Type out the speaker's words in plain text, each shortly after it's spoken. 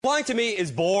Flying to me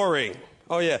is boring.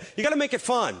 Oh, yeah. You got to make it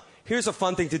fun. Here's a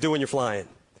fun thing to do when you're flying.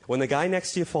 When the guy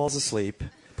next to you falls asleep,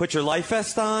 put your life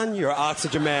vest on, your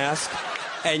oxygen mask,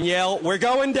 and yell, "We're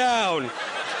going down."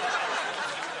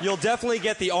 You'll definitely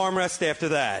get the armrest after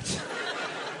that.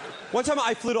 One time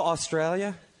I flew to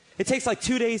Australia. It takes like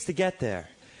 2 days to get there.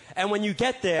 And when you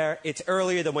get there, it's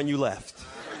earlier than when you left.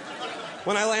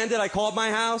 When I landed, I called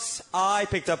my house. I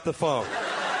picked up the phone.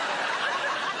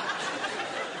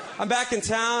 I'm back in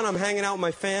town. I'm hanging out with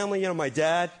my family, my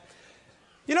dad.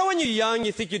 You know when you're young,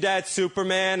 you think your dad's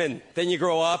Superman, and then you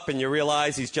grow up and you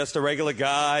realize he's just a regular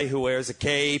guy who wears a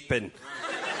cape. And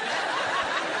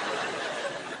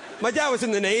my dad was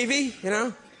in the Navy,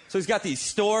 so he's got these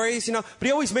stories, but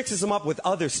he always mixes them up with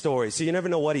other stories, so you never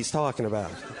know what he's talking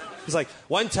about. He's like,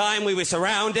 one time we were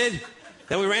surrounded,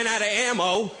 then we ran out of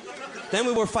ammo, then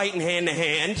we were fighting hand to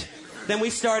hand, then we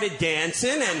started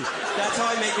dancing, and that's how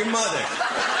I met your mother.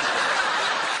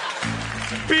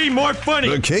 Be more funny.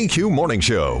 The KQ Morning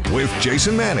Show with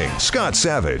Jason Manning, Scott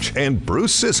Savage, and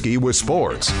Bruce Siskey with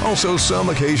sports. Also some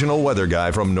occasional weather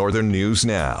guy from Northern News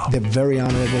Now. They're very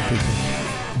honorable people.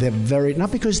 They're very,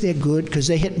 not because they're good, because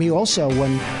they hit me also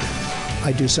when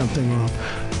I do something wrong,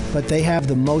 but they have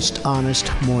the most honest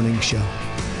morning show.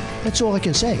 That's all I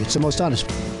can say. It's the most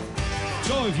honest.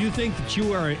 So if you think that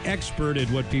you are an expert at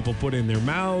what people put in their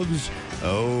mouths,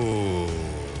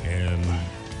 and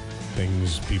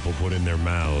things people put in their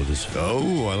mouths.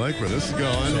 Oh, I like where this is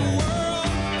going.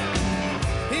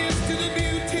 Here's to the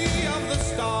beauty of the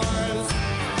stars.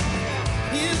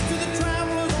 Here's to the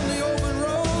travelers on the open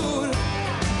road.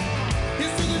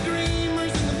 Here's to the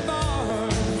dreamers in the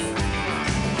bars.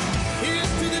 Here's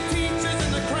to the teachers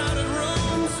in the crowded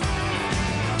rooms.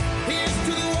 Here's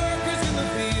to the workers in the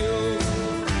fields.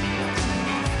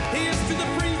 Here's to the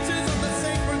preachers of the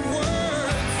sacred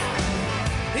words.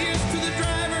 Here's to the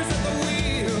drivers at the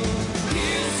wheel.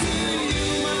 Here's to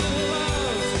you, my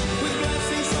loves, with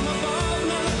blessings from above.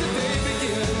 Now let the day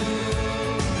begin.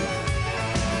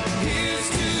 Here's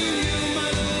to you,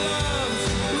 my loves,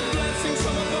 with blessings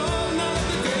from above. Now let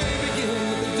the day begin.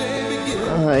 Let the day begin.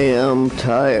 I am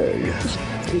tired.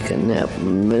 Take a nap as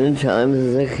many times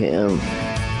as I can.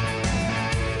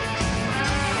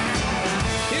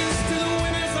 Here's to the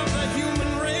winners of the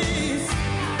human race.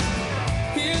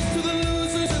 Here's to the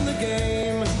losers in the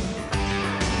game.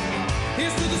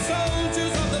 Here's to the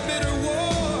soldiers of the bitter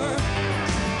war.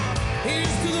 Here's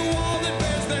to the wall that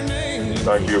bears their name.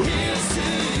 Thank you. Here's to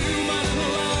you, my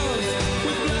little loves,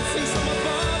 with blessings from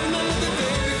above. Now let the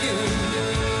day begin.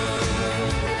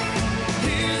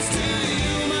 Here's to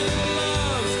you, my little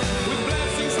loves, with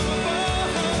blessings from above.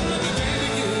 Let the day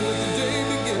begin. Let the day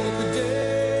begin. Let the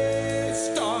day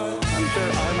start. I'm sure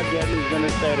Armageddon's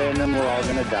gonna set in and we're all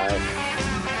gonna die.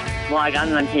 Well,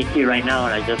 I'm on KQ right now,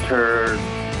 and I just heard a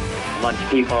bunch of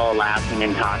people laughing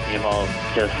and talking about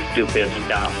just stupid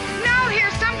stuff. Now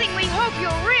here's something we hope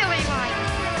you'll really like.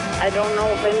 I don't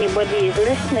know if anybody is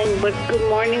listening, but good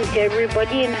morning to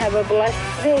everybody and have a blessed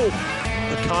day.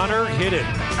 Connor, hit it.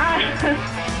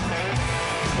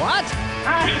 What?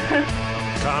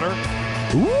 Connor?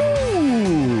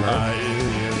 Ooh.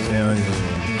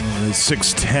 It's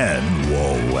 6:10.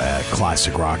 Whoa, at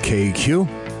Classic Rock KQ.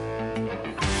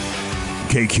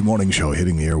 KQ Morning Show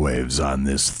hitting the airwaves on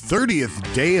this 30th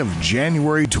day of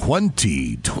January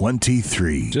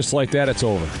 2023. Just like that, it's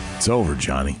over. It's over,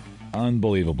 Johnny.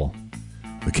 Unbelievable.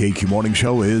 The KQ Morning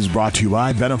Show is brought to you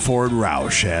by Benaford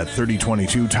Roush at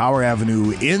 3022 Tower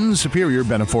Avenue in Superior.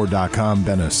 Benaford.com,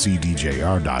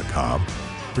 BenacDJR.com.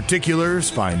 Particulars,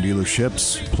 fine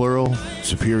dealerships, plural,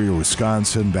 Superior,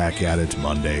 Wisconsin. Back at it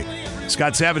Monday.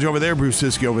 Scott Savage over there, Bruce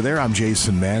Siskey over there. I'm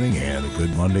Jason Manning, and a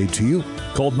good Monday to you.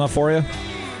 Cold enough for you?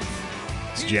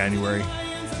 It's January.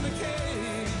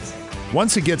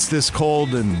 Once it gets this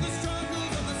cold and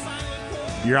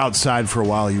you're outside for a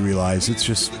while, you realize it's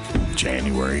just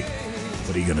January.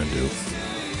 What are you going to do?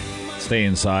 Stay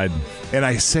inside. And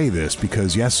I say this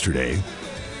because yesterday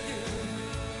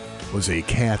was a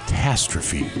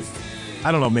catastrophe.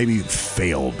 I don't know, maybe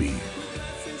fail be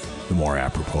the more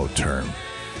apropos term.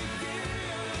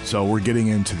 So we're getting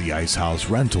into the ice house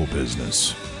rental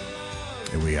business.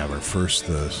 And we have our first,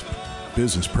 the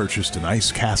business purchased an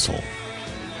ice castle.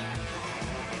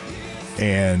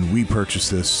 And we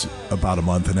purchased this about a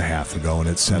month and a half ago, and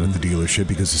it's set at the dealership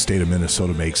because the state of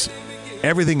Minnesota makes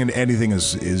everything and anything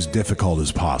as difficult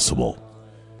as possible.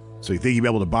 So you think you'll be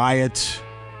able to buy it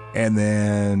and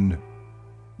then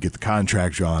get the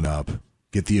contract drawn up,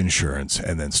 get the insurance,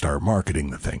 and then start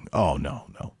marketing the thing. Oh, no.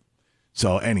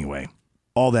 So anyway,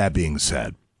 all that being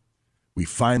said, we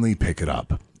finally pick it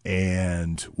up.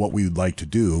 And what we would like to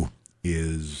do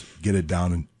is get it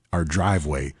down our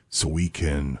driveway so we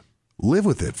can live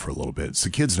with it for a little bit. So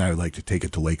the kids and I would like to take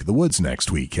it to Lake of the Woods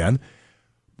next weekend.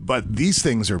 But these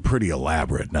things are pretty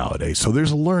elaborate nowadays, so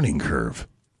there's a learning curve.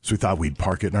 So we thought we'd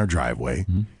park it in our driveway.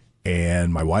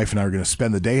 And my wife and I were going to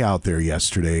spend the day out there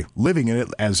yesterday living in it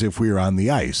as if we were on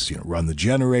the ice. Run the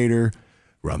generator,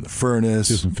 run the furnace.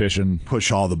 Do some fishing.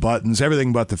 Push all the buttons,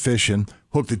 everything but the fishing.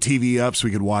 Hook the TV up so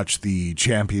we could watch the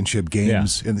championship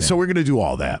games. Yeah. So we're going to do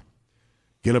all that.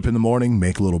 Get up in the morning,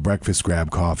 make a little breakfast, grab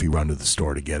coffee, run to the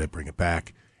store to get it, bring it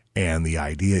back. And the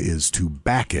idea is to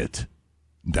back it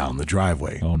down the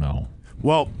driveway. Oh, no.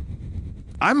 Well,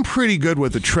 I'm pretty good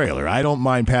with the trailer. I don't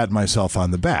mind patting myself on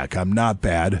the back. I'm not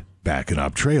bad backing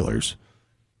up trailers.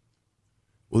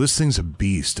 Well, this thing's a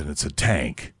beast, and it's a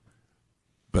tank.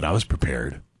 But I was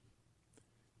prepared.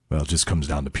 Well, it just comes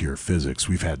down to pure physics.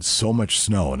 We've had so much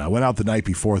snow, and I went out the night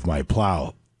before with my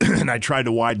plow, and I tried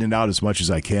to widen it out as much as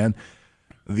I can.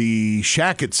 The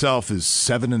shack itself is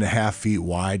 7.5 feet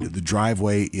wide. The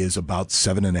driveway is about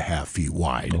 7.5 feet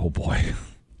wide. Oh, boy.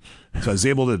 So I was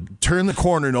able to turn the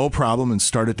corner, no problem, and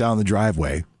start it down the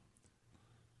driveway.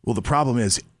 Well, the problem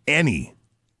is any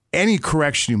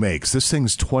correction you make, 'cause this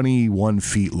thing's 21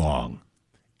 feet long.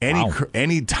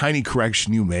 Any tiny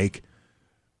correction you make,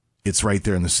 it's right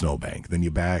there in the snowbank. Then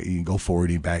you go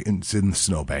forward, you back, and it's in the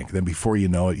snowbank. Then before you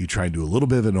know it, you try and do a little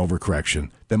bit of an overcorrection.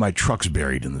 Then my truck's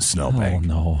buried in the snowbank. Oh,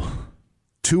 no.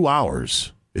 2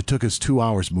 hours. It took us 2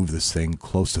 hours to move this thing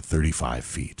close to 35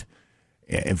 feet.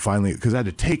 And finally, because I had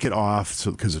to take it off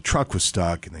because the truck was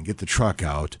stuck, and then get the truck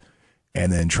out, and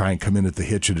then try and come in at the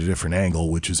hitch at a different angle,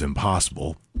 which is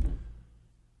impossible.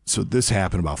 So this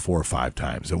happened about 4 or 5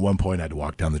 times. At one point, I had to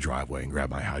walk down the driveway and grab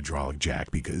my hydraulic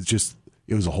jack because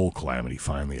it was a whole calamity.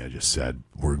 Finally, I just said,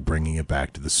 we're bringing it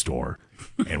back to the store,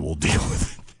 and we'll deal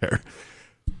with it there.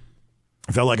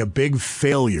 I felt like a big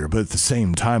failure, but at the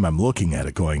same time, I'm looking at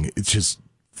it going, it's just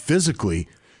physically...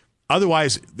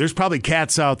 Otherwise, there's probably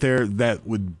cats out there that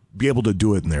would be able to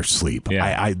do it in their sleep.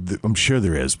 Yeah. I'm sure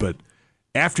there is. But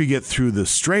after you get through the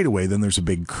straightaway, then there's a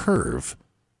big curve.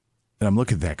 And I'm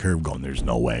looking at that curve going, there's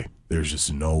no way. There's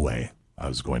just no way I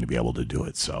was going to be able to do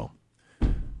it. So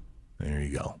there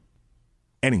you go.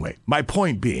 Anyway, my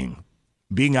point being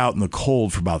out in the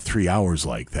cold for about 3 hours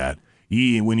like that,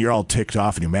 when you're all ticked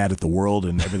off and you're mad at the world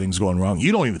and everything's going wrong,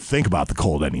 you don't even think about the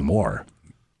cold anymore.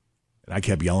 And I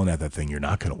kept yelling at that thing, you're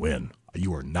not going to win.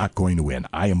 You are not going to win.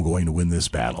 I am going to win this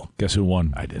battle. Guess who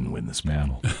won? I didn't win this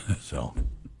battle. So,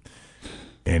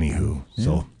 anywho.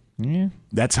 So,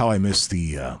 that's how I missed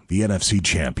the NFC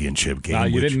Championship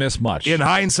game. You didn't miss much. In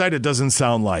hindsight, it doesn't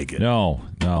sound like it. No.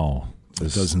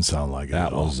 It doesn't sound like it that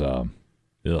at all. was,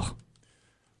 ugh.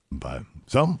 But,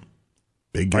 so,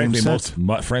 big game set.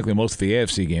 Frankly, most of the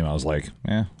AFC game, I was like,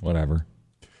 whatever.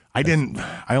 I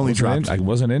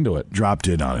wasn't into it. Dropped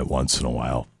in on it once in a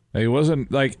while. It wasn't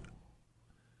like,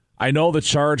 I know the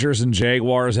Chargers and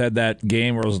Jaguars had that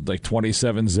game where it was like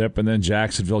 27-zip, and then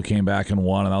Jacksonville came back and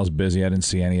won, and I was busy. I didn't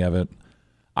see any of it.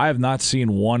 I have not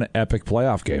seen one epic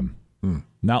playoff game.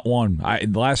 Not one.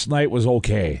 Last night was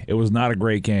okay. It was not a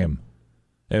great game.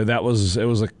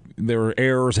 There were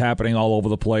errors happening all over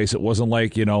the place. It wasn't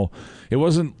like, it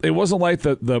wasn't like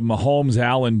the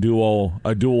Mahomes-Allen duo,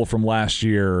 a duel from last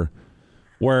year,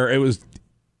 where it was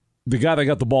the guy that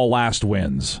got the ball last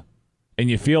wins. And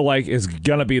you feel like it's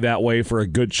going to be that way for a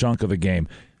good chunk of the game.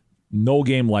 No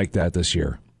game like that this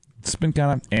year. It's been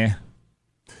kind of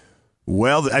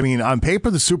Well, I mean, on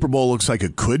paper, the Super Bowl looks like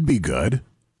it could be good.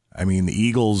 I mean, the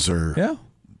Eagles are... Yeah.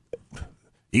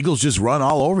 Eagles just run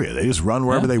all over you. They just run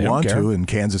wherever they want to, and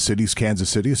Kansas City's Kansas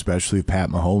City, especially if Pat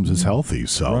Mahomes is healthy.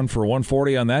 So run for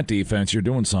 140 on that defense, you're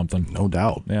doing something. No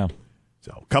doubt. Yeah.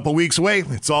 So a couple weeks away,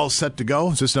 it's all set to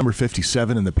go. Is this number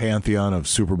 57 in the pantheon of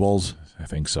Super Bowls? I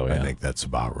think so, yeah. I think that's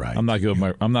about right. I'm not good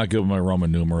with my Roman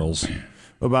numerals.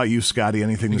 What about you, Scotty?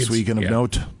 Anything this weekend of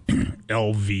note?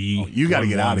 LV. Oh, you got to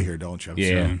get out of here, don't you?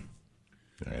 Yeah.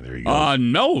 All right, there you go.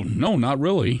 No, not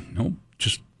really. No,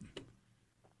 just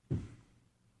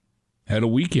had a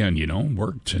weekend,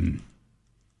 worked and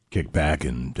kicked back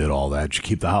and did all that. Did you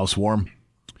keep the house warm?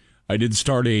 I did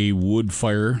start a wood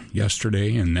fire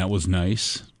yesterday, and that was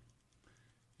nice.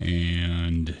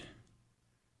 And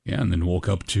then woke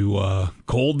up to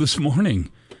cold this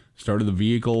morning. Started the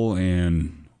vehicle,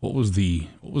 and what was the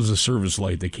service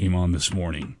light that came on this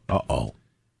morning?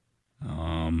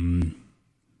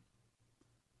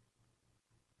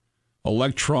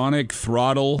 Electronic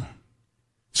throttle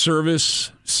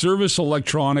service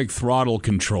electronic throttle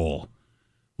control,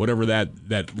 whatever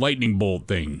that lightning bolt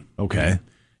thing. Okay.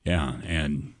 Yeah,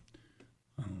 and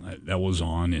that was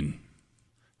on, and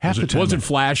Half wasn't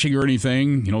flashing or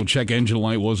anything. Check engine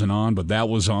light wasn't on, but that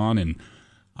was on, and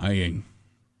I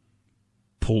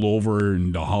pulled over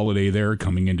into Holiday there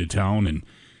coming into town, and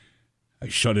I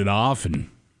shut it off and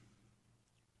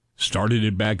started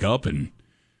it back up, and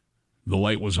the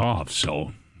light was off.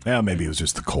 So yeah, maybe it was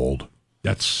just the cold.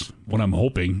 That's what I'm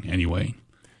hoping, anyway.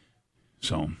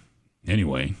 So,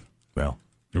 anyway, well,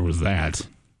 there was that.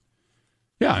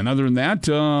 Yeah, and other than that,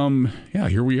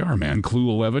 here we are, man. Clue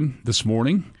 11 this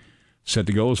morning, set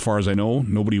to go. As far as I know,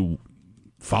 nobody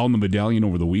found the medallion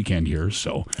over the weekend here,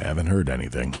 so I haven't heard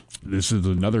anything. This is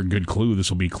another good clue.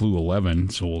 This will be Clue 11,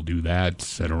 so we'll do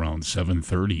that at around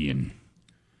 7:30 and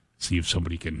see if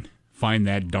somebody can find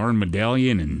that darn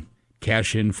medallion and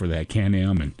cash in for that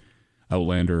Can-Am and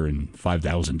Outlander and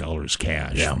 $5,000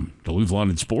 cash from Duluth Lawn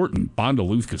and Sport and Bond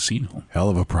Duluth Casino. Hell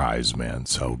of a prize, man.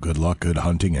 So good luck, good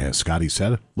hunting. As Scotty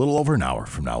said, a little over an hour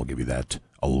from now, we'll give you that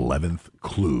 11th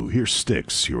clue. Here's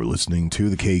Styx. You're listening to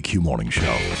the KQ Morning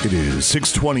Show. It is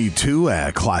 6:22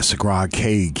 at Classic Rock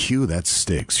KQ. That's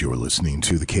Styx. You're listening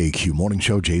to the KQ Morning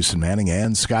Show. Jason Manning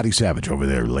and Scotty Savage over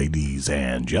there, ladies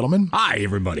and gentlemen. Hi,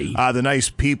 everybody. The nice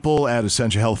people at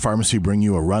Essentia Health Pharmacy bring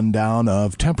you a rundown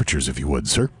of temperatures, if you would,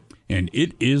 sir. And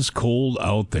it is cold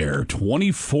out there.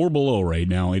 24 below right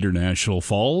now, International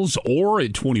Falls, or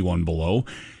at 21 below.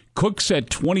 Cook's at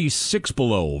 26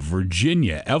 below.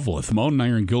 Virginia, Eveleth, Mountain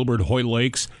Iron, Gilbert, Hoyt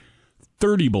Lakes,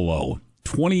 30 below.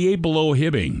 28 below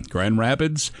Hibbing, Grand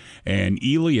Rapids, and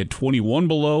Ely at 21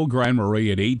 below. Grand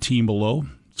Marais at 18 below.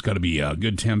 It's got to be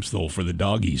good temps, though, for the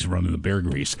doggies running the bear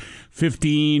grease.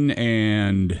 15,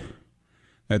 and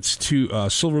that's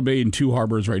Silver Bay and Two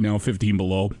Harbors right now, 15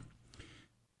 below.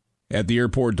 At the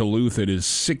airport, Duluth, it is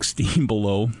 16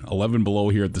 below, 11 below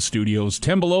here at the studios,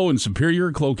 10 below in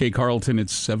Superior. Cloquet, Carlton,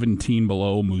 it's 17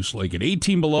 below. Moose Lake at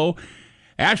 18 below.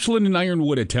 Ashland and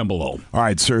Ironwood at 10 below. All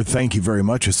right, sir, thank you very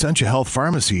much. Essentia Health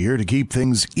Pharmacy here to keep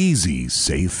things easy,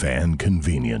 safe, and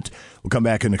convenient. We'll come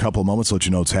back in a couple of moments, let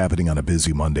you know what's happening on a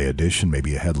busy Monday edition,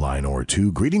 maybe a headline or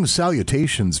two. Greetings,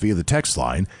 salutations via the text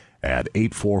line at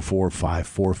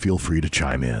 84454. Feel free to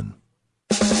chime in.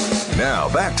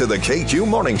 Now, back to the KQ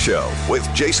Morning Show with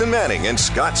Jason Manning and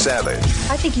Scott Savage.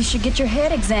 I think you should get your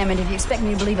head examined if you expect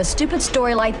me to believe a stupid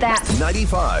story like that.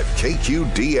 95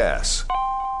 KQDS.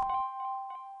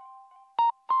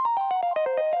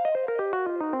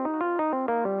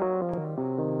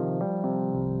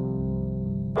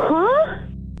 Huh?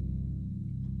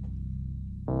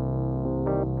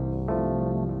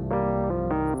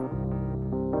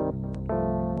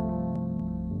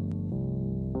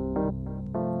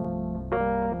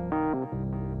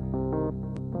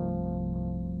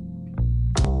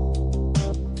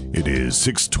 It is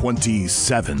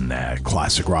 6:27 at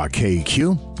Classic Rock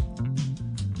KQ.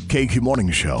 KQ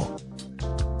Morning Show.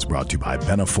 It's brought to you by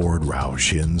Benaford,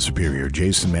 Roush in Superior.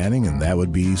 Jason Manning, and that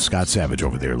would be Scott Savage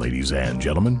over there, ladies and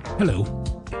gentlemen. Hello.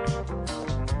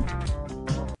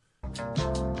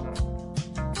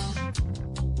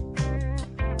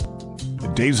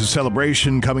 The Days of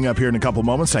Celebration coming up here in a couple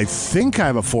moments. I think I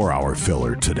have a 4-hour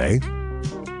filler today.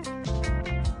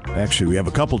 Actually, we have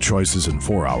a couple choices in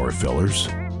 4-hour fillers.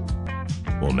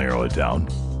 We'll narrow it down.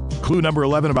 Clue number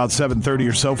 11, about 7:30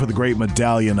 or so for the Great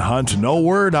Medallion Hunt. No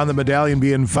word on the medallion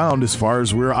being found as far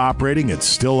as we're operating. It's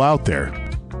still out there.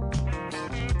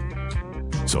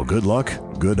 So good luck,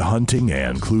 good hunting,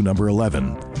 and clue number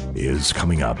 11 is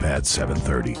coming up at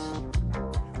 7:30.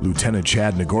 Lieutenant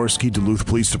Chad Nagorski, Duluth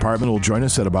Police Department, will join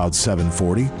us at about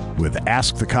 7:40 with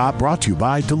Ask the Cop, brought to you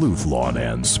by Duluth Lawn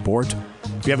and Sport.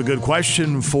 If you have a good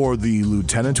question for the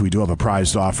lieutenant, we do have a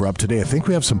prize to offer up today. I think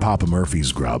we have some Papa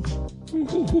Murphy's grub.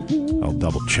 I'll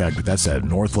double check, but that's that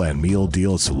Northland meal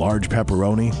deal. It's a large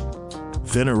pepperoni,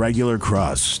 thin or regular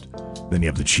crust. Then you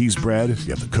have the cheese bread,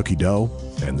 you have the cookie dough,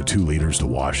 and the 2 liters to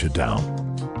wash it down.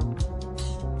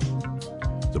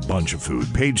 It's a bunch of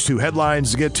food. Page 2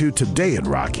 headlines to get to today in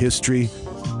rock history.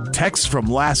 Text from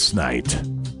last night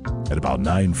at about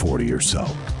 9:40 or so.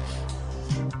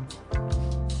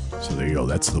 So there you go.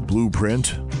 That's the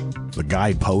blueprint, the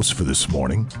guidepost for this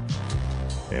morning.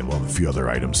 And we'll have a few other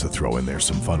items to throw in there.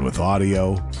 Some fun with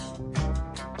audio.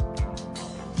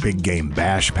 Big game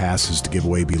bash passes to give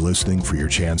away. Be listening for your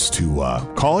chance to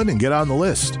call in and get on the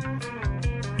list.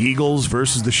 Eagles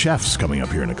versus the Chefs coming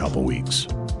up here in a couple weeks.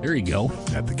 There you go.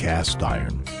 At the Cast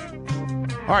Iron.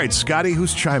 All right, Scotty,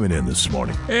 who's chiming in this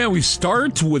morning? And we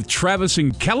start with Travis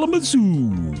in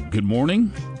Kalamazoo. Good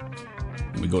morning.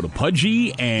 We go to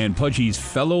Pudgy and Pudgy's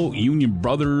fellow Union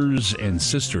brothers and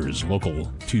sisters,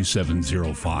 local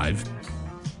 2705.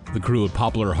 The crew at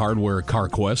Poplar Hardware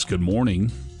CarQuest, good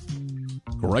morning.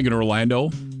 Greg in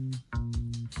Orlando.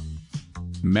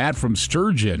 Matt from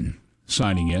Sturgeon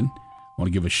signing in. I want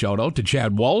to give a shout out to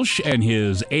Chad Walsh and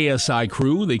his ASI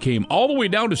crew. They came all the way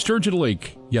down to Sturgeon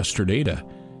Lake yesterday to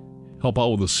help out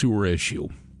with a sewer issue.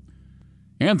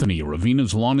 Anthony,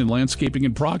 Ravina's Lawn and Landscaping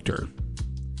in Proctor.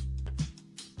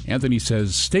 Anthony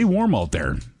says, stay warm out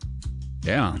there.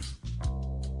 Yeah.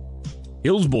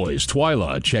 Hills Boys,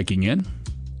 Twyla checking in.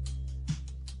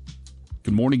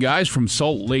 Good morning, guys, from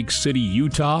Salt Lake City,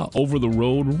 Utah. Over the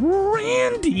road,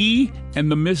 Randy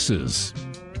and the missus.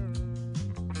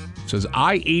 Says,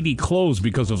 I-80 closed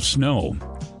because of snow.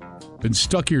 Been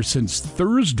stuck here since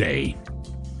Thursday.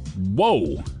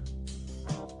 Whoa.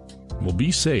 Well,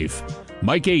 be safe.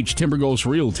 Mike H., Timber Ghost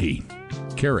Realty.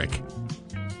 Carrick,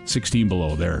 16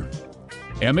 below there.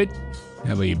 Emmett,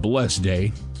 have a blessed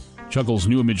day. Chuckles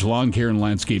New Image Lawn Care and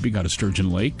Landscaping out of Sturgeon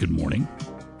Lake. Good morning.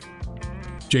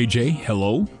 JJ,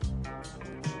 hello.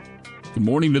 Good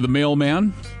morning to the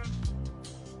mailman.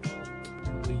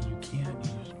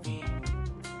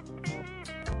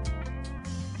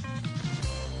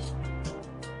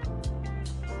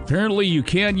 Apparently you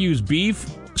can't use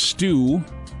beef stew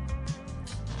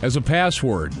as a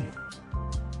password.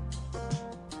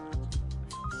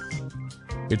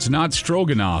 It's not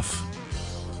Stroganoff.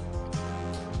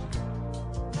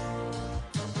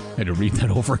 I had to read that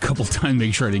over a couple times,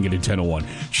 make sure I didn't get a 1001.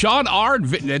 Sean R.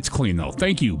 That's clean, though.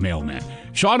 Thank you, mailman.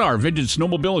 Sean R. Vintage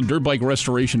Snowmobile and Dirt Bike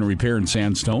Restoration and Repair in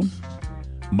Sandstone.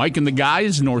 Mike and the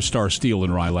guys, North Star Steel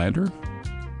and Rylander.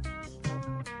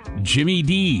 Jimmy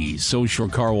D. Social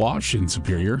Car Wash in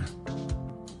Superior.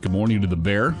 Good morning to the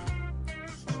Bear.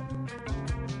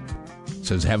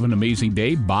 Says, have an amazing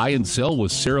day. Buy and sell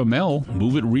with Sarah Mel.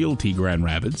 Move It Realty, Grand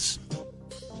Rapids.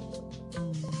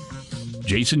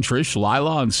 Jason, Trish,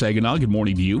 Lila, and Saginaw, good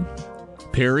morning to you.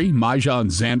 Perry, Maja, and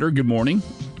Xander, good morning.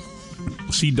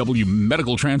 CW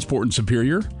Medical Transport in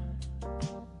Superior.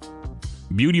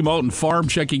 Beauty Mountain Farm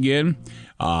checking in.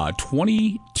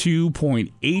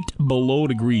 22.8 below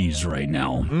degrees right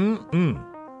now.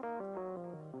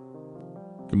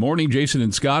 Good morning, Jason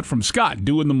and Scott from Scott,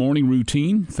 doing the morning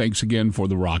routine. Thanks again for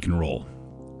the rock and roll.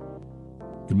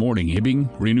 Good morning, Hibbing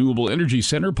Renewable Energy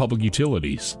Center, Public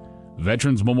Utilities.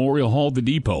 Veterans Memorial Hall, The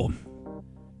Depot.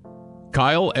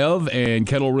 Kyle, Ev, and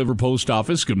Kettle River Post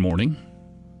Office, good morning.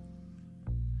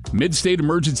 Mid-State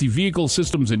Emergency Vehicle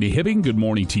Systems in Hibbing, good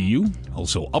morning to you.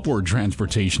 Also, Upward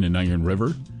Transportation in Iron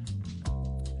River.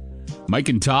 Mike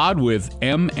and Todd with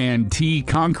M&T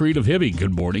Concrete of Hibbing,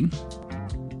 good morning.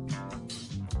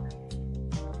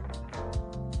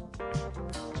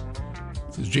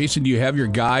 Says, Jason, do you have your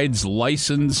guide's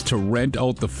license to rent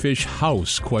out the fish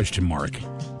house? ?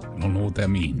 I don't know what that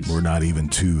means. We're not even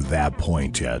to that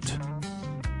point yet.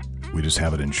 We just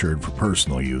have it insured for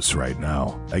personal use right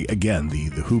now. Again, the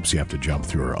hoops you have to jump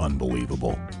through are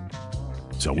unbelievable.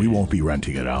 So we won't be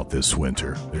renting it out this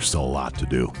winter. There's still a lot to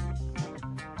do.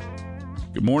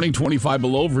 Good morning, 25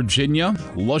 below, Virginia.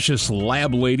 Luscious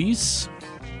Lab Ladies.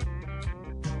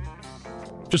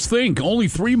 Just think, only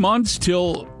 3 months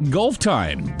till golf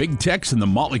time. Big Tex and the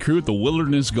Motley Crew at the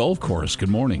Wilderness Golf Course. Good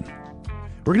morning.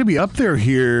 We're going to be up there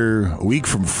here a week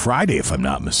from Friday, if I'm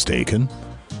not mistaken.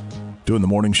 Doing the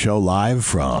morning show live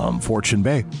from Fortune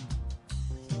Bay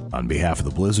on behalf of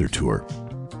the Blizzard Tour.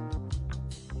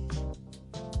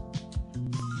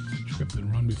 Trip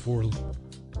and run before.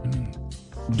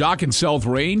 Dock and South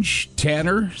Range,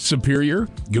 Tanner, Superior,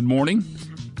 good morning.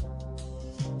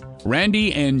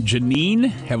 Randy and Janine,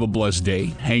 have a blessed day.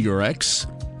 Hanger X,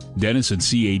 Dennis and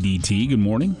CADT, good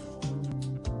morning.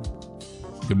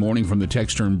 Good morning from the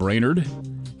Texter in Brainerd.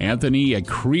 Anthony at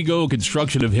Kriego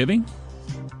Construction of Hibbing.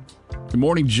 Good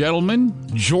morning, gentlemen.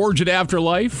 George at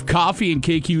Afterlife. Coffee and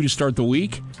KQ to start the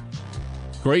week.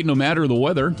 Great no matter the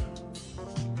weather.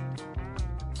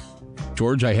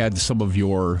 George, I had some of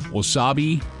your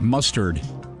wasabi mustard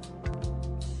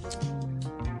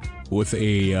with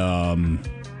a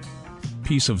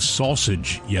piece of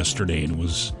sausage yesterday, and it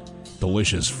was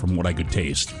delicious from what I could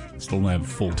taste. Still don't have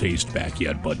full taste back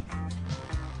yet, but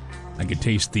I could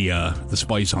taste the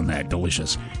spice on that.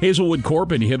 Delicious. Hazelwood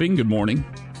Corp in Hibbing, good morning.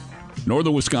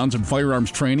 Northern Wisconsin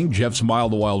Firearms Training, Jeff's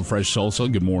Mild the Wild Fresh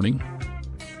Salsa, good morning.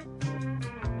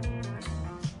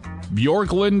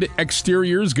 Bjorkland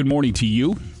Exteriors, good morning to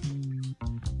you.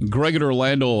 Greg in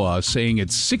Orlando saying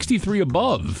it's 63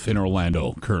 above in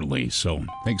Orlando currently. So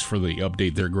thanks for the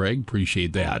update there, Greg.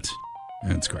 Appreciate that.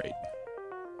 That's great.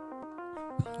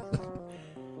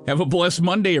 Have a blessed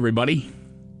Monday, everybody.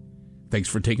 Thanks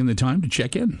for taking the time to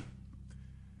check in.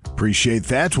 Appreciate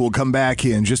that. We'll come back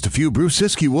in just a few. Bruce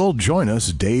Siskey will join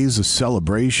us. Days of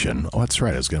Celebration. Oh, that's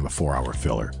right. I was going to have a 4-hour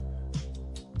filler.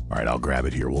 All right, I'll grab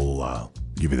it here. We'll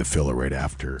give you the filler right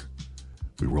after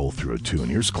we roll through a tune.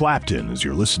 Here's Clapton as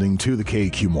you're listening to the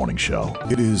KQ Morning Show.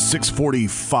 It is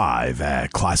 6:45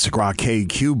 at Classic Rock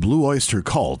KQ, Blue Oyster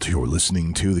Cult. You're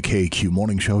listening to the KQ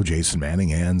Morning Show. Jason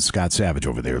Manning and Scott Savage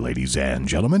over there, ladies and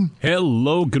gentlemen.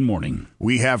 Hello, good morning.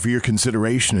 We have for your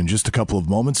consideration in just a couple of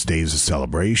moments, Days of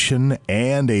Celebration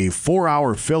and a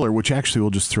 4-hour filler, which actually we'll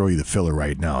just throw you the filler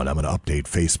right now, and I'm going to update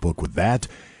Facebook with that,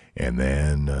 and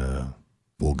then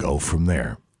we'll go from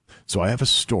there. So I have a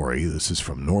story. This is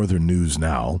from Northern News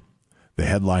Now. The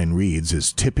headline reads,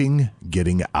 "Is tipping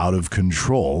getting out of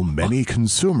control? Many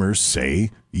consumers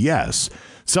say yes."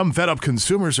 Some fed-up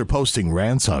consumers are posting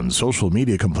rants on social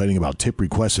media complaining about tip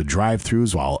requests at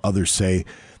drive-thrus, while others say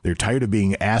they're tired of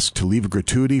being asked to leave a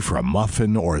gratuity for a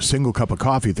muffin or a single cup of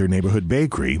coffee at their neighborhood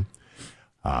bakery.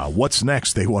 What's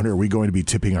next? They wonder, are we going to be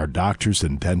tipping our doctors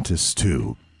and dentists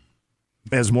too?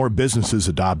 As more businesses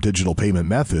adopt digital payment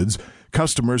methods,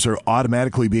 customers are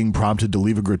automatically being prompted to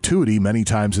leave a gratuity, many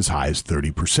times as high as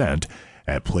 30%,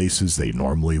 at places they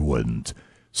normally wouldn't.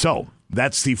 So,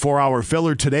 that's the 4-hour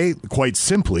filler today. Quite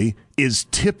simply, is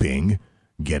tipping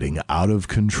getting out of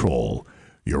control?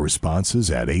 Your responses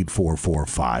at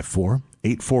 84454.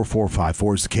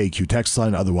 84454 is the KQ text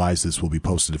line. Otherwise, this will be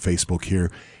posted to Facebook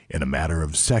here in a matter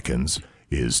of seconds.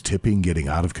 Is tipping getting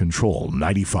out of control?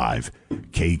 95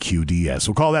 KQDS.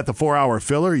 We'll call that the 4-hour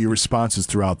filler. Your responses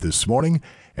throughout this morning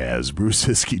as Bruce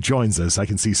Siskey joins us. I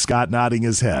can see Scott nodding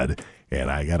his head, and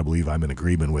I got to believe I'm in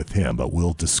agreement with him, but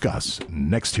we'll discuss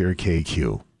next here at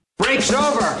KQ. Break's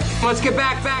over. Let's get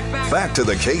back. Back to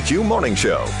the KQ Morning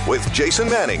Show with Jason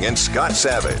Manning and Scott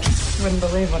Savage. Wouldn't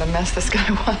believe what a mess this guy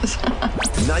was.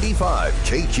 95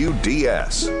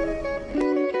 KQDS.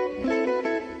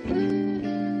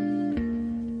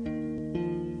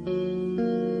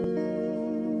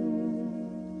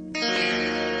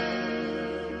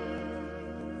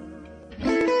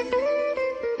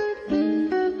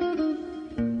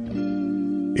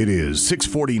 It is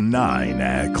 6:49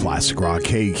 at Classic Rock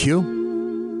KQ.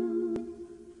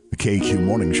 The KQ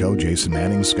Morning Show, Jason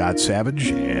Manning, Scott Savage,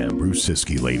 and Bruce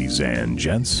Siskey, ladies and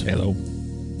gents. Hello.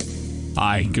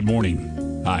 Hi, good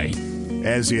morning. Hi.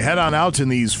 As you head on out in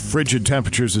these frigid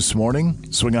temperatures this morning,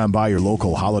 swing on by your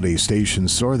local Holiday Station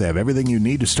store. They have everything you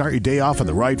need to start your day off on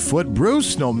the right foot.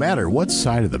 Bruce, no matter what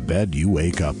side of the bed you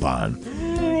wake up on.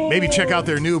 Maybe check out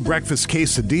their new breakfast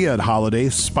quesadilla at Holiday.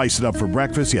 Spice it up for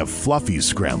breakfast. You have fluffy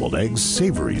scrambled eggs,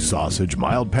 savory sausage,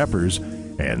 mild peppers,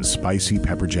 and spicy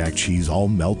pepper jack cheese, all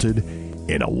melted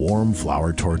in a warm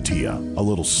flour tortilla. A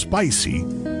little spicy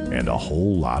and a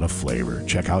whole lot of flavor.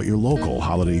 Check out your local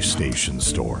Holiday Station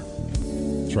store.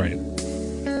 That's right.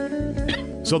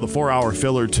 So the 4-hour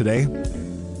filler today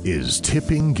is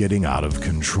tipping getting out of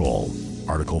control.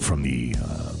 Article from the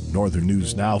Northern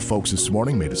News Now folks this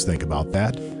morning made us think about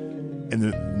that. And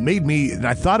it made me, and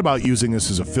I thought about using this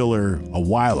as a filler a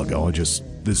while ago, and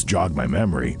this jogged my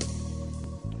memory.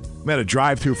 I'm at a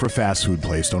drive-thru for a fast food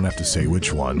place, don't have to say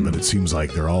which one, but it seems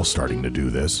like they're all starting to do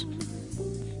this.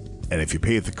 And if you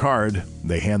pay with the card,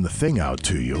 they hand the thing out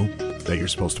to you that you're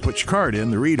supposed to put your card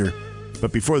in, the reader.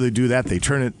 But before they do that, they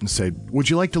turn it and say, would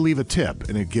you like to leave a tip?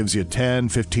 And it gives you 10,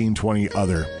 15, 20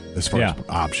 other as far as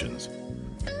options.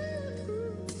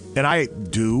 And I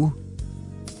do.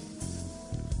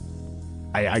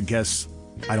 I guess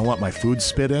I don't want my food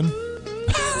spit in.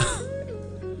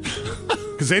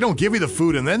 Because they don't give you the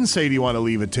food and then say, do you want to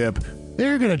leave a tip?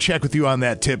 They're going to check with you on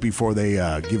that tip before they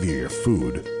give you your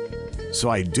food. So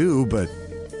I do, but...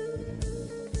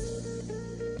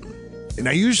 And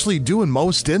I usually do in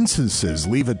most instances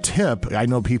leave a tip. I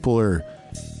know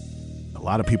a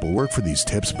lot of people work for these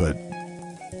tips, but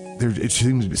it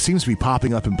seems to be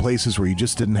popping up in places where you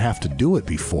just didn't have to do it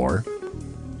before.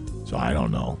 So I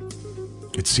don't know.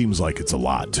 It seems like it's a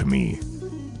lot to me.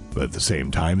 But at the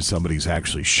same time, somebody's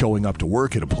actually showing up to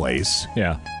work at a place.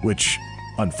 Yeah. Which,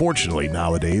 unfortunately,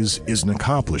 nowadays is an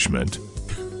accomplishment.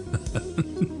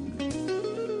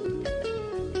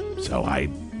 So I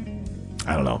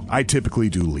don't know. I typically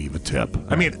do leave a tip.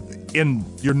 I mean, in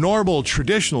your normal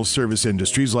traditional service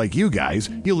industries like you guys,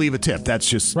 you leave a tip. That's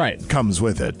just comes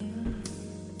with it.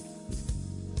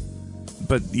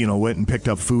 But, went and picked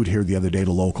up food here the other day at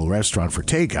a local restaurant for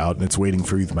takeout, and it's waiting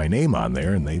for you with my name on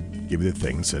there, and they give you the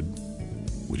thing and said,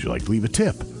 would you like to leave a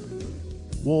tip?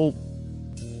 Well,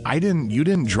 you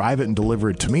didn't drive it and deliver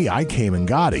it to me. I came and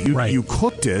got it. You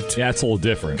cooked it. Yeah, it's a little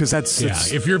different. Because it's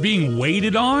if you're being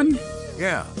waited on,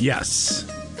 yeah. Yes.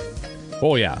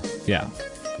 Oh, yeah. Yeah.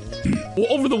 Well,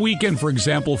 over the weekend, for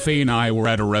example, Faye and I were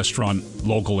at a restaurant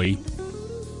locally,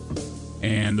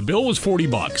 and the bill was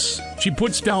 $40. She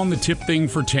puts down the tip thing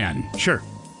for 10. Sure.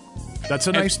 That's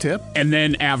a nice tip. And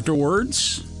then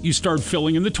afterwards, you start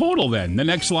filling in the total then. The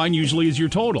next line usually is your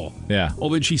total. Yeah. Well,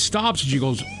 then she stops and she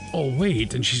goes, oh,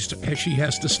 wait. And she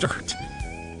has to start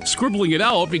scribbling it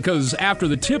out because after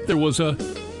the tip, there was a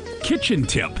kitchen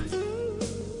tip.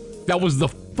 That was the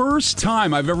first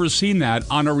time I've ever seen that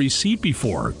on a receipt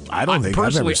before. I don't think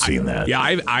I've ever seen that. Yeah,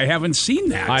 I haven't seen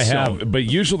that. I have, but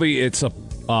usually it's a...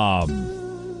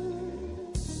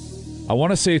 I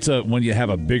want to say it's when you have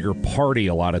a bigger party,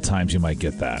 a lot of times you might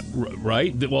get that.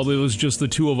 Right? Well, it was just the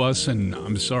two of us, and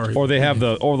I'm sorry. Or they'll have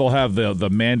the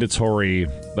mandatory,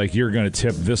 like you're going to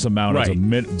tip this amount as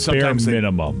a bare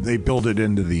minimum. They build it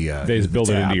into the They build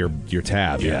it into your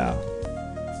tab, yeah.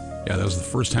 Yeah, that was the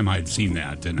first time I had seen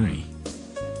that, and I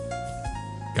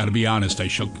got to be honest, I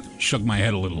shook my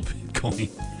head a little bit, going,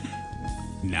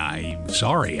 nah, I'm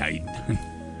sorry. I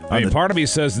mean, part of me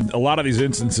says in a lot of these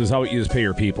instances, how about you just pay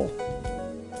your people?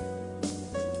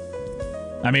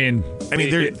 I mean,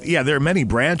 there are many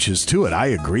branches to it. I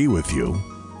agree with you.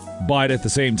 But at the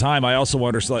same time, I also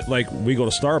understand, like, we go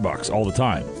to Starbucks all the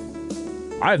time.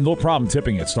 I have no problem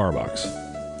tipping at Starbucks.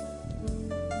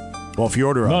 Well, if you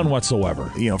order none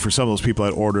whatsoever. You know, for some of those people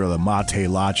that order the mate,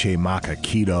 latte, maca,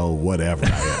 keto, whatever,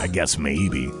 I guess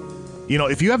maybe. You know,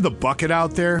 if you have the bucket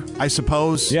out there, I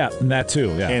suppose. Yeah, and that too,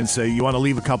 yeah. And say you want to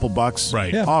leave a couple bucks.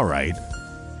 Right. Yeah. All right.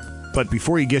 But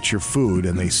before you get your food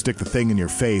and they stick the thing in your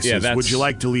face, would you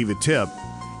like to leave a tip?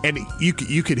 And you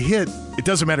could hit, it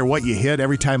doesn't matter what you hit.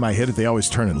 Every time I hit it, they always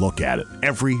turn and look at it.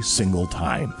 Every single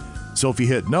time. So if you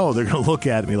hit no, they're going to look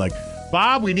at it and be like,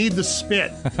 Bob, we need the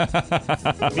spit.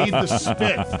 We need the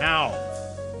spit now.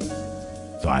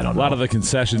 So I don't know. A lot of the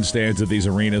concession stands at these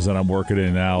arenas that I'm working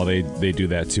in now, they do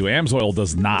that too. Amsoil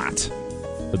does not.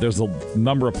 But there's a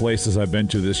number of places I've been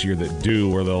to this year that do,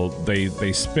 where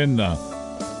they spin the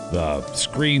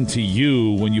screen to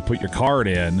you when you put your card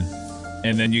in,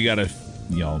 and then you got to,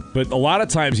 but a lot of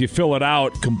times you fill it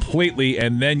out completely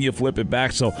and then you flip it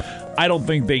back. So I don't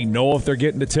think they know if they're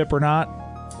getting the tip or not.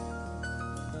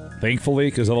 Thankfully,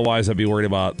 because otherwise I'd be worried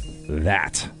about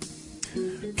that.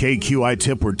 KQ, I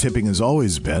tip where tipping has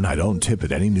always been. I don't tip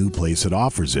at any new place that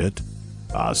offers it.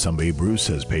 Somebody, Bruce,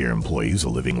 says pay your employees a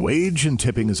living wage, and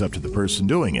tipping is up to the person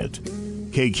doing it.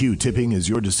 KQ, tipping is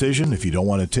your decision. If you don't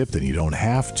want to tip, then you don't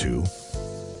have to.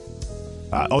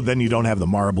 Then you don't have the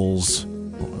marbles.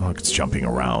 Oh, it's jumping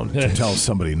around. To tell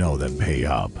somebody no, then pay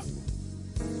up.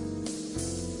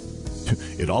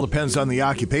 It all depends on the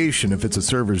occupation. If it's a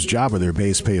server's job where their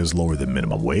base pay is lower than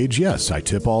minimum wage, yes, I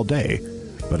tip all day.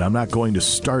 But I'm not going to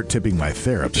start tipping my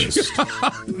therapist.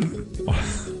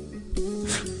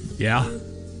 Yeah.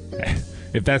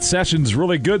 If that session's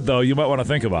really good, though, you might want to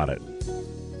think about it.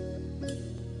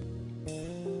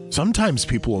 Sometimes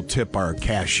people will tip our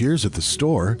cashiers at the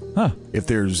store. Huh. If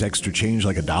there's extra change,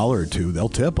 like $1 or $2, they'll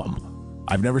tip them.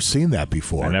 I've never seen that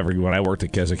before. When I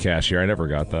worked as a cashier, I never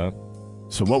got that.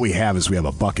 So what we have is we have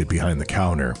a bucket behind the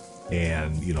counter,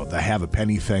 and the have a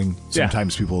penny thing.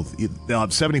 Sometimes people, they'll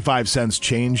have 75 cents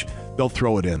change, they'll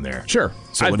throw it in there. Sure,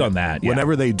 so I've done that. Yeah.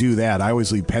 Whenever they do that, I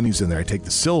always leave pennies in there. I take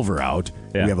the silver out.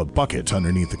 Yeah. We have a bucket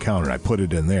underneath the counter, and I put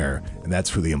it in there, and that's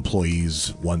for the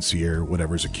employees once a year,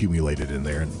 whatever's accumulated in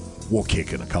there, and we'll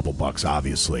kick in a couple bucks,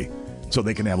 obviously, so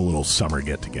they can have a little summer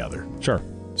get-together. Sure.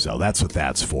 So that's what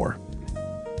that's for.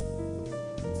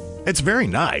 It's very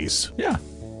nice. Yeah.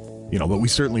 But we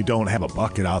certainly don't have a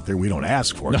bucket out there. We don't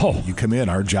ask for it. No. You come in,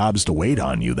 our job's to wait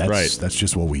on you. That's right. That's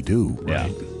just what we do. Yeah.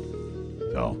 Right?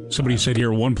 So somebody said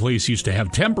here one place used to have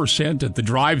 10% at the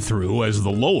drive-thru as the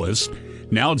lowest.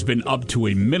 Now it's been up to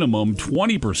a minimum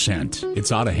 20%.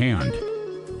 It's out of hand.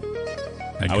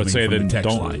 I would say then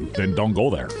don't go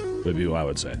there. Would be what I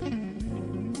would say.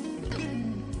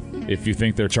 If you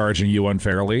think they're charging you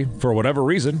unfairly for whatever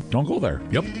reason, don't go there.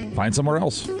 Yep. Find somewhere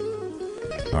else.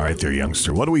 All right there,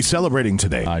 youngster. What are we celebrating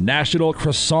today? National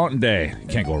Croissant Day.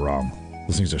 Can't go wrong.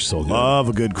 Those things are so good. Love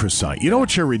a good croissant. You know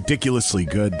what are ridiculously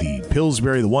good? The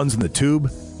Pillsbury, the ones in the tube.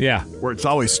 Yeah. Where it's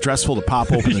always stressful to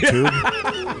pop open the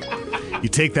tube. You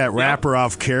take that wrapper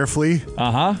off carefully.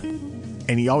 Uh-huh.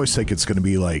 And you always think it's going to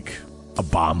be like a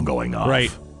bomb going off.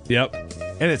 Right. Yep.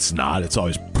 And it's not. It's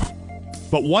always...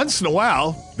 But once in a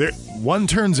while, one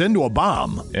turns into a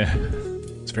bomb. Yeah.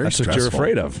 It's very stressful. That's what you're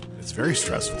afraid of. It's very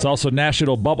stressful. It's also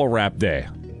National Bubble Wrap Day.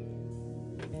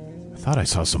 I thought I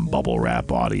saw some bubble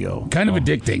wrap audio. Kind of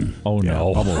addicting. Oh, yeah,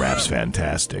 no. Bubble wrap's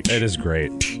fantastic. It is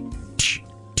great.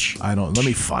 Let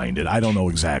me find it. I don't know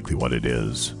exactly what it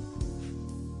is.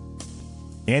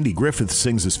 Andy Griffith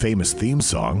sings his famous theme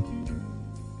song.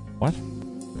 What?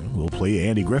 We'll play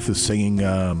Andy Griffith singing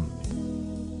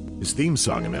his theme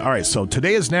song. All right, so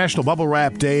today is National Bubble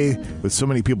Wrap Day. With so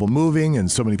many people moving and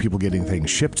so many people getting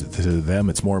things shipped to them,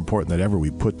 it's more important than ever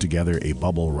we put together a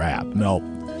bubble wrap. No,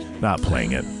 not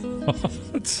playing it.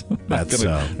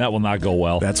 That will not go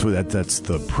well. That's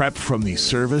the prep from the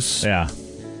service. Yeah.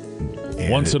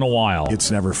 Once in a while. It's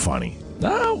never funny.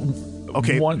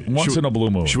 Okay. Once in a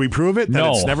blue moon. Should we prove it?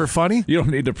 No. It's never funny? You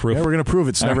don't need to prove it. Yeah, we're going to prove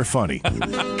it's never funny.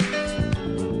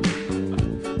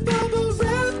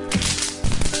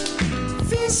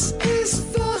 This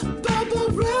is the bubble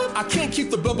wrap. I can't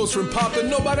keep the bubbles from popping,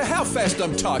 no matter how fast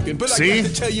I'm talking. But See? I got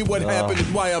to tell you what happened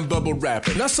and why I'm bubble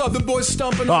wrapping. I saw the boys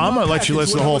stomping Oh, on I'm my gonna let you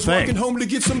package listen to when the I whole was thing. walking home to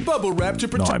get some bubble wrap to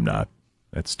No, protect. I'm not.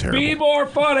 That's terrible. Be more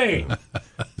funny.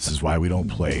 This is why we don't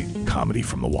play comedy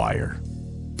from The Wire.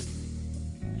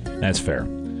 That's fair.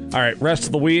 All right, rest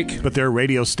of the week. But their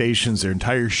radio stations, their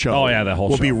entire show, that whole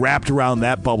will show be wrapped around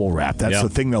that bubble wrap. That's the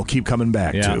thing they'll keep coming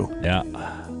back to. Yeah.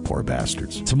 Poor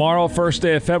bastards. Tomorrow, first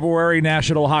day of February,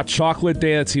 National Hot Chocolate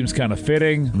Day. That seems kind of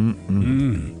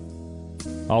fitting.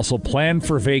 Also, plan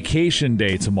for Vacation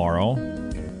Day tomorrow.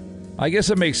 I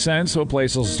guess it makes sense. So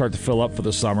places will start to fill up for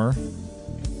the summer.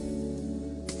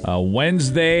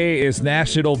 Wednesday is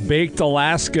National Baked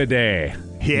Alaska Day.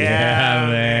 Yeah,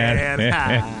 man.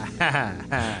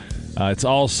 It's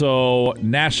also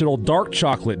National Dark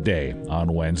Chocolate Day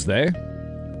on Wednesday.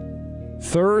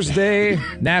 Thursday,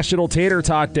 National Tater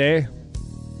Tot Day.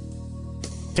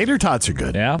 Tater tots are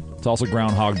good. Yeah, it's also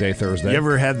Groundhog Day Thursday. You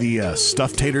ever had the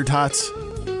stuffed tater tots?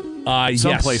 Some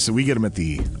yes. places, we get them at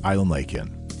the Island Lake Inn.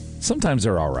 Sometimes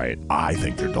they're all right. I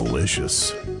think they're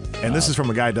delicious. And this is from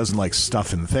a guy who doesn't like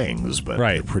stuff and things, but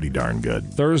they're pretty darn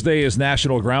good. Thursday is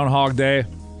National Groundhog Day.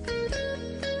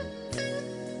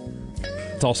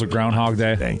 It's also Groundhog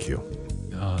Day. Thank you.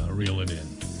 Reel it in.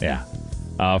 Yeah.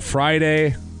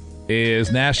 Friday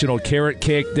is National Carrot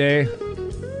Cake Day.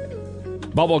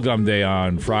 Bubblegum Day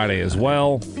on Friday as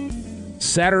well.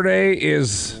 Saturday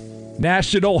is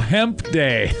National Hemp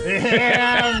Day.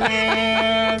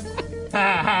 Yeah,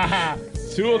 man.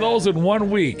 2 of those in 1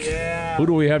 week. Yeah. Who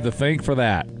do we have to thank for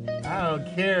that? I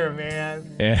don't care,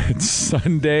 man. And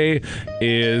Sunday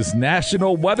is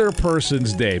National Weather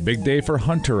Person's Day. Big day for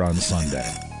Hunter on Sunday.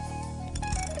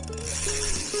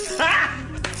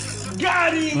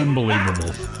 Got him.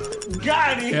 Unbelievable.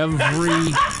 Got him.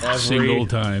 Every single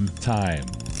time.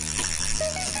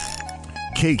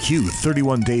 KQ,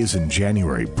 31 days in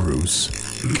January, Bruce.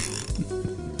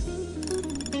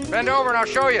 Bend over and I'll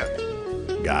show you.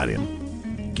 Got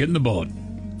him. Get in the boat.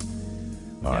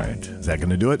 All right. Is that going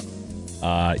to do it?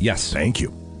 Yes. Thank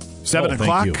you. 7 thank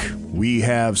o'clock, you. we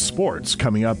have sports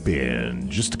coming up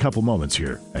in just a couple moments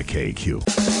here at KQ.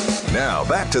 Now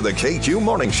back to the KQ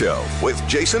Morning Show with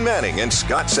Jason Manning and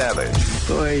Scott Savage.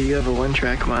 Boy, you have a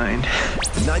one-track mind.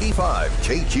 95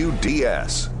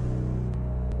 KQDS.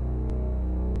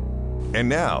 And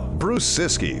now, Bruce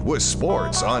Siskey with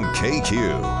sports on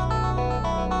KQ.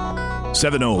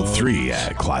 7:03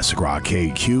 at Classic Rock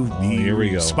KQ. Here we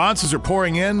go. Sponsors are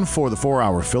pouring in for the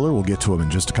 4-hour filler. We'll get to them in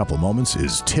just a couple of moments.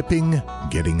 Is tipping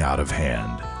getting out of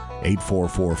hand?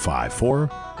 84454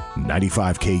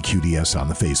 95 KQDS on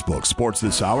the Facebook. Sports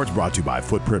this hour is brought to you by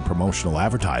Footprint Promotional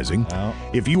Advertising.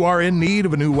 If you are in need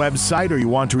of a new website or you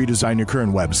want to redesign your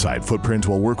current website, Footprint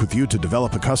will work with you to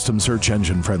develop a custom search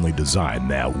engine friendly design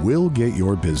that will get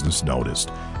your business noticed.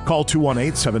 Call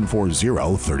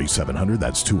 218-740-3700.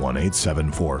 That's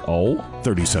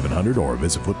 218-740-3700 or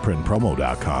visit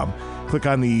footprintpromo.com. Click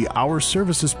on the Our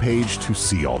Services page to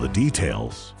see all the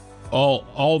details.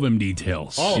 All them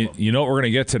details. You know what we're going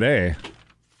to get today?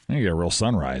 I get a real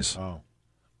sunrise. Oh,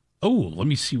 let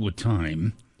me see what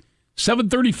time.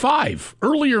 7:35.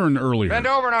 Earlier and earlier. Bend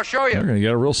over and I'll show you. We're going to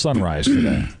get a real sunrise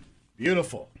today.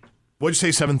 Beautiful. What'd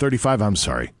you say, 7:35? I'm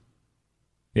sorry.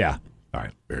 Yeah. All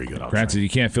right. Very good. Granted, you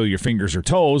can't feel your fingers or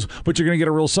toes, but you're going to get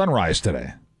a real sunrise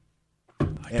today.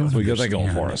 We got that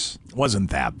going for us. It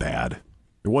wasn't that bad.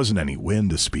 There wasn't any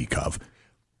wind to speak of.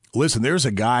 Listen, there's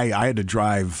a guy, I had to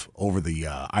drive over the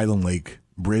Island Lake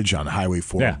Bridge on Highway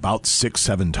 4 about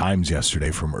 6-7 times yesterday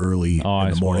from early in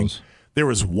the morning. There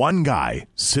was one guy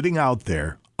sitting out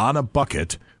there on a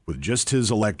bucket with just his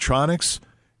electronics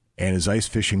and his ice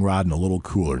fishing rod and a little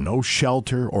cooler. No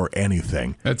shelter or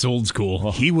anything. That's old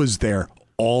school. He was there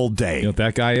all day. You know what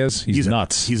that guy is? He's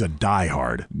nuts. He's a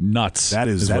diehard. Nuts. That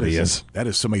is what he is. That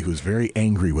is somebody who's very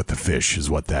angry with the fish, is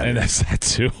what that is. And that's that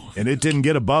too. And it didn't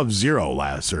get above zero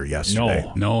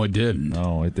yesterday. No, it didn't.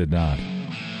 No, it did not.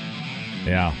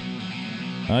 Yeah.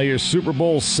 Your Super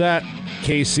Bowl set,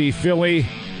 KC Philly.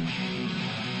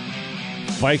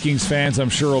 Vikings fans, I'm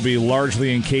sure, will be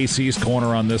largely in KC's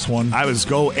corner on this one. I was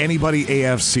go anybody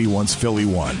AFC once Philly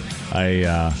won.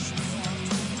 I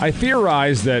I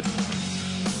theorize that,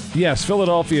 yes,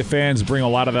 Philadelphia fans bring a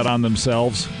lot of that on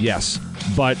themselves, yes.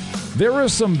 But there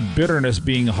is some bitterness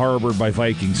being harbored by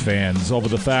Vikings fans over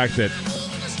the fact that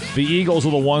the Eagles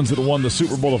are the ones that won the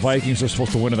Super Bowl. The Vikings are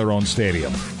supposed to win in their own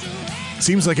stadium.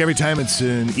 Seems like every time it's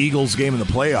an Eagles game in the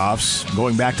playoffs,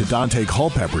 going back to Dante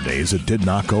Culpepper days, it did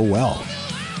not go well.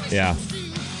 Yeah.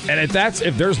 And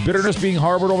if there's bitterness being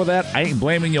harbored over that, I ain't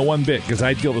blaming you one bit, because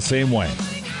I'd feel the same way.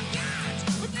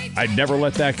 I'd never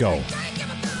let that go.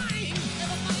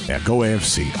 Yeah, go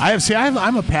AFC.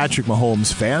 I'm a Patrick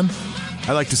Mahomes fan.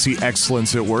 I like to see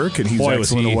excellence at work, and he's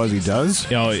excellent at what he does.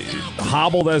 You know,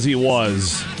 hobbled as he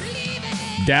was,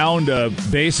 down to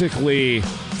basically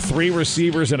 3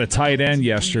 receivers and a tight end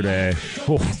yesterday.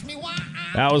 Oof.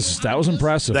 That was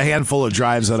impressive. The handful of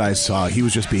drives that I saw, he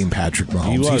was just being Patrick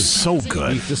Mahomes. He's so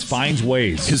good. He just finds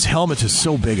ways. His helmet is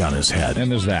so big on his head.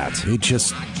 And there's that. I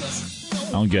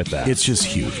don't get that. It's just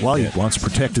huge. Well, he wants to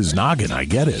protect his noggin. I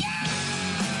get it.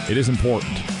 It is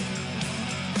important.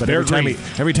 But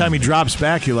every time he drops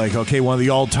back, you're like, okay, one of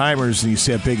the all-timers, and you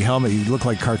see a big helmet, you look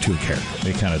like a cartoon character.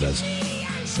 He kind of does.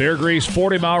 Bear Grease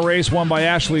 40-mile race won by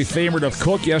Ashley Thamert of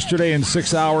Cook yesterday in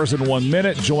 6 hours and 1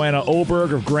 minute. Joanna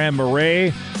Oberg of Grand Marais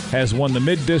has won the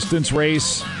mid-distance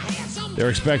race. They're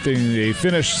expecting a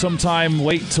finish sometime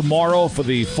late tomorrow for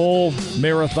the full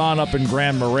marathon up in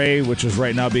Grand Marais, which is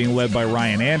right now being led by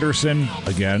Ryan Anderson.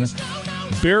 Again,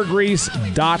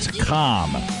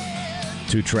 beargrease.com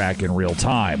to track in real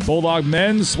time. Bulldog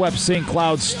men swept St.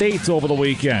 Cloud State over the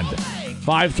weekend.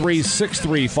 5-3,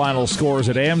 6-3 final scores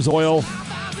at Amsoil,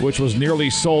 which was nearly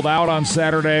sold out on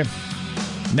Saturday.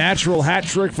 Natural hat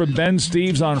trick from Ben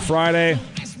Steeves on Friday,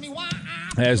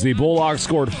 as the Bulldogs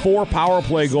scored 4 power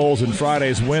play goals in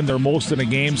Friday's win, their most in a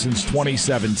game since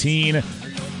 2017.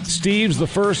 Steeves, the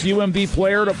first UMD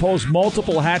player to post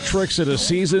multiple hat tricks in a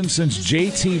season since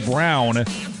J.T. Brown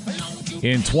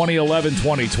in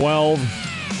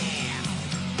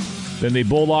 2011-2012. Then the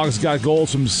Bulldogs got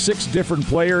goals from 6 different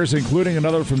players, including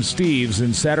another from Steeves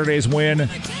in Saturday's win.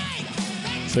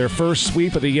 Their first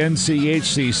sweep of the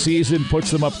NCHC season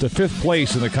puts them up to 5th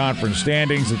place in the conference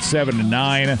standings at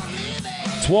 7-9.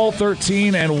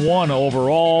 12-13-1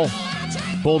 overall.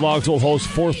 Bulldogs will host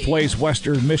 4th place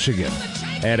Western Michigan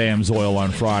at Amsoil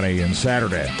on Friday and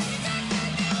Saturday.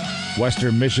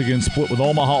 Western Michigan split with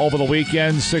Omaha over the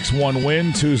weekend, 6-1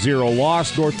 win, 2-0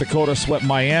 loss. North Dakota swept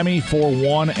Miami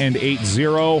 4-1 and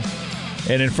 8-0.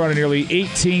 And in front of nearly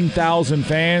 18,000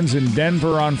 fans in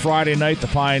Denver on Friday night, the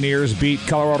Pioneers beat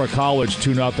Colorado College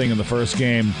 2-0 in the first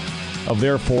game of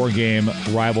their 4-game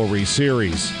rivalry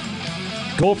series.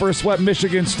 Gophers swept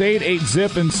Michigan State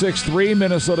 8-0 and 6-3.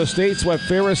 Minnesota State swept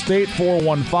Ferris State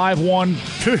 4-1, 5-1.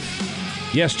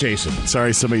 Yes, Jason.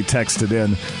 Sorry, somebody texted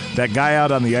in. That guy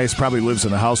out on the ice probably lives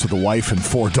in a house with a wife and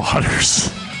 4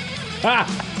 daughters.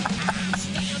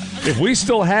 If we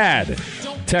still had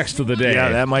text of the day. Yeah,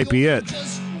 that might be it.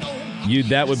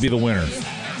 That would be the winner.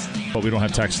 But we don't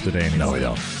have text of the day anymore. No, we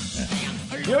don't.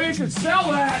 Yeah. You can sell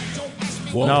that.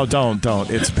 Whoa. No, don't.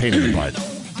 It's a pain in the butt.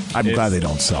 I'm glad they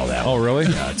don't sell that. Oh, really?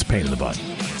 Yeah, it's a pain in the butt.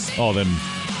 Oh, then.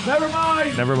 Never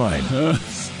mind.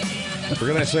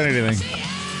 Forget I said anything.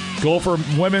 Gopher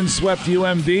women swept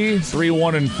UMD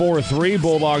 3-1 and 4-3.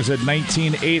 Bulldogs at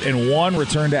 19-8-1.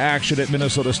 Return to action at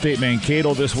Minnesota State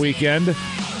Mankato this weekend.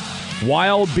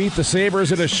 Wild beat the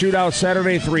Sabres in a shootout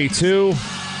Saturday 3-2.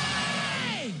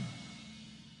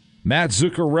 Matt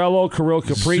Zuccarello, Kirill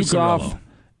Kaprizov,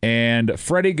 and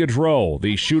Freddie Gaudreau,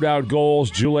 the shootout goals.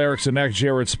 Jule Eriksson,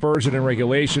 Jared Spurgeon in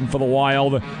regulation for the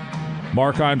Wild.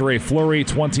 Marc-Andre Fleury,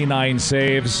 29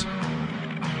 saves.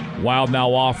 Wild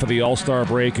now off for the All-Star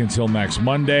break until next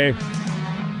Monday.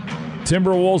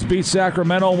 Timberwolves beat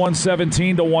Sacramento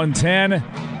 117-110.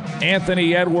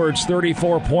 Anthony Edwards,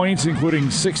 34 points, including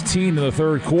 16 in the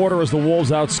third quarter, as the Wolves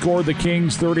outscored the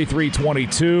Kings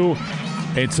 33-22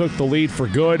 and took the lead for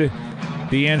good.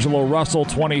 D'Angelo Russell,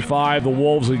 25. The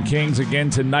Wolves and Kings again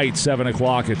tonight, 7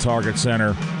 o'clock at Target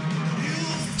Center.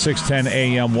 610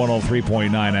 AM,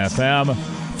 103.9 FM.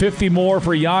 50 more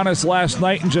for Giannis last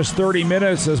night in just 30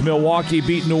 minutes as Milwaukee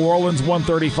beat New Orleans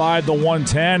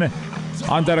 135-110.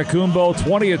 Antetokounmpo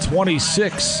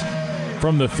 20-26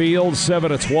 from the field,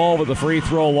 7-12 at the free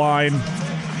throw line.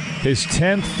 His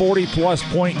 10th 40-plus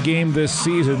point game this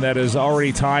season, that is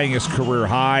already tying his career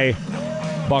high.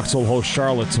 Bucks will host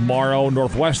Charlotte tomorrow.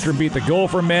 Northwestern beat the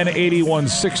Gopher men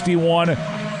 81-61.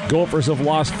 Gophers have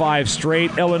lost 5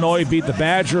 straight. Illinois beat the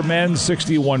Badger men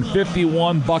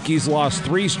 61-51. Bucky's lost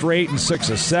 3 straight and 6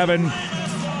 of 7.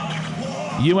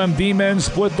 UMD men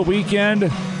split the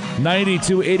weekend.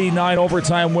 92-89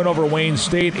 overtime win over Wayne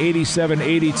State.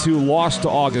 87-82 loss to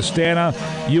Augustana.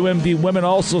 UMD women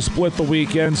also split the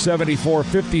weekend.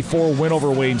 74-54 win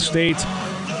over Wayne State.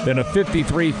 Then a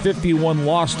 53-51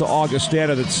 loss to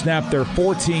Augustana that snapped their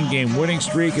 14-game winning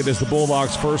streak. It is the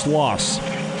Bulldogs' first loss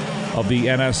of the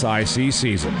NSIC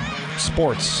season.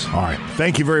 Sports. All right.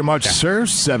 Thank you very much, sir.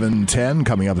 7:10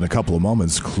 coming up in a couple of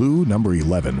moments. Clue number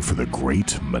 11 for the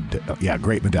Great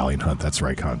Medallion Hunt. That's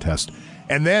right, contest.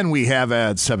 And then we have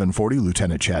at 7:40,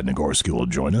 Lieutenant Chad Nagorski will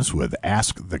join us with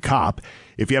Ask the Cop.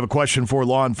 If you have a question for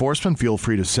law enforcement, feel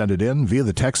free to send it in via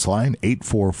the text line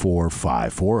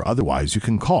 84454. Otherwise, you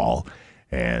can call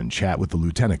and chat with the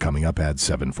lieutenant coming up at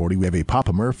 7:40. We have a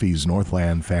Papa Murphy's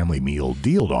Northland Family Meal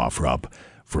deal to offer up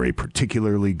for a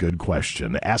particularly good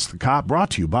question. Ask the Cop, brought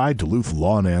to you by Duluth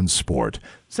Lawn and Sport.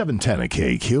 7:10 at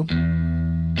KQ.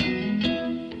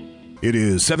 It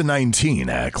is 7:19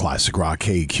 at Classic Rock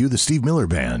KQ, the Steve Miller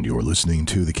Band. You're listening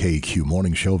to the KQ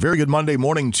Morning Show. Very good Monday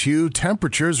morning to you.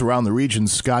 Temperatures around the region,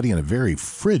 Scotty, and a very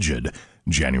frigid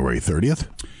January 30th.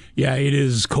 Yeah, it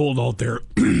is cold out there.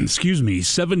 Excuse me,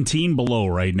 17 below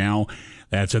right now.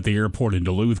 That's at the airport in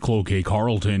Duluth, Cloquet,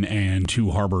 Carlton, and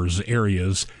Two Harbors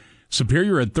areas.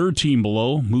 Superior at 13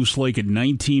 below, Moose Lake at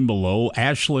 19 below,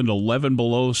 Ashland 11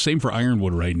 below, same for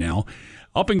Ironwood right now.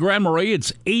 Up in Grand Marais,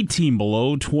 it's 18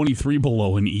 below, 23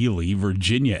 below in Ely,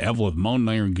 Virginia, Evelyn, Mountain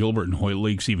Iron, Gilbert, and Hoyt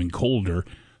Lakes even colder,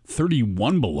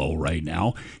 31 below right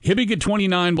now. Hibbing at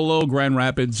 29 below, Grand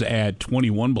Rapids at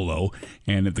 21 below,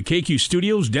 and at the KQ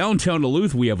Studios, downtown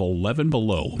Duluth, we have 11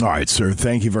 below. All right, sir,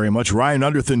 thank you very much. Ryan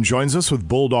Underthin joins us with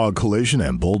Bulldog Collision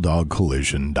and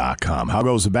BulldogCollision.com. How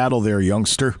goes the battle there,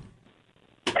 youngster?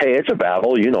 Hey, it's a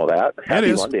battle. You know that.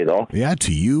 Happy Monday, though. Yeah,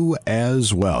 to you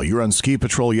as well. You were on ski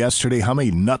patrol yesterday. How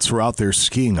many nuts were out there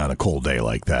skiing on a cold day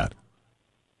like that?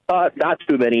 Not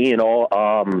too many, you know.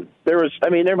 There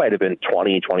might have been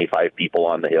 20, 25 people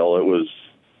on the hill. It was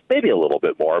maybe a little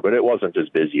bit more, but it wasn't as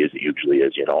busy as it usually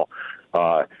is, you know.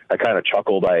 I kind of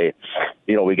chuckled.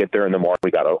 We get there in the morning.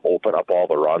 We got to open up all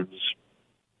the runs,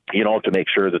 you know, to make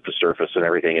sure that the surface and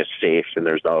everything is safe and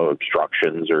there's no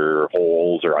obstructions or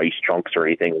holes or ice chunks or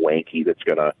anything wanky that's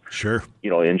going to,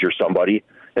 injure somebody.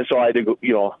 And so I had to go,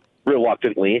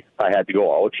 reluctantly, I had to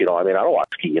go out, I don't want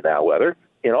to ski in that weather,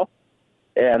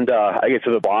 And I get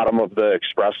to the bottom of the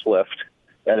express lift,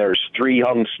 and there's 3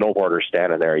 young snowboarders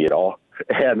standing there,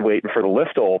 and waiting for the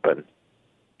lift to open.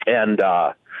 And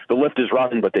the lift is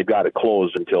running, but they've got it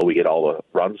closed until we get all the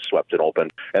runs swept and open.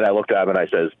 And I looked at them and I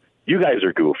says, "You guys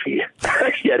are goofy,"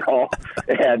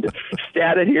 and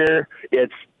standing here,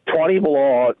 it's 20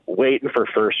 below, waiting for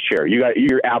first chair.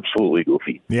 You're absolutely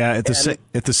goofy. Yeah, at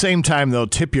the same time, though,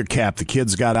 tip your cap. The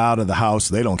kids got out of the house.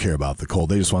 They don't care about the cold.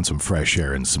 They just want some fresh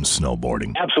air and some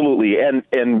snowboarding. Absolutely. And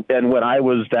when I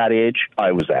was that age,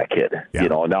 I was that kid. Yeah.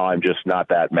 Now I'm just not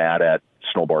that mad at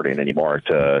snowboarding anymore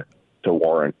to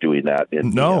warrant doing that.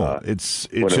 It's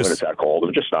when it's that cold.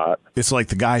 I'm just not. It's like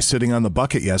the guy sitting on the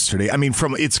bucket yesterday. I mean,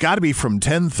 it's got to be from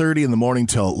 10:30 in the morning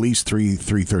till at least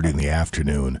 3:30 in the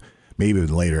afternoon. Maybe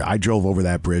even later. I drove over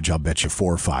that bridge, I'll bet you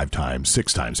 4 or 5 times,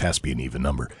 6 times, has to be an even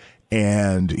number.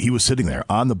 And he was sitting there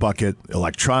on the bucket,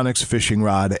 electronics, fishing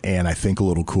rod, and I think a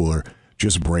little cooler,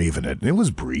 just braving it. And it was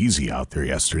breezy out there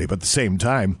yesterday. But at the same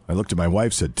time, I looked at my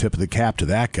wife, said, tip of the cap to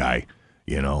that guy.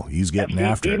 He's getting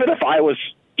after it.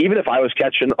 Even if I was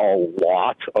catching a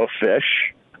lot of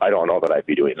fish, I don't know that I'd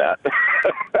be doing that.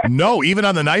 No, even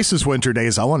on the nicest winter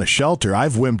days, I want a shelter.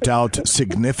 I've wimped out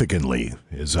significantly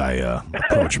as I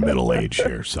approach middle age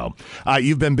here. So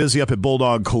you've been busy up at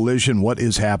Bulldog Collision. What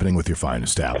is happening with your fine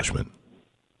establishment?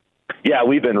 Yeah,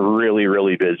 we've been really,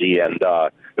 really busy. And,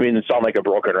 it sounds like a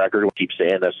broken record. We keep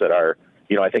saying this at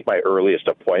I think my earliest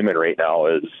appointment right now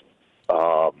is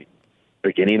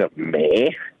beginning of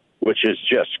May, which is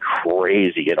just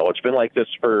crazy. It's been like this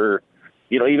for...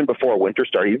 even before winter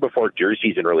started, even before deer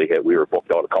season really hit, we were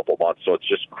booked out a couple months. So it's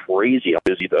just crazy how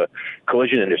busy the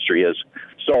collision industry is.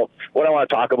 So what I want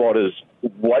to talk about is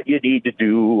what you need to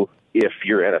do if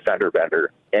you're in a fender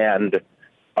bender, and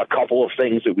a couple of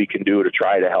things that we can do to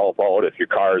try to help out if your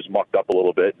car is mucked up a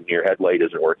little bit and your headlight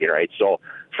isn't working right. So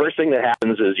first thing that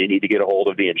happens is you need to get a hold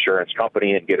of the insurance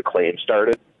company and get a claim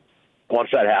started. Once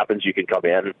that happens, you can come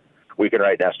in. We can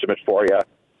write an estimate for you.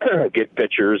 Get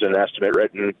pictures and estimate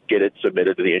written, get it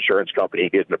submitted to the insurance company,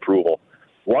 get an approval.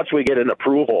 Once we get an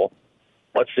approval,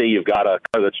 let's say you've got a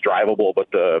car that's drivable, but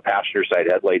the passenger side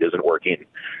headlight isn't working.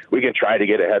 We can try to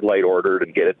get a headlight ordered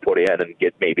and get it put in and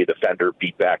get maybe the fender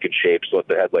beat back in shape so that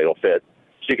the headlight will fit.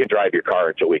 So you can drive your car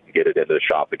until we can get it into the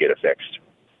shop and get it fixed.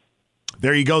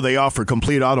 There you go. They offer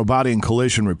complete auto body and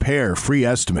collision repair, free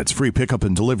estimates, free pickup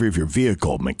and delivery of your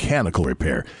vehicle, mechanical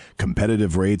repair,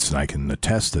 competitive rates, and I can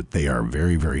attest that they are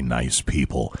very, very nice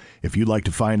people. If you'd like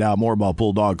to find out more about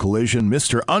Bulldog Collision,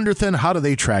 Mr. Underthan, how do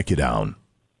they track you down?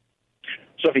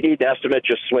 So if you need an estimate,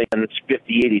 just swing in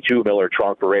 5082 Miller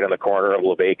Trunk. We're right on the corner of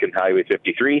Levake and Highway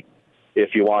 53.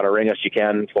 If you want to ring us, you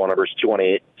can. Phone number is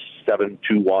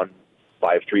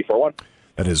 218-721-5341.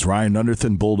 That is Ryan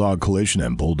Underthan, Bulldog Collision,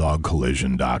 and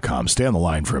BulldogCollision.com. Stay on the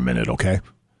line for a minute, okay?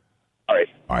 All right.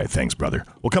 All right, thanks, brother.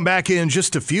 We'll come back in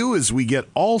just a few as we get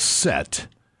all set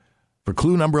for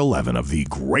clue number 11 of the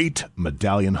Great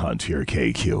Medallion Hunt here at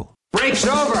KQ. Break's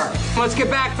over. Let's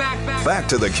get back. Back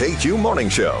to the KQ Morning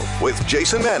Show with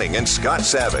Jason Manning and Scott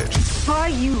Savage. Are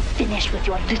you finished with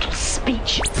your little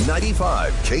speech?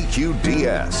 95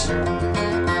 KQDS.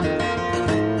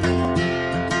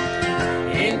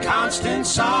 In constant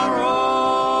sorrow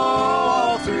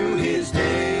all through his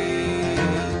days,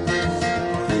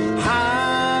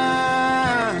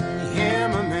 I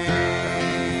am a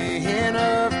man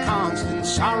of constant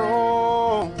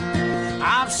sorrow.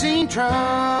 I've seen trouble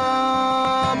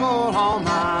all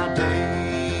my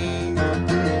days.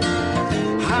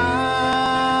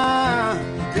 I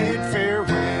bid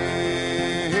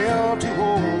farewell to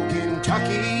old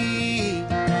Kentucky,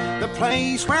 the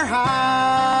place where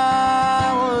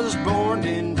I was born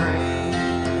and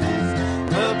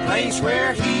raised, the place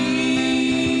where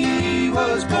he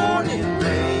was born and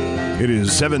raised. It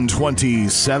is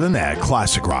 7:27 at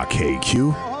Classic Rock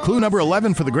KQ. Clue number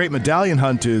 11 for the Great Medallion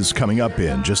Hunt is coming up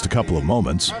in just a couple of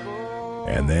moments.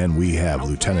 And then we have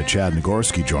Lieutenant Chad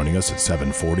Nagorski joining us at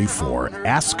 7:44.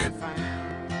 Ask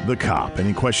the Cop.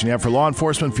 Any question you have for law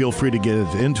enforcement, feel free to get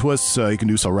it into us. You can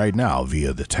do so right now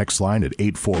via the text line at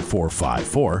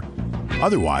 84454.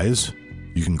 Otherwise,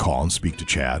 you can call and speak to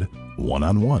Chad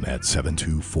one-on-one at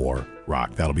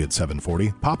 724-ROCK. That'll be at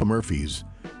 740. Papa Murphy's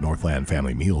Northland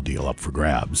Family Meal Deal up for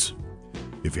grabs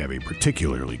if you have a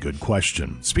particularly good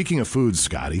question. Speaking of food,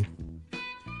 Scotty,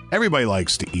 everybody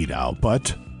likes to eat out,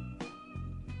 but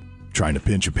trying to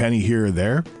pinch a penny here or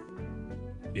there,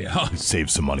 yeah, save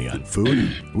some money on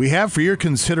food. We have for your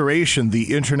consideration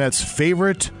the internet's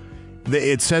favorite,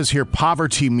 it says here,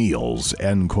 poverty meals,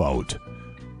 end quote.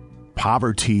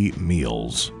 Poverty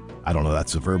meals. I don't know,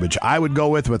 that's the verbiage I would go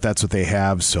with, but that's what they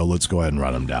have, so let's go ahead and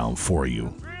run them down for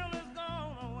you.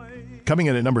 Coming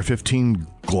in at number 15,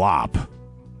 glop.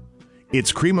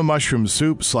 It's cream of mushroom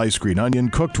soup, sliced green onion,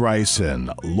 cooked rice,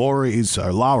 and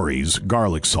Lowry's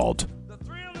garlic salt.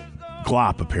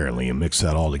 Glop, apparently. You mix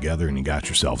that all together and you got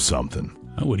yourself something.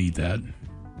 I would eat that.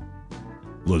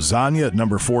 Lasagna at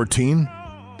number 14.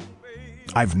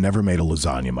 I've never made a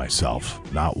lasagna myself.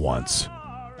 Not once.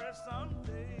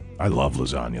 I love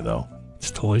lasagna, though.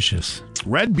 It's delicious.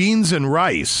 Red beans and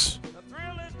rice.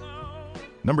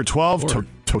 Number 12,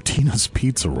 Totino's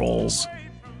Pizza Rolls.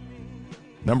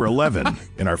 Number 11,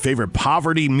 in our favorite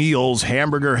poverty meals,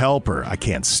 Hamburger Helper. I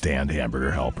can't stand Hamburger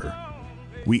Helper.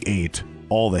 We ate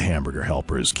all the Hamburger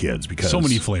Helper as kids because so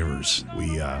many flavors.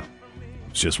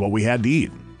 It's just what we had to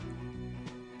eat.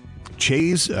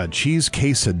 Cheese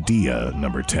quesadilla,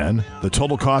 number 10. The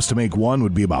total cost to make one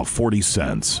would be about 40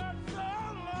 cents.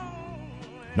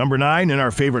 Number 9, in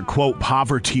our favorite, quote,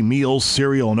 poverty meals,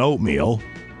 cereal and oatmeal.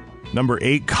 Number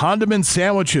 8, condiment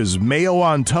sandwiches, mayo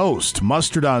on toast,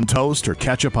 mustard on toast, or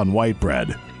ketchup on white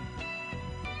bread.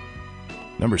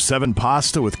 Number 7,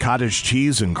 pasta with cottage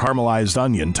cheese and caramelized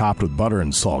onion topped with butter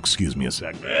and salt. Excuse me a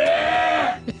second.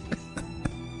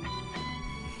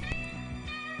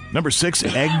 Number 6,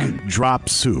 egg drop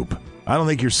soup. I don't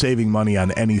think you're saving money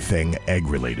on anything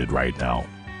egg-related right now.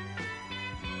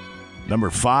 Number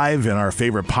 5, in our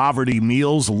favorite poverty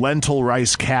meals, lentil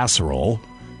rice casserole.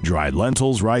 Dried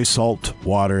lentils, rice, salt,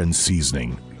 water, and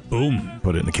seasoning. Boom.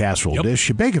 Put it in a casserole dish.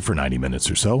 You bake it for 90 minutes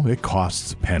or so. It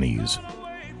costs pennies.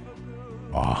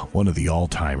 One of the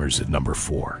all-timers at number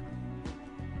 4.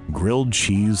 Grilled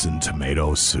cheese and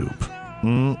tomato soup.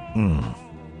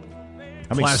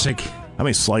 Classic. How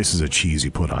many slices of cheese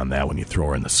you put on that when you throw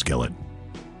her in the skillet?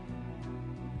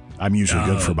 I'm usually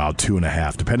good for about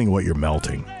 2.5, depending on what you're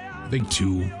melting. I think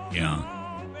 2, yeah.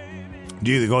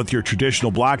 Do you either go with your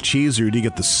traditional block cheese or do you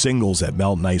get the singles that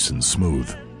melt nice and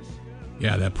smooth?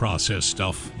 Yeah, that processed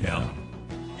stuff. Yeah.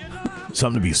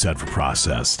 Something to be said for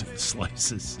processed.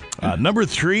 Slices. Number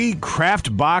 3,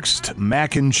 Kraft boxed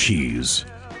mac and cheese.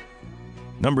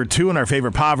 Number 2 in our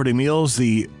favorite poverty meals,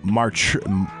 the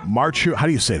Marchu. How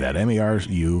do you say that?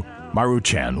 M-A-R-U.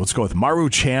 Maruchan. Let's go with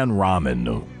Maruchan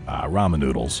ramen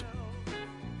noodles.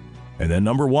 And then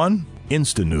number 1,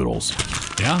 instant noodles.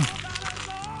 Yeah.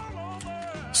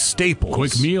 Staples.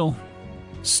 Quick meal.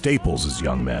 staples as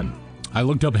young men. I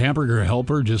looked up Hamburger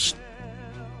Helper just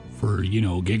for,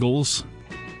 giggles.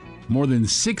 More than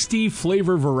 60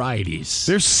 flavor varieties.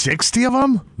 There's 60 of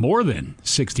them? More than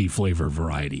 60 flavor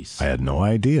varieties. I had no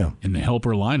idea. In the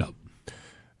Helper lineup.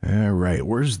 All right.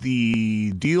 Where's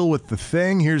the deal with the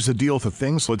thing? Here's the deal with the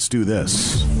thing, so let's do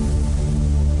this.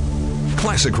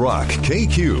 Classic Rock,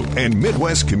 KQ, and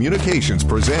Midwest Communications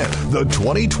present the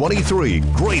 2023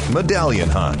 Great Medallion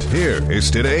Hunt. Here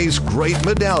is today's Great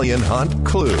Medallion Hunt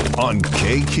clue on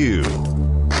KQ.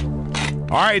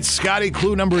 All right, Scotty,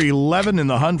 clue number 11 in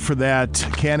the hunt for that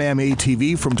Can-Am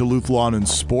ATV from Duluth Lawn and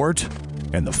Sport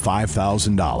and the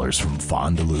 $5,000 from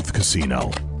Fond Duluth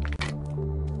Casino.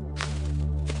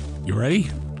 You ready?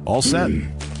 All set.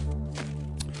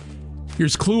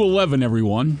 Here's clue 11,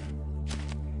 everyone.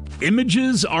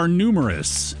 Images are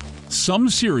numerous, some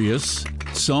serious,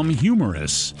 some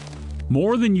humorous,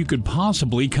 more than you could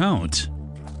possibly count.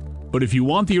 But if you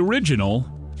want the original,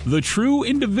 the true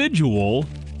individual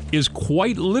is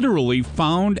quite literally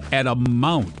found at a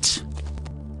mount.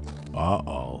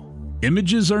 Uh-oh.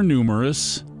 Images are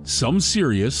numerous, some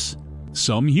serious,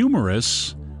 some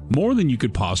humorous, more than you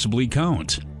could possibly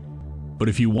count. But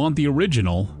if you want the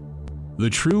original, the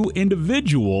true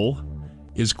individual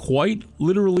is quite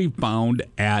literally found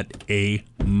at a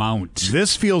mount.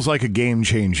 This feels like a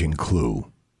game-changing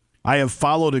clue. I have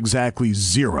followed exactly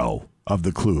 0 of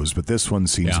the clues, but this one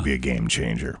seems to be a game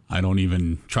changer. I don't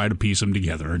even try to piece them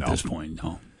together at this point.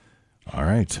 No. All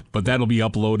right. But that'll be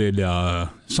uploaded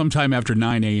sometime after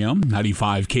 9 a.m.,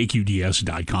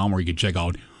 95kqds.com, where you can check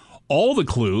out all the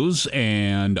clues.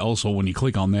 And also, when you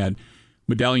click on that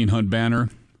Medallion Hunt banner,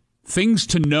 things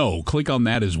to know, click on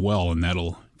that as well, and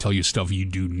that'll tell you stuff you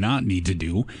do not need to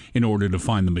do in order to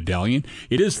find the medallion.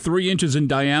 It is 3 inches in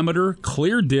diameter,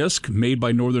 clear disc made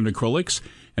by Northern Acrylics,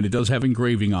 and it does have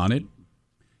engraving on it.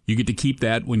 You get to keep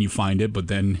that when you find it, but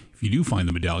then if you do find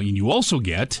the medallion, you also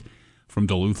get, from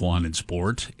Duluth Lawn and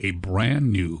Sport, a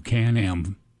brand new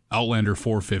Can-Am Outlander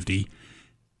 450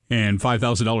 and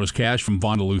 $5,000 cash from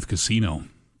Von Duluth Casino.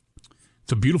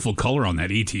 It's a beautiful color on that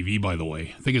ATV, by the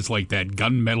way. I think it's like that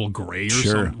gunmetal gray or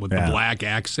something with the black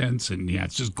accents, and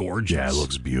it's just gorgeous. Yeah, it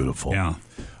looks beautiful. Yeah.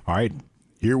 All right,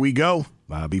 here we go.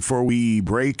 Before we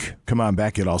break, come on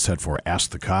back, get all set for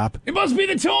Ask the Cop. It must be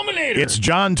the Tolminator. It's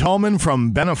John Tolman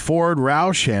from Benna Ford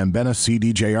Roush and Benna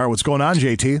CDJR. What's going on,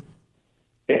 JT?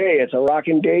 Hey, it's a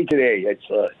rocking day today. It's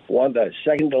the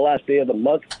second to last day of the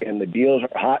month, and the deals are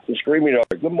hot and screaming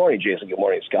over. Good morning, Jason. Good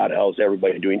morning, Scott. How's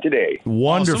everybody doing today?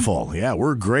 Wonderful. Awesome. Yeah,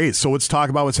 we're great. So let's talk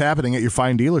about what's happening at your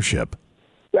fine dealership.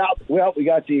 Well, we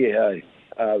got the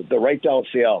write-down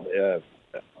sale.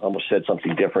 I almost said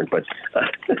something different, but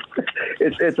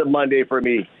it's a Monday for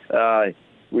me.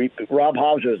 Rob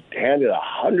Hobbs was handed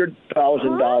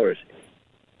 $100,000.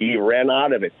 He ran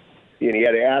out of it, and he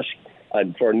had to ask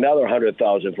for another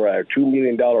 $100,000 for our $2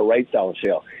 million write-down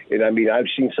sale. And I mean, I've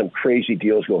seen some crazy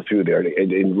deals go through there.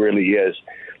 It really is.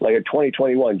 Like a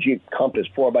 2021 Jeep Compass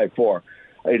 4x4.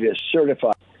 It is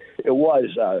certified. It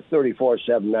was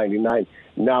 $34,799.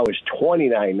 Now it's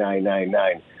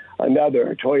 $29,999.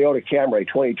 Another Toyota Camry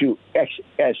 22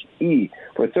 XSE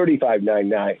for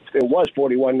 $35,999. It was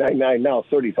 $41,999. Now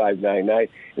 $35,999.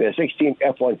 And a 16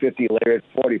 F-150 Lariat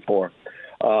 4x4.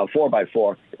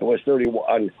 It was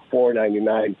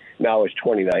 $31,499. Now it's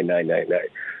 $29,999.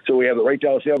 So we have the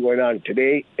write-down sale going on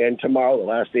today and tomorrow, the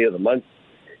last day of the month.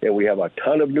 And we have a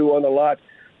ton of new on the lot.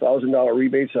 $1,000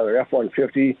 rebates on our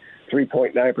F-150.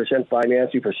 3.9%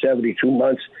 financing for 72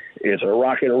 months. It's a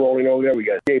rocking and rolling over there. We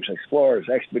got Escapes, Explorers,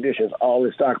 Expeditions, all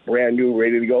in stock, brand new,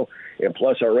 ready to go. And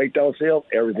plus our write-down sale,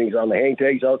 everything's on the hang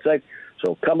tags outside.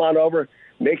 So come on over,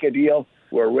 make a deal.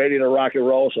 We're ready to rock and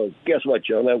roll. So guess what,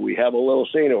 gentlemen? We have a little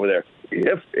saying over there.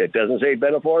 If it doesn't say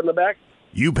Benna Ford in the back,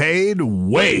 you paid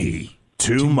way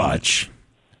too much.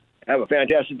 Have a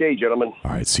fantastic day, gentlemen.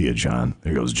 All right, see you, John.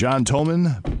 There goes John Tolman,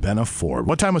 Benna Ford.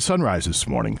 What time was sunrise this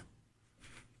morning?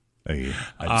 Hey,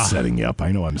 I'm setting you up.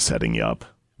 I know I'm setting you up.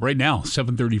 Right now,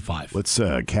 7:35. Let's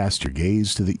cast your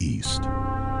gaze to the east.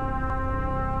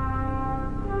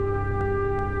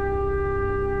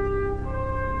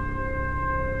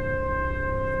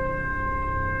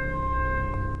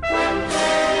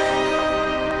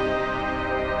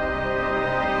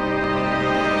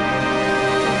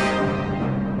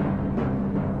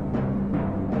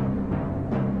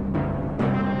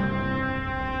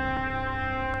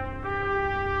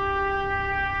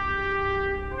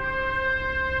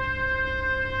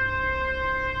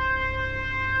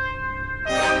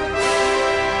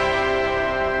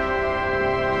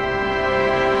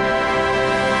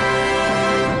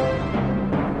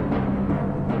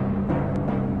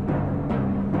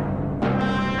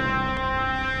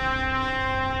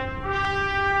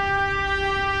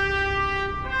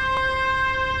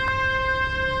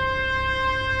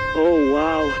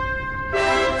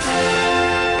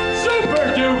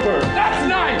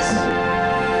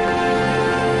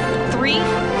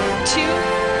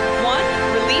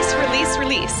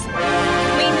 release.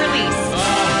 Clean release.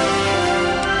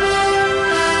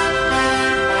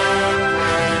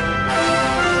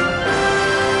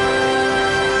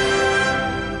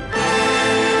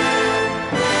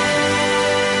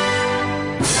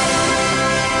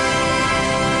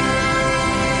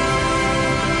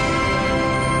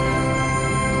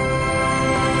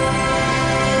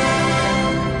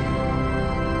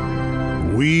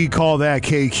 We call that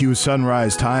KQ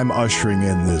Sunrise Time, ushering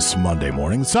in this Monday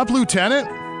morning. What's up, Lieutenant?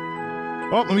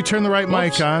 Oh, let me turn the right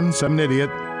mic on. I'm an idiot.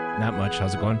 Not much.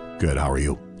 How's it going? Good. How are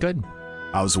you? Good.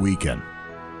 How was the weekend?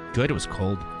 Good. It was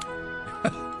cold.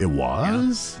 It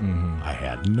was? Yeah. Mm-hmm. I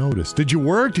hadn't noticed. Did you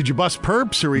work? Did you bust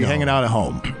perps, or were you hanging out at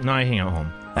home? No, I hang out at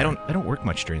home. I don't work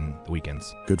much during the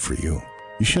weekends. Good for you.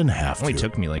 You shouldn't have to. It only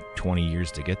took me like 20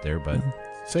 years to get there, but...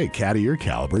 Say, cat of your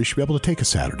caliber, you should be able to take a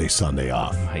Saturday, Sunday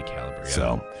off. High caliber, yeah.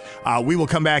 So, we will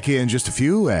come back in just a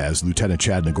few as Lieutenant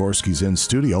Chad Nagorski's in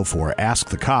studio for Ask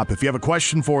the Cop. If you have a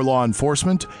question for law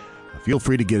enforcement, feel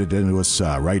free to get it into us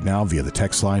right now via the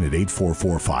text line at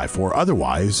 84454.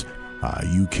 Otherwise,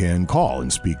 you can call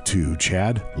and speak to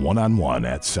Chad one-on-one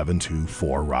at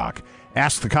 724-ROCK.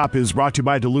 Ask the Cop is brought to you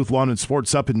by Duluth Lawn and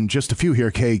Sports. Up in just a few here,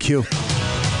 KQ.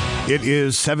 It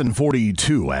is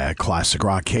 7:42 at Classic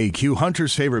Rock KQ.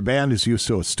 Hunter's favorite band, as you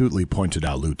so astutely pointed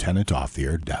out, Lieutenant, off the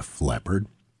air, Def Leppard.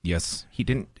 Yes, he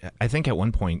didn't. I think at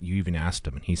one point you even asked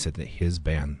him, and he said that his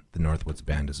band, the Northwoods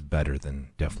Band, is better than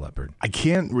Def Leppard. I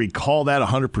can't recall that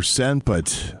 100%,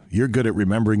 but you're good at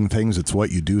remembering things. It's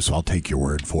what you do, so I'll take your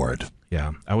word for it.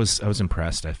 Yeah, I was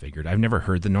impressed. I figured I've never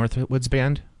heard the Northwoods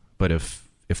Band, but if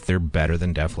they're better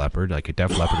than Def Leppard, like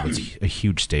Def Leppard was a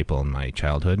huge staple in my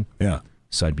childhood. Yeah.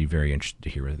 So I'd be very interested to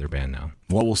hear their band now.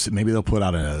 Well, we'll see. Maybe they'll put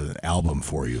out an album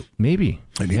for you. Maybe.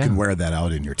 And you can wear that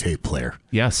out in your tape player.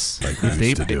 Yes. Like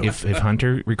if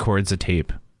Hunter records a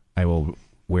tape, I will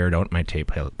wear it out in my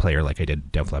tape player like I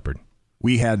did Def Leppard.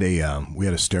 We had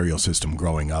a stereo system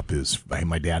growing up.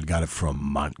 My dad got it from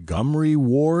Montgomery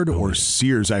Ward or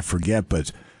Sears, I forget,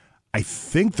 but I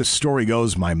think the story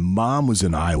goes my mom was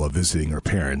in Iowa visiting her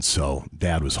parents, so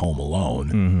Dad was home alone.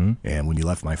 Mm-hmm. And when you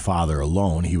left my father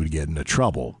alone, he would get into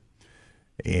trouble.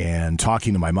 And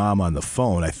talking to my mom on the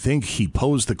phone, I think he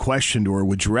posed the question to her,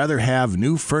 would you rather have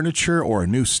new furniture or a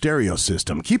new stereo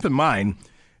system? Keep in mind,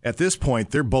 at this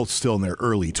point, they're both still in their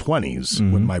early 20s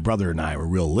when my brother and I were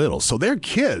real little. So they're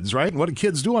kids, right? And what do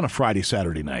kids do on a Friday,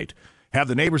 Saturday night? Have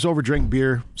the neighbors over, drink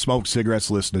beer, smoke cigarettes,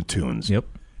 listen to tunes. Yep.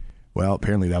 Well,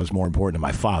 apparently that was more important to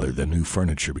my father than new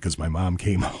furniture because my mom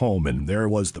came home and there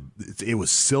was it was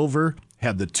silver,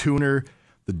 had the tuner,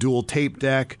 the dual tape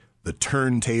deck, the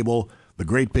turntable, the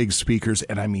great big speakers,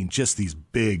 and I mean just these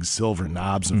big silver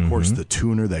knobs, and of course the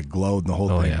tuner that glowed and the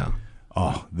whole thing. Yeah.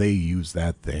 Oh, they used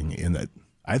that thing in the.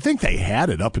 I think they had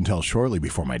it up until shortly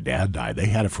before my dad died. They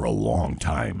had it for a long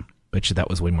time. Bet you that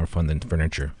was way more fun than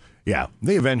furniture. Yeah,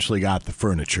 they eventually got the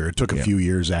furniture. It took a few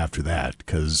years after that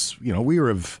because, we were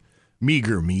of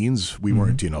meager means. We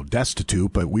weren't,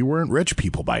 destitute, but we weren't rich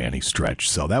people by any stretch.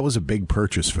 So that was a big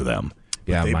purchase for them.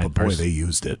 Yeah, they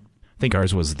used it. I think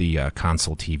ours was the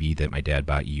console TV that my dad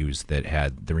bought used that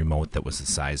had the remote that was the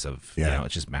size of,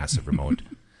 it's just massive remote.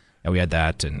 And we had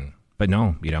that, but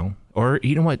no, or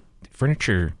you know what?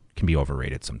 Furniture can be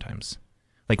overrated sometimes.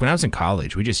 Like when I was in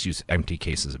college, we just used empty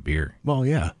cases of beer. Well,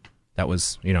 yeah. That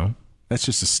was, That's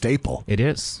just a staple. It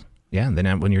is. Yeah, and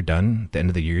then when you're done, at the end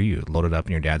of the year, you load it up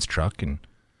in your dad's truck and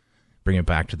bring it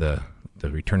back to the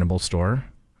returnable store.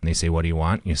 And they say, what do you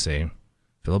want? You say,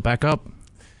 fill it back up.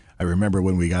 I remember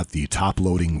when we got the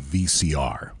top-loading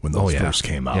VCR, when those first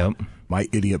came out. Yep. My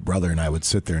idiot brother and I would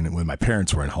sit there and when my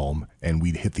parents weren't home, and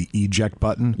we'd hit the eject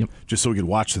button just so we could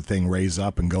watch the thing raise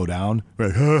up and go down.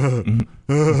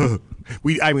 We're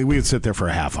like, we would sit there for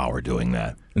a half hour doing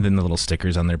that. And then the little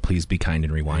stickers on there, please be kind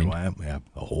and rewind. Yeah,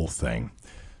 the whole thing.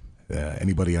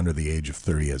 Anybody under the age of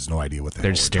 30 has no idea what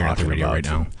they're just staring at the radio right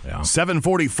now. Yeah.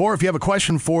 7:44. If you have a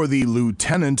question for the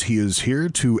lieutenant, he is here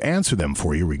to answer them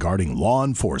for you regarding law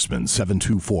enforcement.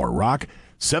 724-ROCK,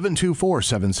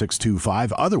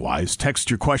 724-7625. Otherwise, text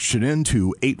your question in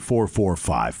to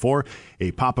 84454.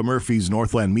 A Papa Murphy's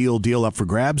Northland meal deal up for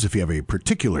grabs if you have a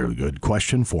particularly good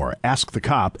question for Ask the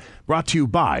Cop. Brought to you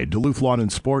by Duluth Lawn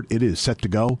and Sport. It is set to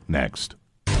go next.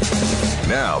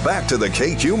 Now, back to the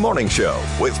KQ Morning Show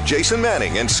with Jason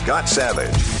Manning and Scott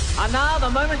Savage. And now, the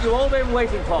moment you've all been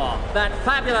waiting for. That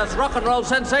fabulous rock and roll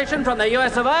sensation from the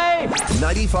US of A.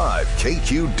 95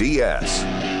 KQDS.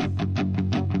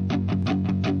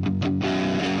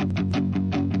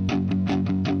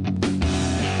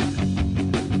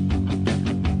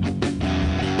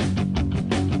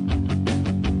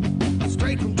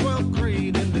 Straight from 12th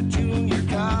grade into junior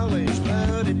college.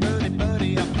 Buddy, buddy, buddy.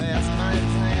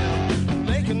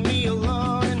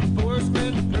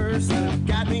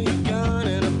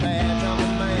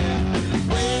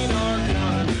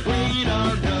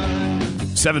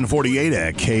 7:48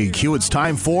 at KQ. It's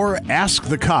time for Ask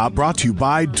the Cop, brought to you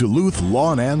by Duluth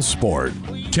Lawn and Sport.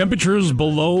 Temperatures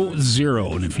below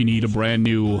zero, and if you need a brand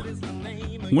new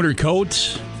winter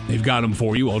coat, they've got them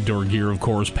for you. Outdoor gear, of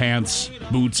course, pants,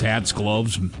 boots, hats,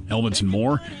 gloves, helmets, and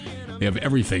more. They have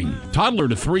everything. Toddler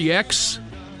to 3X.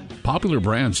 Popular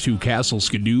brands too: Castle,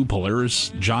 Skidoo,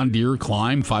 Polaris, John Deere,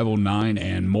 Climb, 509,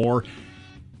 and more.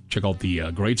 Check out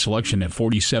the great selection at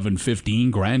 4715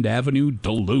 Grand Avenue,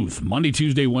 Duluth. Monday,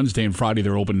 Tuesday, Wednesday, and Friday,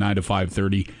 they're open 9 to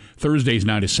 5:30. Thursdays,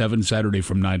 9 to 7. Saturday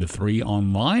from 9 to 3.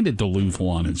 Online at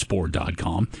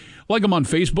DuluthLawnandSport.com. Like them on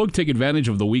Facebook. Take advantage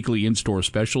of the weekly in-store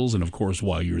specials. And, of course,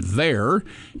 while you're there,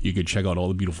 you can check out all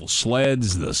the beautiful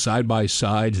sleds, the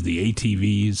side-by-sides, the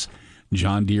ATVs,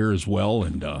 John Deere as well,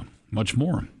 and much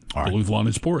more. All right. Duluth Lawn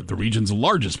and Sport, the region's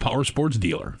largest power sports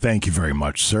dealer. Thank you very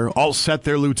much, sir. All set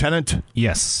there, Lieutenant?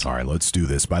 Yes. All right, let's do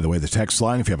this. By the way, the text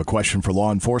line, if you have a question for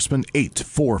law enforcement,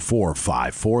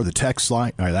 84454. The text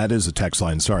line, that is the text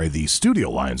line, sorry. The studio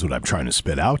line is what I'm trying to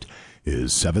spit out,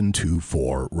 is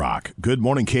 724-ROCK. Good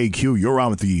morning, KQ. You're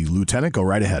on with the Lieutenant. Go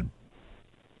right ahead.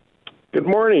 Good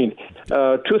morning.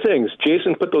 Two things.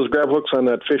 Jason put those grab hooks on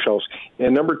that fish house.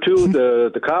 And number two,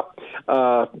 the cop.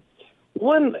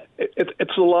 One,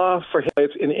 it's the law for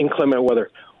headlights in inclement weather.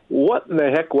 What in the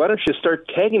heck? Why don't you start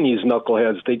tagging these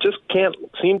knuckleheads? They just can't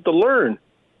seem to learn.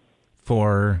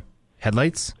 For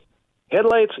headlights?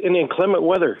 Headlights in inclement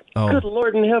weather. Oh. Good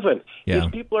Lord in heaven. Yeah.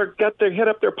 These people got their head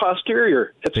up their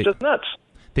posterior. It's just nuts.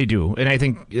 They do. And I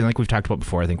think, like we've talked about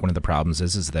before, I think one of the problems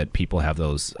is that people have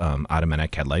those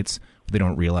automatic headlights. What they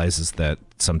don't realize is that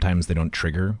sometimes they don't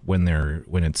trigger when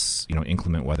it's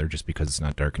inclement weather just because it's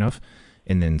not dark enough.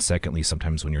 And then secondly,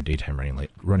 sometimes when your daytime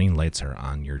running lights are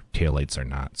on, your tail lights are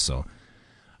not. So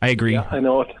I agree. Yeah, I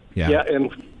know it. Yeah,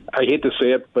 and I hate to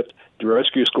say it, but the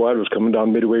rescue squad was coming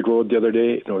down Midway Road the other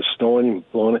day, and it was snowing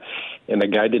and blowing, and the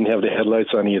guy didn't have the headlights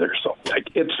on either. So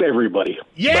it's everybody.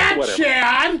 Yeah,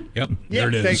 Chad! Yep, there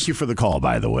it is. Thank you for the call,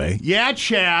 by the way. Yeah,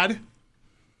 Chad!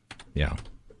 Yeah.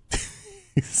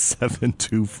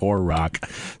 724-ROCK,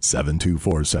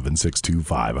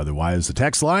 724-7625. Otherwise, the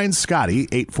text line, Scotty,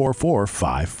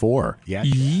 84454. Yeah.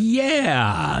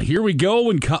 Yeah. Here we go.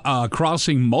 And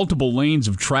crossing multiple lanes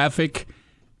of traffic.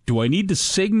 Do I need to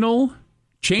signal,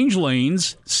 change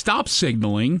lanes, stop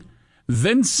signaling,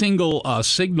 then signal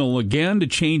again to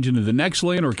change into the next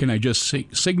lane, or can I just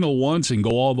signal once and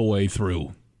go all the way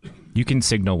through? You can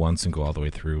signal once and go all the way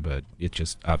through, but it's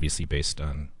just obviously based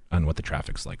on what the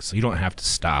traffic's like. So you don't have to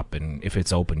stop, and if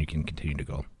it's open, you can continue to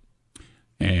go.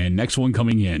 And next one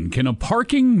coming in. Can a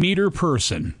parking meter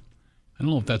person, I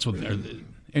don't know if that's what they're,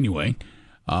 anyway,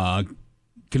 can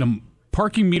a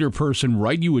parking meter person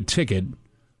write you a ticket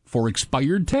for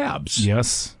expired tabs?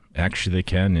 Yes, actually they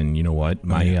can, and you know what?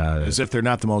 As if they're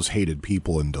not the most hated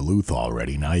people in Duluth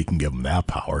already. Now you can give them that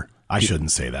power. I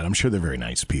shouldn't say that. I'm sure they're very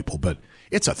nice people, but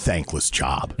it's a thankless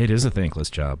job. It is a thankless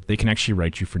job. They can actually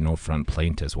write you for no front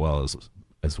plate as well as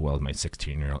my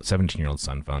 17-year-old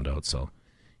son found out. So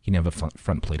he didn't have a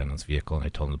front plate on his vehicle, and I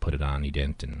told him to put it on. He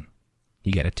didn't, and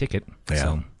he got a ticket. Yeah.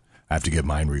 So I have to get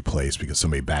mine replaced because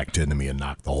somebody backed into me and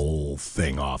knocked the whole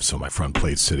thing off. So my front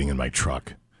plate's sitting in my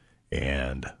truck,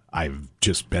 and I've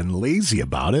just been lazy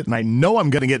about it, and I know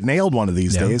I'm going to get nailed one of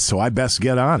these days, so I best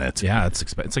get on it. Yeah, it's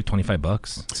like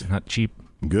 $25. It's not cheap.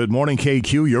 Good morning,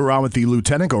 KQ. You're on with the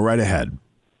Lieutenant. Go right ahead.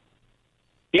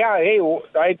 Yeah, hey,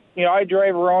 I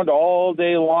drive around all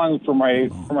day long for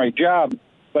my job,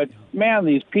 but man,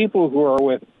 these people who are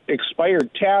with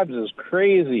expired tabs is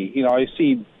crazy. I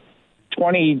see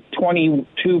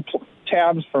 22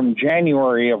 tabs from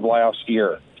January of last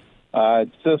year.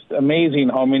 It's just amazing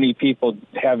how many people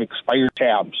have expired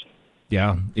tabs.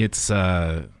 Yeah, it's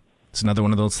another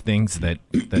one of those things that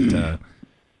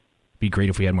be great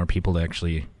if we had more people to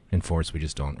actually enforce. We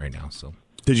just don't right now. So,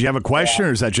 did you have a question,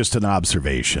 or is that just an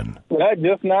observation? Yeah,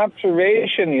 just an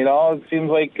observation. It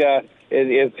seems like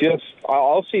it's just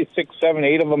I'll see 6, 7,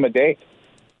 8 of them a day.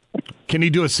 Can you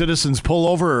do a citizen's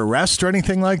pullover or arrest or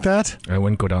anything like that? I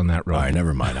wouldn't go down that road. All right,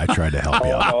 never mind. I tried to help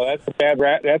you out. Oh, that's a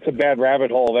bad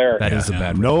rabbit hole there. That is a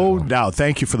bad no doubt.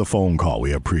 Thank you for the phone call.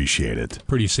 We appreciate it.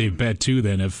 Pretty safe bet, too,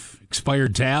 then. If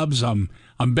expired tabs, I'm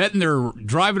betting they're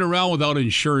driving around without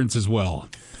insurance as well.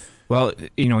 Well,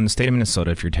 in the state of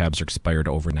Minnesota, if your tabs are expired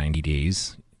over 90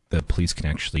 days, the police can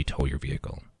actually tow your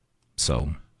vehicle.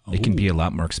 So it can be a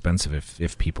lot more expensive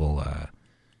if people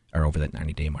are over that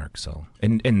 90-day mark. So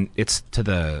and it's to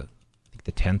the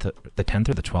 10th or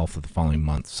the 12th of the following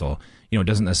month. So it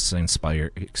doesn't necessarily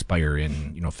expire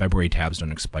in February. Tabs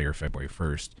don't expire February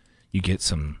 1st. You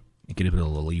get a bit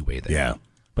of leeway there. Yeah.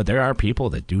 But there are people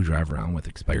that do drive around with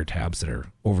expired tabs that are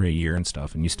over a year and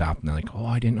stuff, and you stop and they're like, "Oh,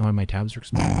 I didn't know my tabs were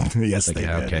expired." Yes, like, they did.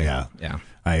 okay. Yeah.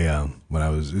 I when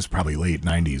it was probably late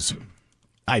 90s,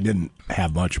 I didn't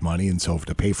have much money, and so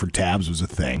to pay for tabs was a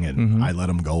thing, and I let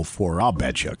them go for, I'll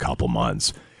bet you, a couple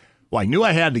months. Well, I knew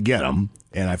I had to get them,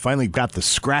 and I finally got the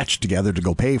scratch together to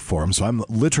go pay for them, so I'm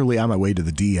literally on my way to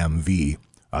the DMV.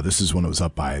 This is when it was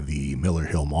up by the Miller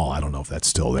Hill Mall. I don't know if that's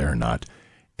still there or not.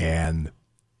 And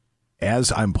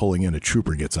as I'm pulling in, a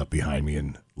trooper gets up behind me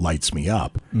and lights me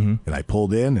up. And I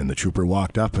pulled in, and the trooper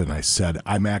walked up, and I said,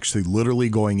 I'm actually literally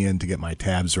going in to get my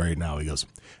tabs right now. He goes,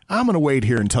 I'm going to wait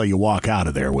here until you walk out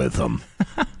of there with them.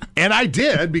 And I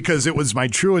did, because it was my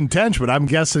true intention, but I'm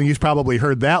guessing he's probably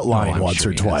heard that line once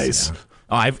or twice. Has,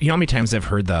 yeah. You know how many times I've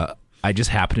heard I just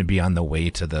happen to be on the way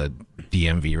to the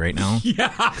DMV right now?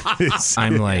 Yeah.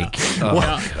 I'm like,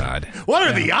 oh, God. What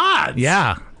are the odds?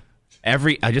 Yeah.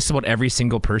 Just about every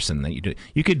single person that you do,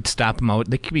 you could stop them out.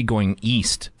 They could be going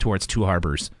east towards Two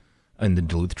Harbors in the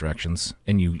Duluth directions,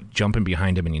 and you jump in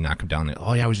behind them and you knock them down.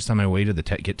 Oh yeah, I was just on my way to the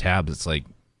get tabs. It's like,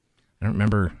 I don't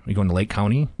remember. Are you going to Lake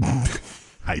County?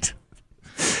 Right.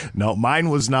 No,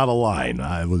 mine was not a line.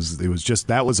 It was just,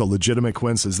 that was a legitimate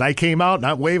coincidence. And I came out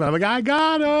not waving. I'm like, I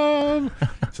got him.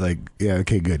 It's like, yeah,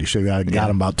 okay, good. You should have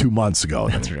got him about 2 months ago.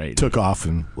 That's right. Took off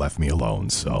and left me alone.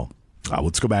 So.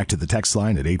 Let's go back to the text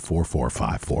line at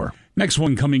 84454. Next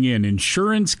one coming in,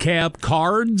 insurance cap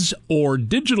cards or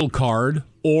digital card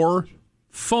or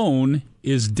phone.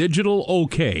 Is digital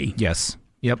okay? Yes.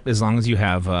 Yep. As long as you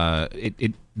have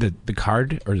the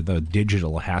card or the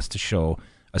digital has to show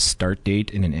a start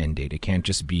date and an end date. It can't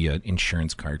just be an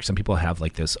insurance card. Some people have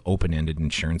like this open-ended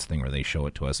insurance thing where they show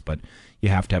it to us, but you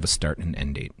have to have a start and an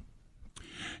end date.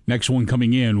 Next one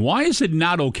coming in. Why is it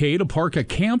not okay to park a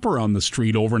camper on the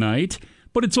street overnight,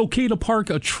 but it's okay to park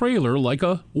a trailer like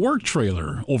a work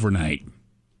trailer overnight?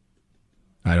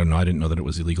 I don't know. I didn't know that it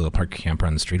was illegal to park a camper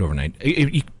on the street overnight.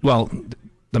 Well,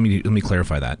 let me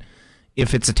clarify that.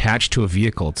 If it's attached to a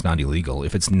vehicle, it's not illegal.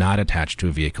 If it's not attached to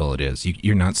a vehicle, it is.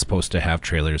 You're not supposed to have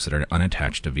trailers that are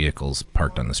unattached to vehicles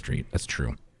parked on the street. That's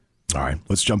true. All right,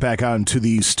 let's jump back on to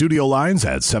the studio lines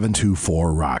at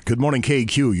 724-ROCK. Good morning,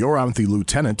 KQ. You're on with the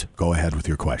lieutenant. Go ahead with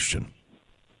your question.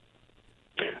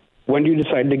 When do you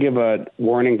decide to give a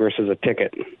warning versus a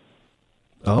ticket?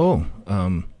 Oh,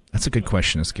 that's a good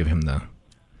question. Let's give him the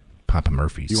Papa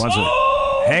Murphy's. He wants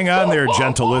to hang on there,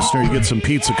 gentle listener. You get some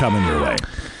pizza coming your way.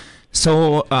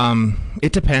 So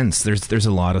it depends. There's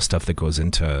a lot of stuff that goes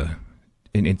into.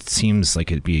 And it seems like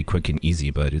it'd be quick and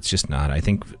easy, but it's just not. I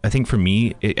think for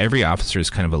me, every officer is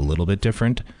kind of a little bit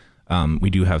different. We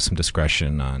do have some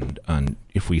discretion on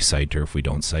if we cite or if we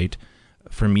don't cite.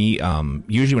 For me,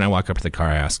 usually when I walk up to the car,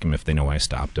 I ask them if they know why I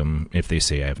stopped them. If they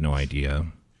say I have no idea,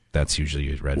 that's usually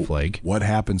a red flag. What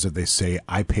happens if they say,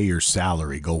 I pay your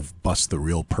salary, go bust the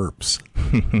real perps?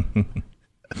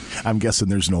 I'm guessing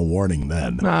there's no warning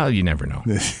then. Well, you never know.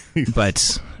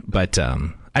 but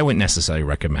I wouldn't necessarily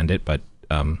recommend it, but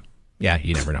yeah,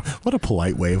 you never know. What a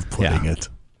polite way of putting it.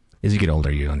 As you get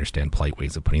older, you understand polite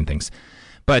ways of putting things.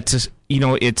 But,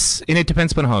 it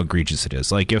depends on how egregious it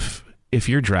is. Like if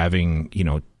you're driving,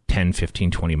 10,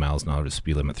 15, 20 miles an hour to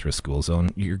speed limit through a school zone,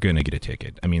 you're going to get a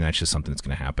ticket. I mean, that's just something that's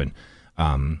going to happen.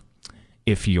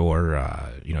 If you're,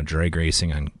 drag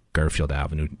racing on Garfield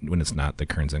Avenue when it's not the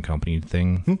Kearns and Company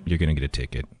thing, you're going to get a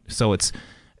ticket. So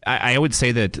I would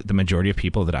say that the majority of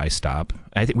people that I stop,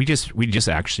 I think we just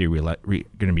actually going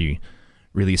to be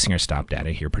releasing our stop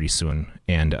data here pretty soon,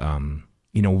 and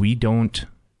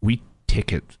we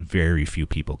ticket very few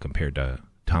people compared to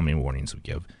how many warnings we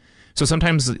give. So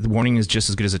sometimes the warning is just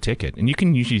as good as a ticket, and you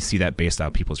can usually see that based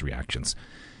on people's reactions.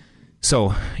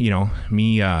 So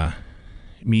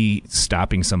me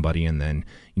stopping somebody and then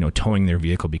towing their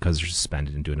vehicle because they're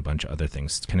suspended and doing a bunch of other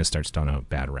things kind of starts down a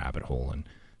bad rabbit hole, and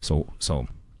so.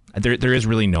 There is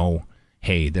really no,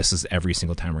 hey, this is every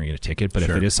single time we're going to get a ticket. But If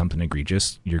it is something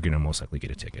egregious, you're going to most likely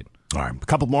get a ticket. All right. A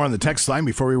couple more on the text line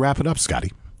before we wrap it up,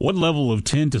 Scotty. What level of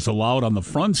tint is allowed on the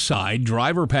front side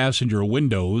driver-passenger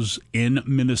windows in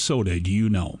Minnesota? Do you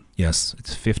know? Yes,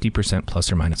 it's 50% plus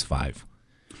or minus 5.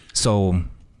 So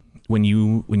when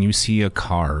you see a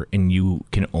car and you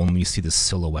can only see the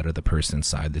silhouette of the person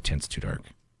inside, the tint's too dark.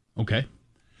 Okay.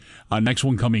 Next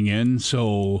one coming in.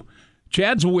 So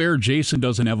Chad's aware Jason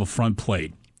doesn't have a front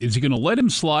plate. Is he going to let him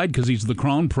slide because he's the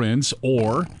crown prince,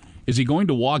 or is he going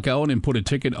to walk out and put a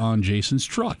ticket on Jason's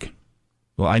truck?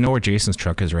 Well, I know where Jason's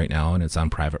truck is right now, and it's on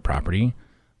private property.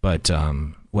 But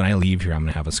when I leave here, I'm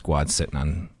going to have a squad sitting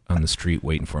on the street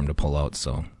waiting for him to pull out.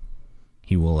 So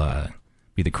he will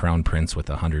be the crown prince with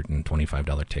a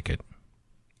 $125 ticket.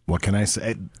 What can I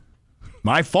say?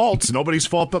 My fault. It's nobody's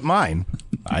fault but mine.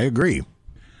 I agree.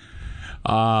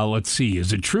 Let's see.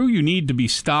 Is it true you need to be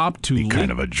stopped to...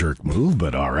 kind of a jerk move,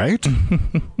 but all right.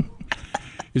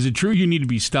 Is it true you need to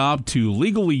be stopped to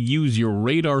legally use your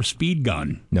radar speed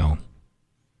gun? No,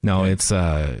 it's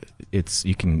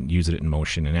you can use it in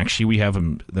motion, and actually we have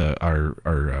them.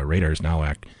 Our radars now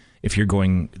act. If you're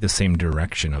going the same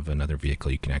direction of another vehicle,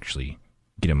 you can actually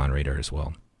get them on radar as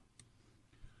well.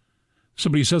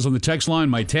 Somebody says on the text line,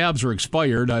 my tabs are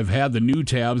expired. I've had the new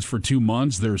tabs for 2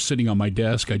 months. They're sitting on my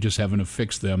desk. I just haven't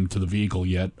affixed them to the vehicle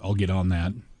yet. I'll get on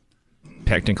that.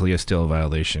 Technically, it's still a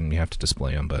violation. You have to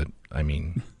display them, but I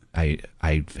mean, I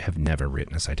have never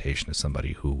written a citation to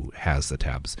somebody who has the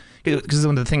tabs. Because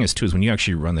one of the thing is, too, is when you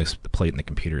actually run the plate in the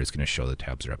computer, it's going to show the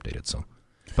tabs are updated. So,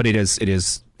 but it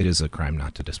is a crime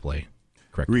not to display.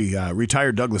 Correct.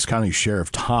 Retired Douglas County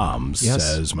Sheriff Tom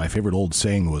says, my favorite old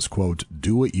saying was, quote,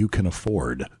 do what you can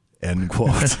afford, end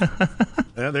quote.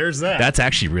 Yeah, there's that.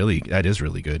 That is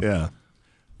really good. Yeah.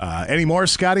 Any more,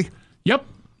 Scotty? Yep.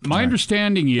 My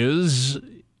understanding is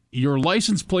your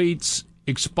license plates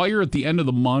expire at the end of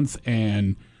the month,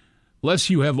 and unless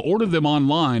you have ordered them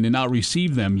online and not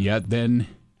received them yet, then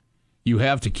you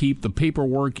have to keep the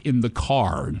paperwork in the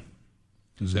car.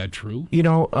 Is that true?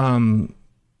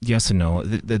 Yes and no.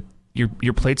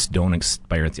 Your plates don't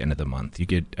expire at the end of the month. You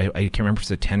get I can't remember if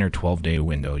it's a 10 or 12-day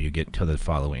window. You get till the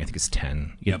following. I think it's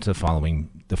 10. You get to the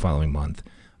following month.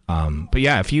 But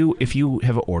yeah, if you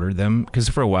have ordered them, because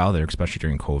for a while there, especially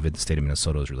during COVID, the state of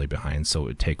Minnesota was really behind, so it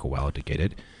would take a while to get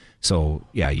it. So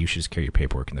yeah, you should just carry your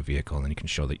paperwork in the vehicle, and then you can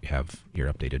show that you have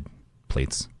your updated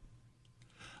plates.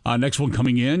 Next one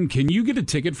coming in. Can you get a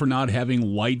ticket for not having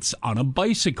lights on a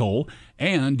bicycle?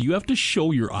 And you have to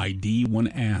show your ID when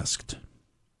asked.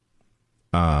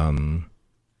 Well,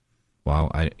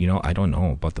 I don't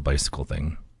know about the bicycle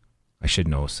thing. I should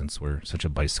know since we're such a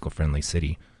bicycle-friendly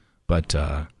city. But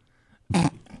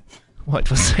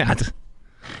what was that?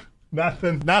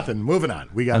 Nothing. Moving on.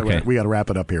 We got to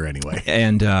wrap it up here anyway.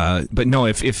 And but no,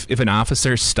 if an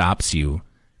officer stops you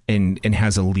and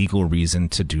has a legal reason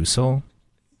to do so,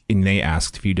 and they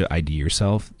ask for you to ID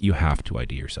yourself, you have to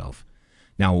ID yourself.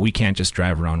 Now, we can't just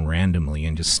drive around randomly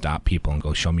and just stop people and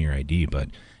go, show me your ID. But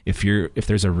if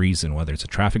there's a reason, whether it's a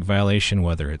traffic violation,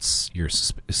 whether it's your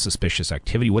suspicious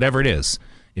activity, whatever it is,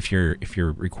 if you're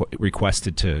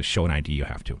requested to show an ID, you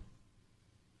have to.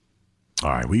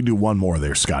 All right, we can do one more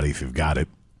there, Scotty, if you've got it.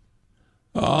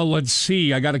 Let's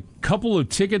see. I got a couple of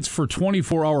tickets for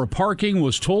 24-hour parking.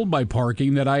 Was told by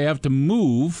parking that I have to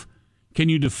move. Can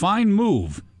you define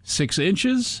move? 6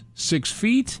 inches, 6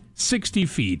 feet, 60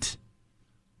 feet.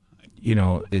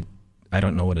 I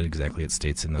don't know what exactly it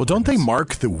states in the. Well, don't they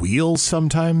mark the wheels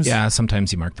sometimes? Yeah,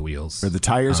 sometimes you mark the wheels. Or the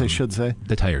tires, I should say.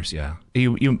 The tires, yeah.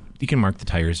 You can mark the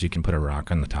tires. You can put a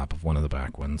rock on the top of one of the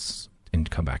back ones and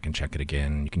come back and check it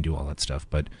again. You can do all that stuff.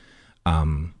 But,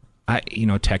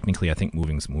 technically, I think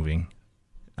moving's moving.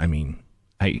 I mean,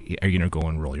 are you going to go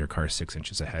and roll your car 6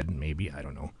 inches ahead? Maybe. I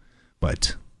don't know.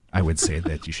 But I would say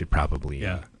that you should probably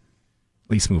at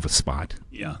least move a spot.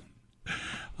 Yeah.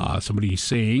 Somebody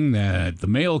saying that the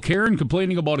male Karen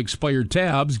complaining about expired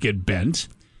tabs get bent.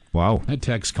 Wow. That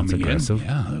text coming in.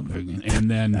 Yeah. And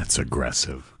then that's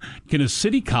aggressive. Can a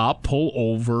city cop pull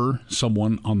over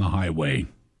someone on the highway?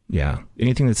 Yeah.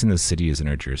 Anything that's in the city is in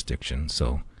our jurisdiction.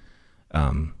 So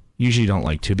usually don't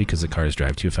like to because the cars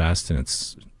drive too fast and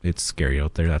it's scary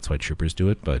out there. That's why troopers do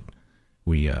it. But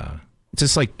it's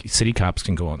just like city cops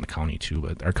can go out in the county too,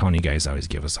 but our county guys always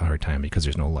give us a hard time because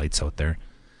there's no lights out there.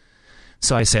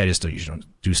 So I say I just usually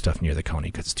don't do stuff near the county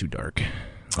because it's too dark.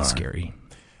 It's scary.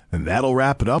 And that'll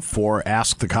wrap it up for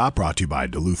Ask the Cop, brought to you by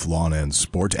Duluth Lawn and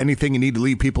Sports. Anything you need to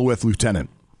leave people with, Lieutenant?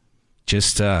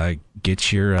 Just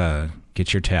get your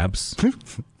tabs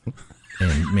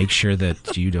and make sure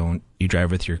that you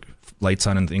drive with your lights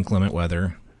on in the inclement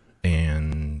weather.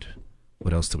 And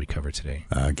what else did we cover today?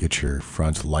 Get your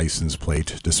front license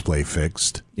plate display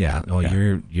fixed. Yeah. Oh,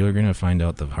 yeah. You're gonna find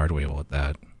out the hard way about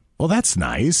that. Well, that's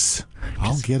nice.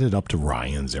 I'll get it up to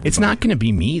Ryan's. Everybody. It's not going to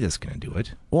be me that's going to do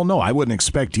it. Well, no, I wouldn't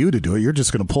expect you to do it. You're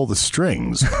just going to pull the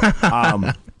strings.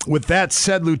 With that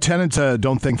said, Lieutenant,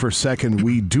 don't think for a second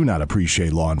we do not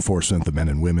appreciate law enforcement. The men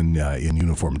and women in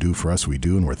uniform do for us. We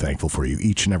do, and we're thankful for you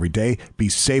each and every day. Be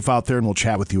safe out there, and we'll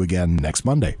chat with you again next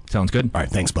Monday. Sounds good. All right,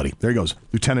 thanks, buddy. There he goes.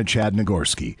 Lieutenant Chad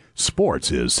Nagorski.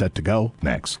 Sports is set to go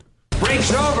next.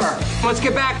 Break's over. Let's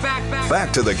get back.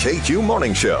 Back to the KQ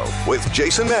Morning Show with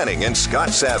Jason Manning and Scott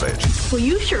Savage. Well,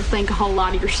 you sure think a whole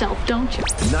lot of yourself, don't you?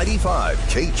 95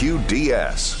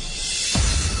 KQDS.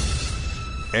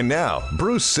 And now,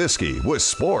 Bruce Siskey with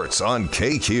sports on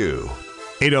KQ.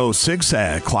 8:06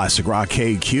 at Classic Rock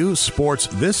KQ Sports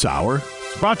this hour.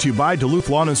 It's brought to you by Duluth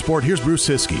Lawn and Sport. Here's Bruce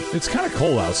Siskey. It's kind of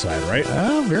cold outside, right?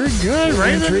 Oh, very good.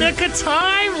 Right in the Wintry. nick of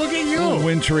time. Look at A you. little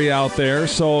wintry out there,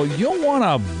 so you'll want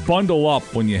to bundle up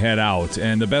when you head out.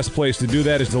 And the best place to do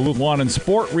that is Duluth Lawn and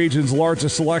Sport, region's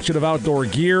largest selection of outdoor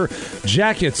gear,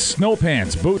 jackets, snow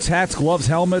pants, boots, hats, gloves,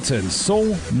 helmets, and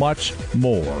so much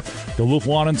more. Duluth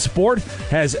Lawn and Sport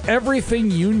has everything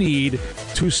you need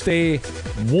to stay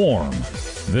warm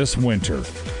this winter.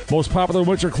 Most popular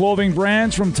winter clothing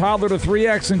brands from toddler to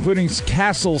 3X, including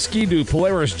Castle, Ski-Doo,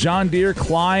 Polaris, John Deere,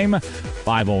 Climb,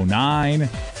 509,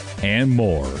 and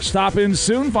more. Stop in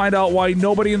soon. Find out why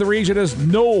nobody in the region has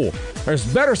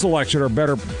better selection or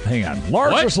better,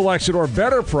 larger selection or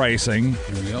better pricing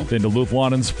than Duluth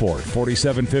Lawn and Sport.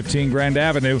 4715 Grand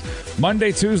Avenue.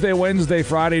 Monday, Tuesday, Wednesday,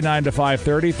 Friday, 9 to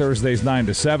 5:30. Thursdays, 9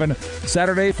 to 7.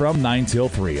 Saturday from 9 till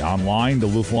 3. Online,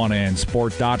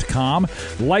 DuluthLawnandSport.com.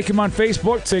 Like him on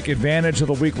Facebook. Take advantage of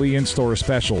the weekly in-store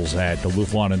specials at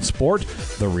Duluth Lawn and Sport,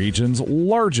 the region's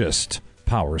largest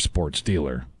power sports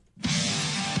dealer.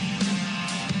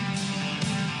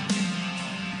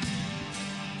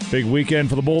 Big weekend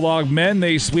for the Bulldog men.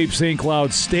 They sweep St.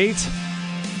 Cloud State.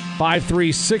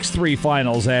 5-3, 6-3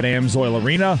 finals at Amsoil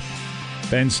Arena.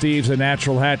 Ben Steves a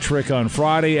natural hat trick on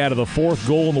Friday, added the fourth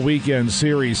goal in the weekend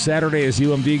series. Saturday, as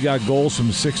UMD got goals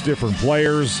from 6 different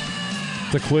players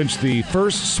to clinch the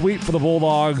first sweep for the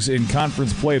Bulldogs in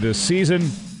conference play this season.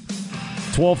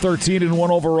 12-13-1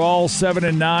 overall,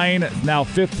 7-9. Now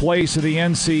 5th place in the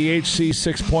NCHC,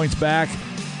 6 points back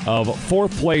of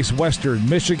 4th place Western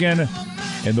Michigan.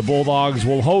 And the Bulldogs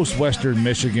will host Western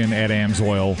Michigan at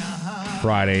Amsoil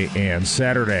Friday and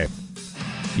Saturday.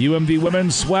 UMD women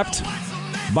swept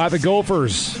by the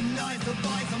Gophers.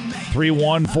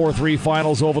 3-1, 4-3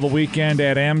 finals over the weekend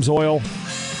at Amsoil.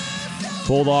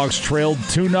 Bulldogs trailed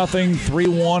 2-0,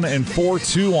 3-1, and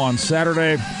 4-2 on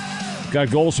Saturday. Got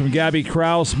goals from Gabby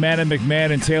Krause, Manon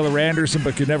McMahon, and Taylor Anderson,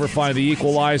 but could never find the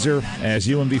equalizer as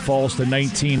UMD falls to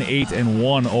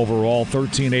 19-8-1 overall,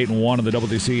 13-8-1 in the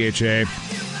WCHA.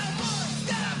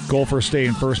 Gophers stay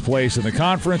in first place in the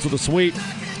conference with a sweep,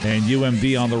 and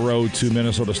UMD on the road to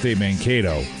Minnesota State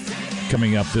Mankato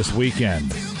coming up this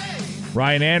weekend.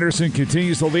 Ryan Anderson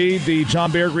continues to lead the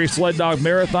John Bear Grease Sled Dog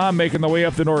Marathon, making the way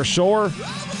up the North Shore.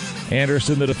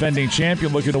 Anderson, the defending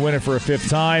champion, looking to win it for a 5th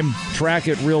time. Track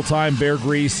at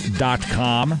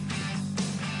realtimebeargrease.com.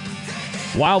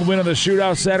 Wild win in the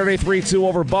shootout Saturday, 3-2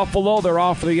 over Buffalo. They're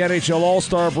off for the NHL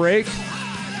All-Star break.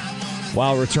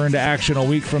 Wild return to action a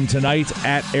week from tonight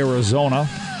at Arizona.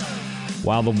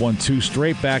 Wild have won 2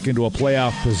 straight, back into a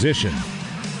playoff position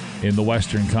in the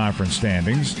Western Conference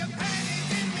standings.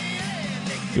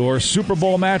 Your Super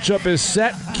Bowl matchup is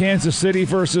set. Kansas City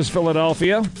versus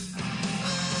Philadelphia.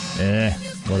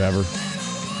 Whatever.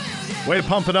 Way to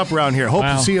pump it up around here. Hope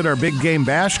to see you at our Big Game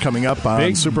Bash coming up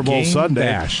on Super Bowl Sunday.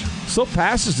 Bash. Still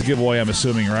passes to give away, I'm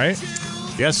assuming, right?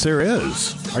 Yes, there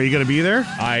is. Are you going to be there?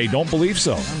 I don't believe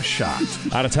so. I'm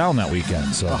shocked. Out of town that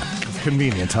weekend, so.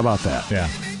 Convenient. How about that? Yeah.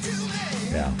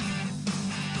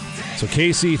 So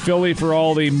KC Philly for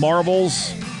all the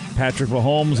marbles. Patrick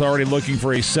Mahomes already looking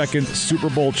for a 2nd Super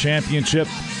Bowl championship.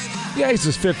 Yeah, he's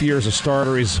his 5th year as a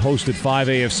starter. He's hosted 5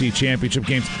 AFC championship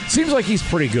games. Seems like he's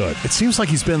pretty good. It seems like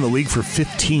he's been in the league for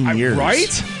 15 years.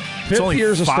 Right? 5th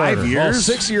year as a starter. 5 years? Well,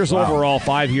 6 years overall,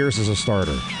 5 years as a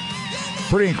starter.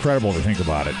 Pretty incredible to think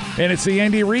about it. And it's the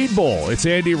Andy Reid Bowl. It's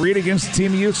Andy Reid against the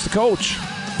team he used to coach.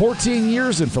 14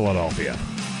 years in Philadelphia.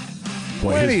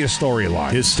 Plenty of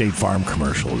storyline. His State Farm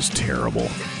commercial is terrible.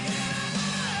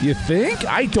 You think?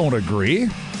 I don't agree.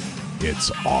 It's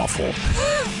awful.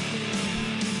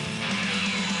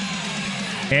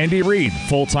 Andy Reid,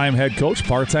 full-time head coach,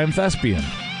 part-time thespian.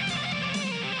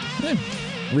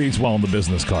 Reads well on the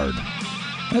business card.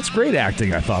 That's great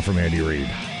acting, I thought, from Andy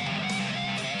Reid.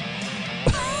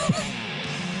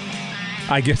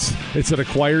 I guess it's an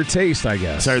acquired taste, I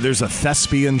guess. Sorry, there's a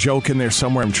thespian joke in there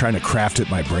somewhere. I'm trying to craft it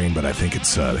in my brain, but I think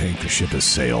the ship has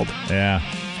sailed. Yeah,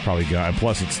 probably got.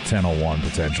 Plus, it's 10:01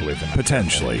 potentially.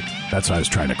 Potentially. That's why I was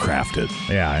trying to craft it.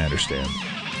 Yeah, I understand.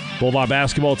 Bulldog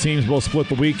basketball teams both split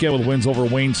the weekend with wins over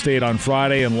Wayne State on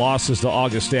Friday and losses to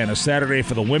Augustana Saturday.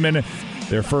 For the women,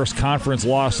 their first conference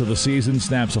loss of the season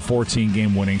snaps a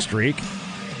 14-game winning streak.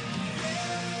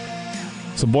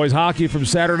 Some boys hockey from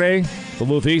Saturday.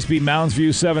 Duluth East beat Mounds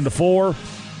View 7-4.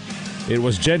 It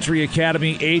was Gentry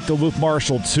Academy 8, Duluth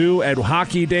Marshall 2. At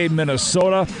Hockey Day,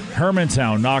 Minnesota,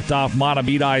 Hermantown knocked off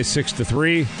Montevideo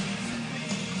 6-3.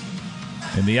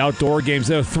 In the outdoor games,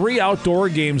 there were 3 outdoor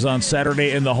games on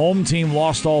Saturday, and the home team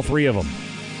lost all 3 of them.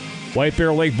 White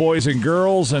Bear Lake boys and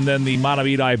girls, and then the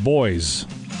Montevideo boys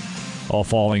all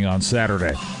falling on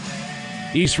Saturday.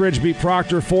 East Ridge beat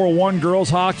Proctor 4-1. Girls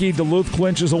hockey, Duluth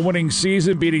clinches a winning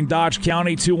season, beating Dodge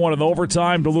County 2-1 in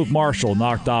overtime. Duluth Marshall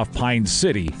knocked off Pine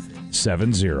City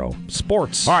 7-0.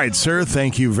 Sports. All right, sir,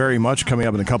 thank you very much. Coming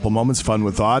up in a couple moments, Fun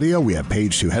with Audio. We have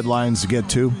page 2 headlines to get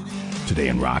to. Today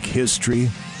in rock history,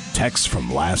 texts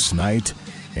from last night.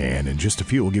 And in just a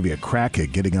few, we'll give you a crack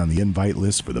at getting on the invite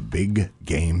list for the Big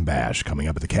Game Bash coming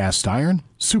up at the Cast Iron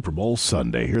Super Bowl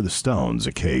Sunday. Here are the Stones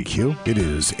at KQ. It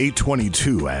is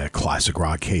 8:22 at Classic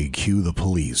Rock KQ, The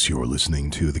Police. You're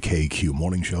listening to the KQ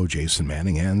Morning Show. Jason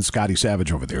Manning and Scotty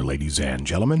Savage over there, ladies and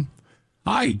gentlemen.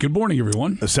 Hi, good morning,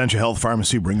 everyone. Essentia Health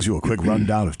Pharmacy brings you a quick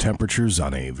rundown of temperatures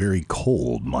on a very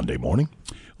cold Monday morning.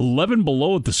 11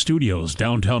 below at the studios.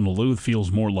 Downtown Duluth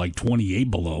feels more like 28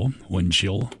 below. Wind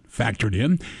chill factored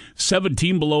in.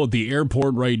 17 below at the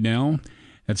airport right now.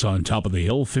 That's on top of the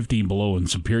hill. 15 below in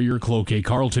Superior. Cloquet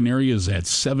Carlton area is at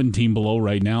 17 below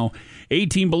right now.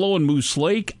 18 below in Moose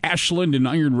Lake. Ashland and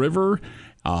Iron River.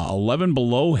 11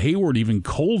 below. Hayward even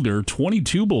colder.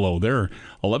 22 below there.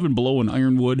 11 below in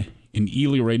Ironwood. In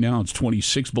Ely right now, it's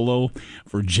 26 below.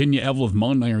 Virginia, Evelyn,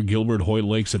 Mountain Iron, Gilbert, Hoyt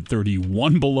Lakes at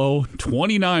 31 below.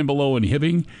 29 below in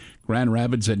Hibbing. Grand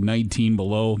Rapids at 19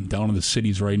 below. Down in the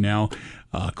cities right now.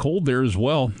 Cold there as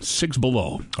well. 6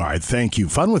 below. All right, thank you.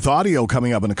 Fun with Audio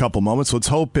coming up in a couple moments. Let's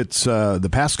hope it's the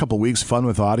past couple weeks, Fun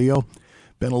with Audio.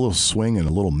 Been a little swing and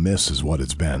a little miss is what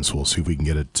it's been. So we'll see if we can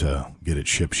get it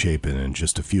ship-shape in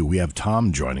just a few. We have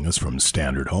Tom joining us from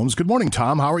Standard Homes. Good morning,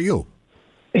 Tom. How are you?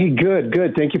 Hey, good.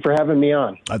 Thank you for having me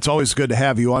on. It's always good to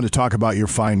have you on to talk about your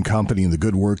fine company and the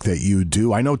good work that you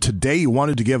do. I know today you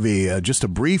wanted to give just a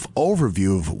brief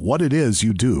overview of what it is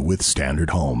you do with Standard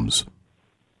Homes.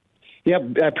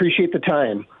 Yep, I appreciate the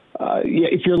time.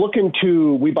 If you're looking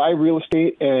we buy real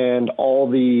estate and all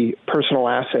the personal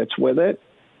assets with it,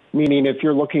 meaning if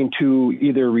you're looking to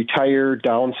either retire,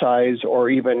 downsize, or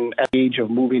even at the age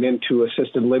of moving into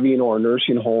assisted living or a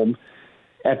nursing home.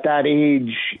 At that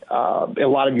age, a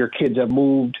lot of your kids have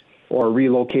moved or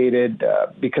relocated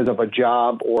because of a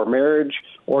job or marriage,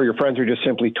 or your friends are just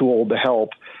simply too old to help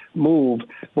move.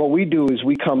 What we do is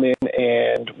we come in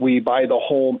and we buy the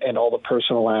home and all the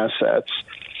personal assets.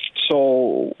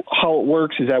 So how it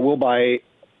works is that we'll buy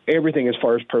everything as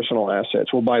far as personal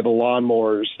assets. We'll buy the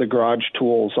lawnmowers, the garage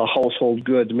tools, the household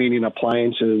goods, meaning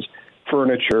appliances,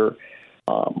 furniture,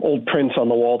 old prints on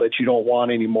the wall that you don't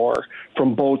want anymore,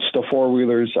 from boats to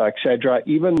four-wheelers, etc.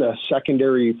 Even the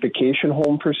secondary vacation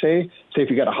home, per se. Say if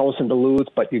you got a house in Duluth,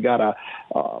 but you got a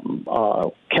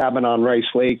cabin on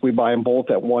Rice Lake, we buy them both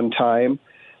at one time.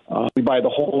 We buy the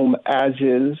home as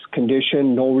is,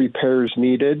 condition, no repairs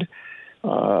needed.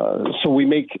 So we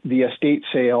make the estate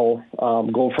sale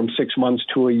go from 6 months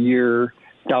to a year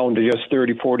down to just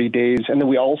 30, 40 days. And then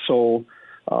we also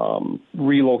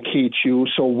relocate you.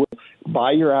 So we'll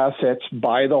buy your assets,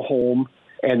 buy the home,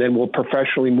 and then we'll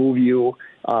professionally move you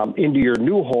into your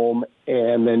new home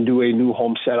and then do a new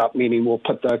home setup, meaning we'll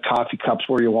put the coffee cups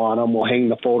where you want them, we'll hang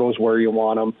the photos where you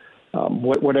want them.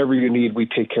 Whatever you need, we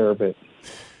take care of it.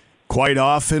 Quite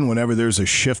often, whenever there's a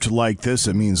shift like this,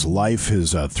 it means life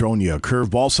has thrown you a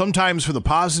curveball, sometimes for the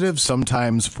positive,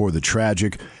 sometimes for the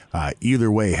tragic.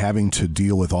 Either way, having to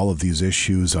deal with all of these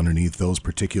issues underneath those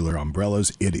particular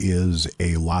umbrellas, it is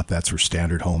a lot. That's where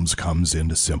Standard Homes comes in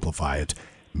to simplify it,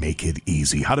 make it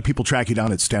easy. How do people track you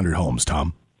down at Standard Homes,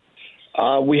 Tom?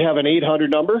 We have an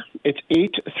 800 number. It's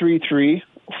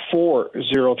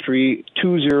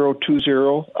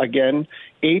 833-403-2020. Again,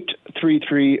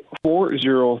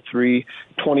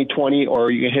 833-403-2020,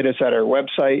 or you can hit us at our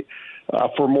website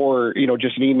for more,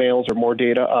 just emails or more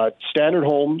data.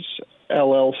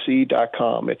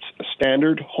 StandardHomesLLC.com. It's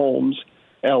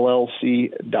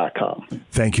StandardHomesLLC.com.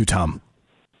 Thank you, Tom.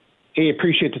 Hey,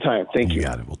 appreciate the time. Thank you.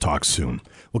 Got it. We'll talk soon.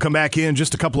 We'll come back in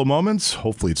just a couple of moments.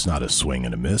 Hopefully it's not a swing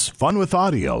and a miss. Fun with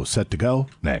Audio set to go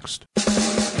next.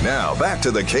 Now, back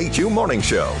to the KQ Morning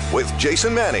Show with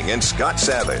Jason Manning and Scott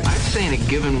Savage. I'd say in a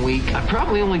given week, I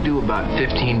probably only do about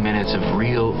 15 minutes of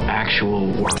real,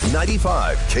 actual work.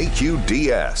 95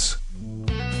 KQDS.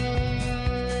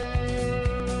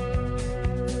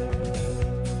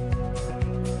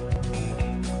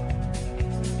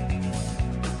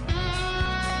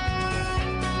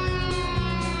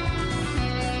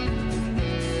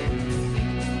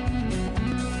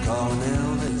 Calling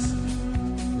Elvis,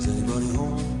 is anybody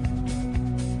home?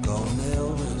 Calling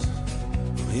Elvis,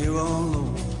 I'm here all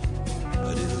alone.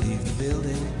 I didn't leave the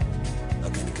building, I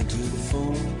can't get to the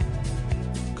phone.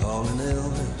 Calling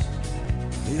Elvis,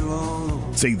 I'm here all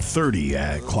alone. It's 8:30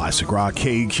 at Classic Rock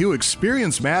KQ.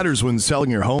 Experience matters when selling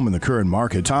your home in the current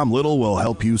market. Tom Little will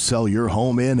help you sell your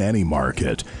home in any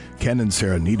market. Ken and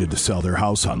Sarah needed to sell their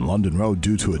house on London Road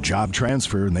due to a job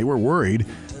transfer, and they were worried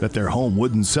that their home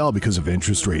wouldn't sell because of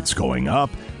interest rates going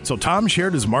up. So Tom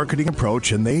shared his marketing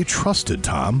approach, and they trusted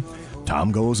Tom.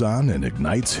 Tom goes on and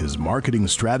ignites his marketing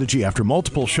strategy. After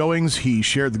multiple showings, he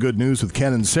shared the good news with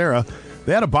Ken and Sarah.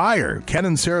 They had a buyer. Ken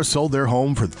and Sarah sold their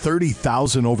home for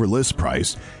 $30,000 over list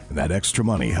price, and that extra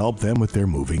money helped them with their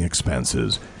moving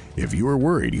expenses. If you are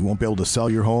worried you won't be able to sell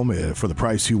your home for the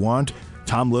price you want,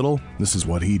 Tom Little, this is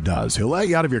what he does. He'll let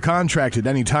you out of your contract at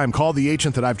any time. Call the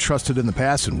agent that I've trusted in the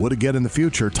past and would again in the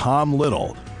future, Tom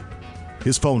Little.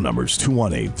 His phone number is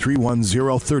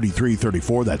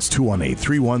 218-310-3334. That's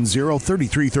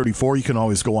 218-310-3334. You can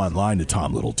always go online to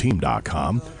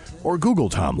TomLittleTeam.com or Google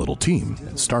Tom Little Team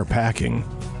and start packing.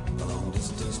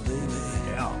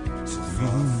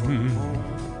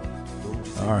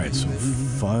 All right, so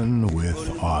fun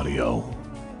with audio,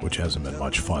 which hasn't been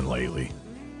much fun lately.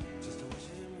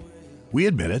 We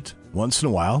admit it. Once in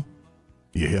a while,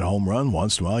 you hit a home run.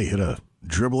 Once in a while, you hit a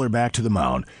dribbler back to the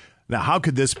mound. Now, how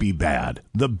could this be bad?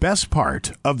 The best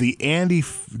part of the Andy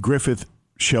Griffith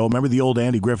show, remember the old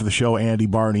Andy Griffith show, Andy,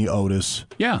 Barney, Otis?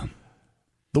 Yeah.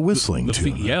 The whistling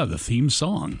tune. The theme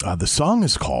song. The song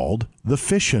is called The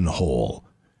Fishin' Hole,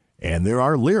 and there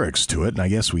are lyrics to it, and I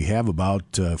guess we have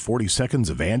about 40 seconds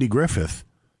of Andy Griffith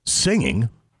singing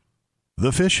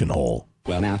The Fishin' Hole.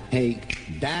 Well, now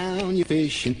take down your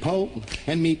fishing pole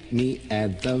and meet me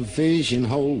at the fishing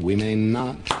hole. We may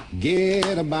not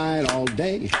get a bite all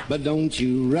day, but don't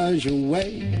you rush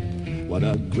away. What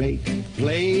a great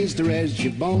place to rest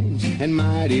your bones, and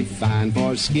mighty fine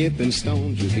for skipping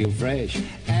stones. You feel fresh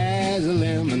as a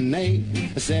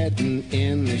lemonade, setting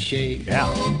in the shade.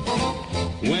 Yeah.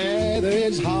 Whether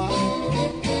it's hot,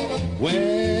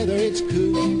 whether it's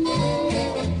cool,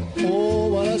 oh,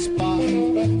 what a spot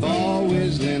for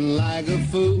whistling like a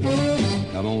fool.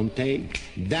 Come on, take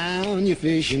down your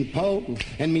fishing pole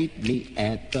and meet me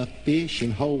at the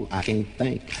fishing hole. I can't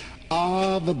think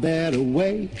of a better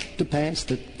way to pass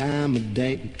the time of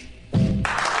day.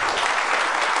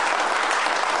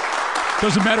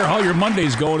 Doesn't matter how your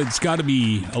Monday's going, it's got to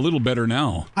be a little better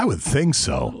now. I would think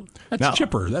so. That's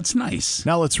chipper. That's nice.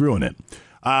 Now let's ruin it.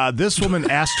 This woman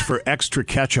asked for extra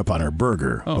ketchup on her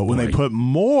burger, but when they put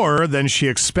more than she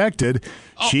expected,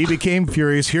 she became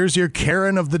furious. Here's your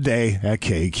Karen of the day at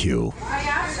KQ. I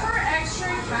asked for extra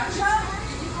ketchup,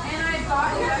 and I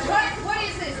thought, what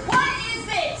is this? What is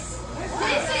this?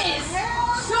 This is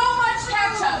so much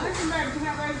ketchup.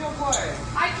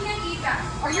 I can't eat that.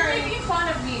 Are you making fun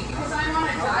of me because I'm on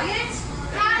a diet?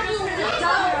 Have you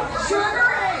done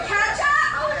sugar and ketchup?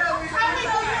 How do you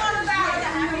know you're on a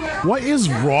diet? What is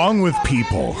wrong with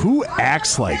people? Who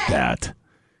acts like that?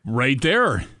 Right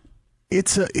there.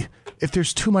 If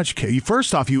there's too much ketchup,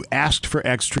 first off, you asked for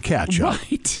extra ketchup.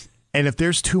 Right. And if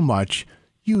there's too much,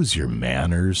 use your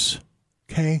manners.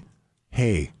 Okay?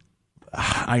 Hey,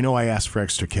 I know I asked for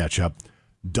extra ketchup.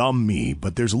 Dumb me,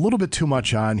 but there's a little bit too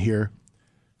much on here.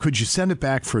 Could you send it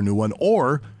back for a new one?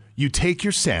 Or you take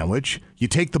your sandwich, you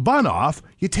take the bun off,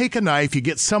 you take a knife, you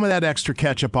get some of that extra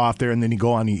ketchup off there, and then you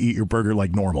go on and you eat your burger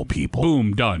like normal people.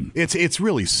 Boom, done. It's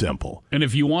really simple. And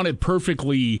if you want it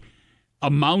perfectly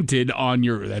amounted on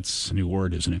your, that's a new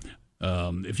word, isn't it?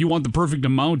 If you want the perfect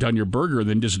amount on your burger,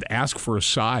 then just ask for a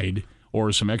side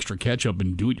or some extra ketchup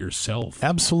and do it yourself.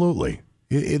 Absolutely.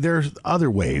 There's other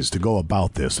ways to go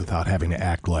about this without having to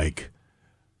act like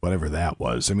whatever that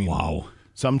was. I mean, wow.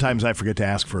 Sometimes I forget to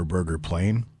ask for a burger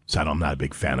plain, so I'm not a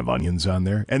big fan of onions on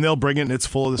there. And they'll bring it and it's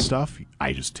full of the stuff.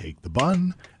 I just take the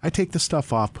bun, I take the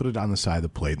stuff off, put it on the side of the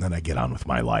plate, and then I get on with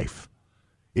my life.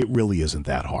 It really isn't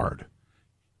that hard.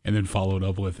 And then followed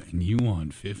up with, and you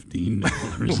want $15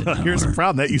 an hour. Here's the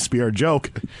problem. That used to be our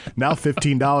joke. Now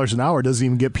 $15 an hour doesn't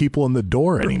even get people in the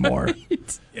door anymore.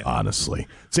 Right. Yeah. Honestly.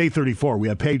 It's 8:34. We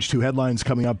have page 2 headlines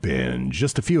coming up in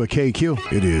just a few at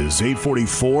KQ. It is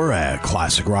 8:44 at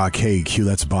Classic Rock KQ.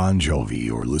 That's Bon Jovi.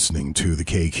 You're listening to the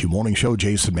KQ Morning Show.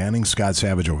 Jason Manning, Scott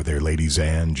Savage over there, ladies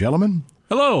and gentlemen.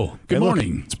 Hello. Good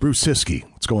morning. Look, it's Bruce Siskey.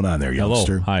 What's going on there,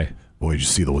 youngster? Hello. Hi. Boy, did you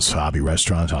see the Wasabi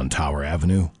restaurant on Tower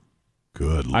Avenue?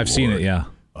 Good Lord. I've seen it, yeah.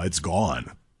 It's gone.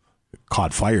 It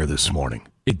caught fire this morning.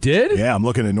 It did? Yeah, I'm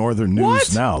looking at Northern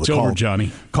News now. It's over,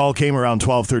 Johnny. Call came around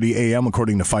 12:30 a.m.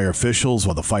 according to fire officials.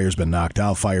 While the fire's been knocked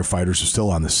out, firefighters are still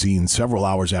on the scene several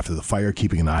hours after the fire,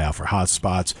 keeping an eye out for hot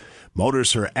spots.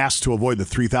 Motorists are asked to avoid the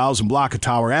 3000 block of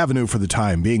Tower Avenue for the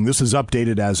time being. This is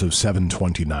updated as of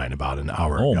 7:29, about an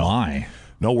hour ago. Oh, my.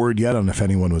 No word yet on if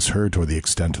anyone was hurt or the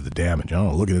extent of the damage. I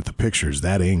don't know, looking at the pictures,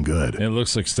 that ain't good. It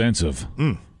looks extensive.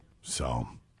 So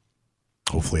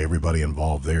hopefully everybody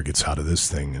involved there gets out of this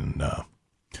thing and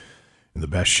in the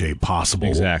best shape possible.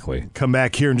 Exactly. Come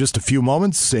back here in just a few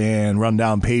moments and run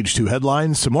down page 2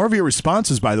 headlines. Some more of your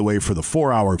responses, by the way, for the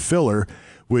 4-hour filler,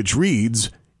 which reads,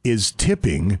 is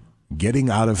tipping getting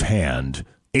out of hand?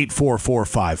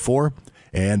 84454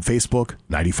 and Facebook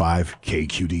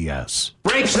 95KQDS.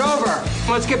 Break's over.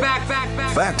 Let's get back.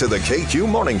 Back to the KQ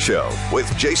Morning Show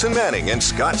with Jason Manning and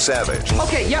Scott Savage.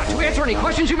 Okay, yeah, to answer any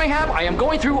questions you may have, I am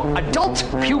going through adult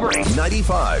puberty.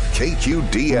 95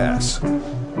 KQDS.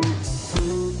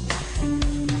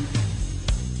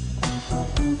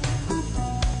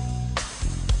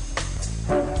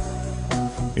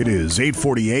 It is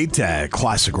 8:48 at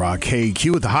Classic Rock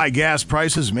KQ. With the high gas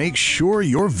prices, make sure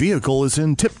your vehicle is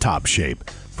in tip-top shape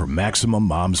for maximum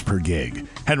miles per gig.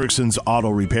 Hendrickson's Auto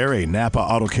Repair, a Napa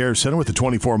Auto Care Center with a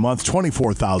 24-month,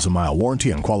 24,000-mile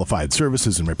warranty on qualified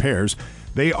services and repairs.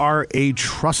 They are a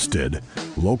trusted,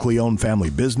 locally owned family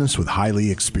business with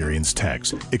highly experienced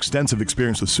techs, extensive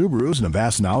experience with Subarus, and a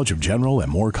vast knowledge of general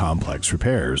and more complex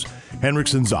repairs.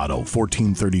 Hendrickson's Auto,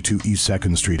 1432 East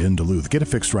 2nd Street in Duluth. Get it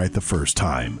fixed right the first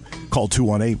time. Call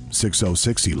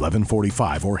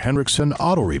 218-606-1145 or Hendrickson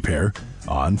Auto Repair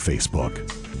on Facebook.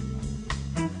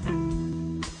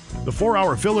 The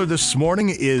 4-hour filler this morning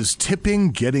is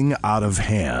tipping getting out of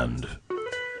hand.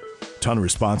 Ton of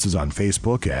responses on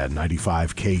Facebook at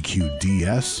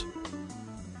 95KQDS.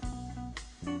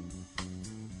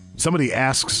 Somebody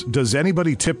asks, does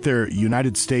anybody tip their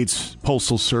United States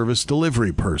Postal Service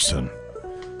delivery person?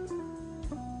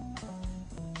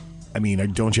 I mean,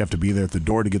 don't you have to be there at the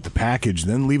door to get the package,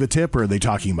 then leave a tip? Or are they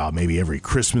talking about maybe every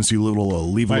Christmas you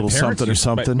leave a little something or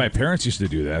something? My parents used to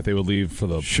do that. They would leave for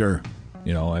the... Sure.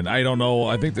 You know, and I don't know.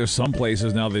 I think there's some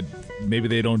places now that maybe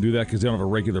they don't do that because they don't have a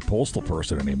regular postal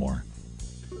person anymore.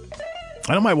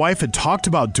 I know my wife had talked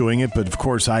about doing it, but of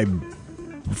course I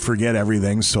forget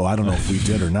everything, so I don't know if we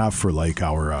did or not for like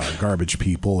our garbage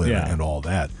people and all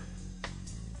that.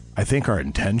 I think our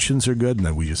intentions are good, and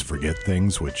then we just forget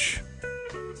things, which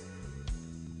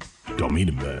don't mean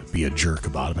to be a jerk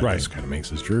about it, but it just kind of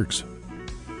makes us jerks.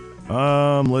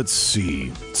 Let's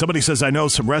see. Somebody says, I know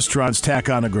some restaurants tack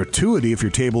on a gratuity if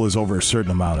your table is over a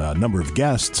certain number of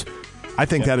guests. I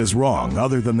think that is wrong.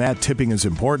 Other than that, tipping is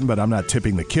important, but I'm not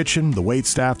tipping the kitchen, the wait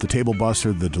staff, the table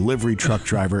buster, the delivery truck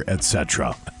driver,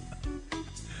 etc.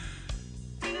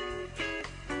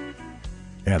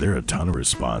 Yeah, there are a ton of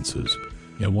responses.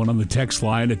 Yeah, one on the text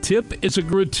line, a tip is a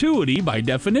gratuity by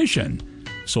definition.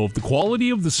 So if the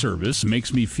quality of the service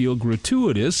makes me feel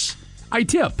gratuitous, I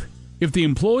tip. If the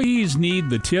employees need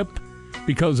the tip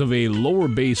because of a lower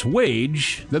base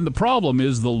wage, then the problem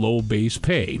is the low base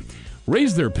pay.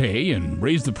 Raise their pay and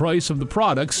raise the price of the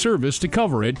product service to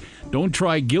cover it. Don't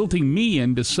try guilting me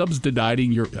into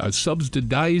subsidizing your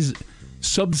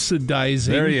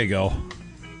subsidizing. There you go.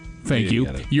 Thank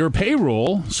you. Your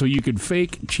payroll so you could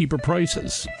fake cheaper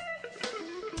prices.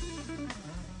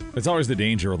 It's always the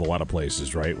danger with a lot of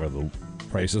places, right, where the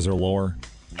prices are lower.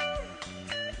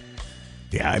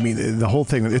 Yeah, I mean, the whole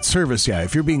thing, it's service, yeah.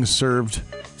 If you're being served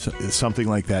something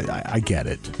like that, I get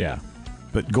it. Yeah.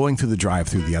 But going through the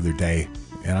drive-thru the other day,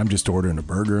 and I'm just ordering a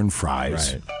burger and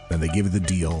fries, and they give you the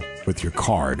deal with your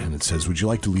card, and it says, would you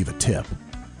like to leave a tip?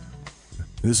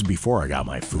 This is before I got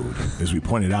my food. As we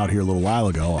pointed out here a little while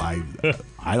ago, I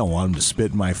don't want them to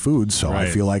spit in my food, so I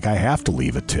feel like I have to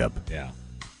leave a tip. Yeah.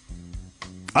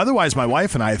 Otherwise, my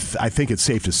wife and I think it's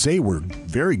safe to say we're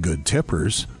very good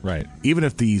tippers. Right. Even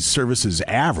if the service is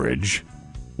average,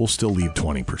 we'll still leave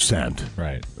 20%.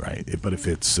 Right. But if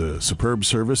it's a superb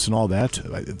service and all that,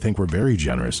 I think we're very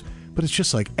generous. But it's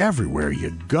just like everywhere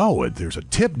you go, there's a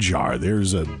tip jar.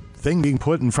 There's a thing being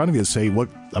put in front of you to say what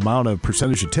amount of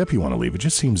percentage of tip you want to leave. It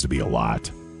just seems to be a lot.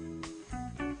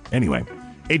 Anyway,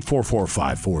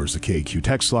 84454 is the KQ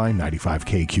text line,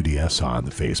 95KQDS on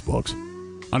the Facebooks.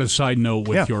 On a side note,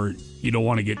 with you don't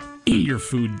want to get your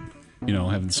food,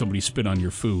 having somebody spit on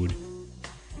your food.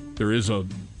 There is a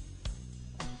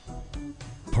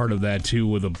part of that, too,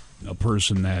 with a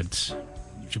person that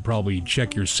you should probably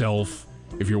check yourself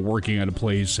if you're working at a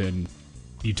place and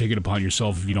you take it upon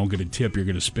yourself. If you don't get a tip, you're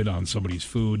going to spit on somebody's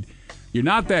food. You're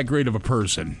not that great of a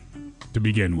person to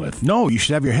begin with. No, you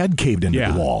should have your head caved into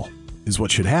the wall, is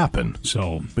what should happen.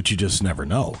 So, but you just never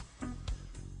know.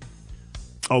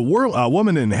 A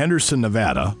woman in Henderson,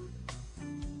 Nevada.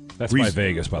 That's by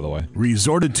Vegas, by the way.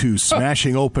 Resorted to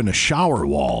smashing open a shower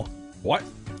wall. What?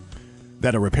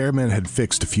 That a repairman had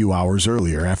fixed a few hours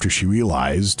earlier after she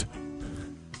realized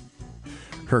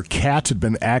her cat had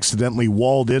been accidentally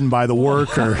walled in by the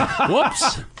worker.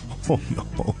 Whoops. Oh,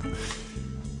 no.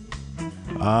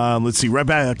 Let's see.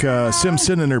 Rebecca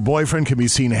Simpson and her boyfriend can be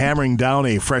seen hammering down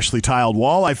a freshly tiled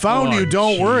wall. I found you.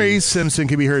 Don't worry. Simpson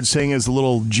can be heard saying as the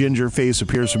little ginger face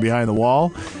appears from behind the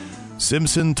wall.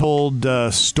 Simpson told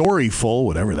Storyful,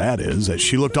 whatever that is, that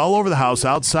she looked all over the house,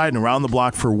 outside and around the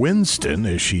block for Winston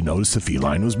as she noticed the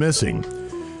feline was missing.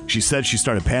 She said she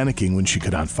started panicking when she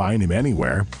could not find him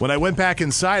anywhere. When I went back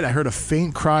inside, I heard a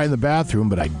faint cry in the bathroom,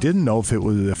 but I didn't know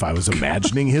if I was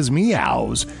imagining his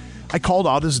meows. I called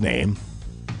out his name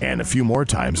and a few more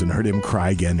times and heard him cry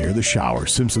again near the shower.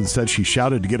 Simpson said she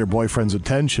shouted to get her boyfriend's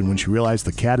attention when she realized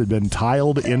the cat had been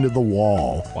tiled into the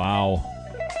wall. Wow.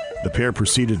 The pair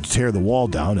proceeded to tear the wall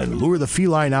down and lure the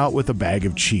feline out with a bag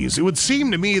of cheese. It would seem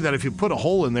to me that if you put a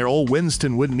hole in there, old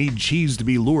Winston wouldn't need cheese to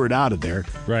be lured out of there.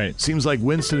 Right. Seems like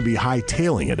Winston would be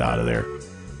hightailing it out of there.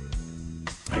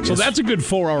 So that's a good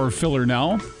 4-hour filler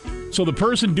now. So the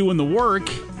person doing the work,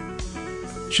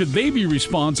 should they be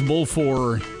responsible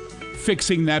for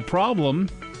fixing that problem?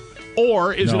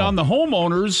 Or is it on the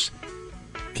homeowners?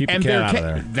 Keep the cat out of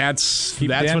there. That's Keep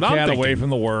what the I'm cat thinking. away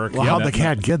from the work. Well, how'd the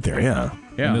cat get there? Yeah.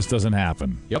 And this doesn't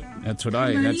happen. Yep. That's what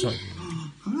Hi, Winston.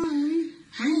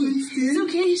 It's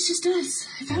okay. It's just us.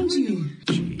 I found you.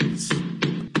 Jeez.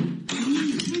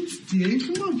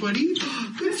 Winston, come on, buddy.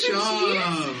 Good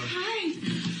job. Hi.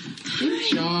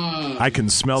 Good job. I can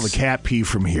smell the cat pee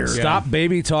from here. Stop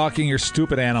baby talking your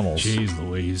stupid animals. Jeez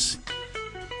Louise.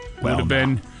 Well, Would have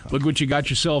been. Look what you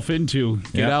got yourself into.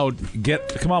 Get out.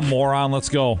 Come on, moron. Let's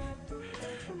go.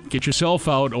 Get yourself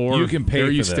out, or you can pay there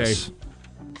for you this. stay.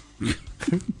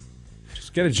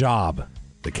 Just get a job.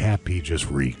 The cat pee just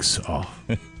reeks. Oh.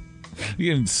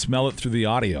 You can smell it through the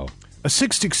audio. Try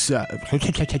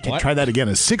that again.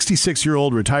 A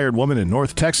 66-year-old retired woman in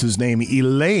North Texas named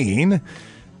Elaine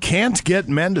can't get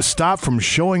men to stop from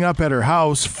showing up at her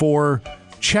house for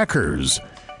checkers.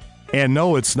 And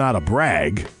no, it's not a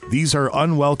brag. These are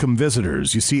unwelcome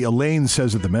visitors. You see, Elaine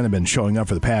says that the men have been showing up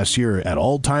for the past year at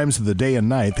all times of the day and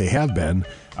night. There have been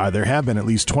at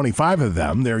least 25 of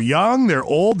them. They're young, they're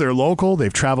old, they're local,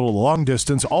 they've traveled a long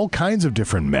distance, all kinds of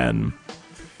different men.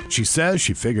 She says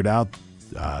she figured out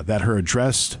that her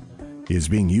address is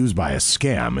being used by a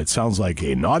scam. It sounds like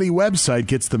a naughty website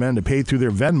gets the men to pay through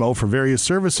their Venmo for various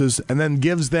services and then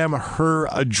gives them her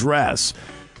address.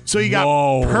 So you got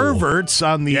perverts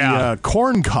on the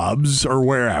corn cubs or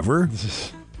wherever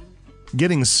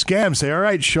getting scammed. Say, all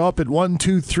right, show up at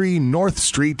 123 North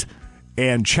Street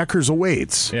and checkers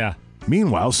awaits. Yeah.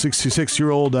 Meanwhile,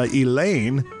 66-year-old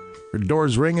Elaine, her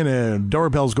door's ringing and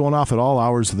doorbell's going off at all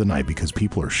hours of the night because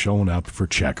people are showing up for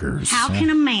checkers. How can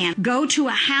a man go to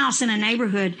a house in a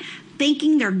neighborhood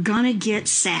thinking they're gonna get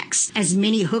sex? As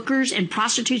many hookers and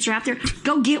prostitutes are out there,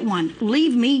 go get one.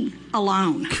 Leave me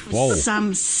alone. Whoa.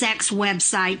 Some sex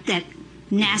website that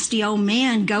nasty old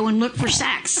men go and look for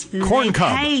sex. Corn they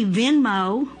Cub. pay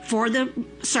Venmo for the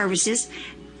services,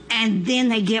 and then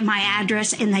they get my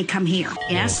address and they come here.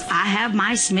 Yes, I have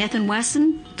my Smith &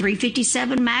 Wesson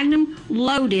 357 Magnum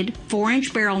loaded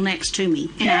 4-inch barrel next to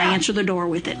me, and I answer the door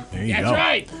with it. There you go.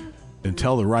 Right.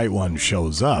 Until the right one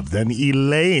shows up, then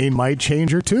Elaine might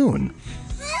change her tune.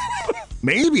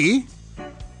 Maybe.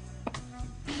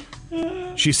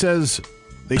 She says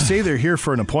they say they're here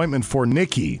for an appointment for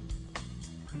Nikki.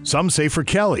 Some say for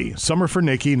Kelly. Some are for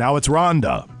Nikki. Now it's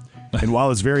Rhonda. And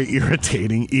while it's very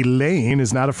irritating, Elaine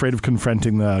is not afraid of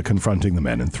confronting the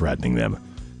men and threatening them.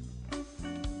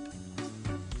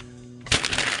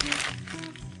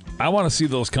 I want to see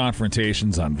those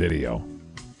confrontations on video.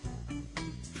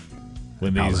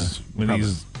 When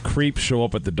these creeps show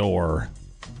up at the door.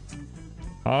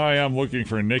 Hi, I'm looking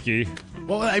for Nikki.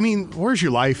 Well, I mean, where's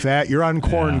your life at? You're on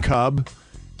Corn Cub,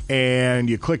 and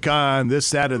you click on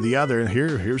this, that, or the other.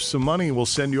 Here's some money. We'll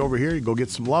send you over here. You go get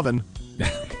some loving.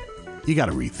 You got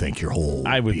to rethink your whole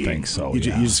I would being. think so, You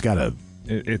yeah. just got to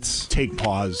take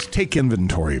pause, take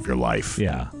inventory of your life.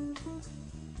 Yeah.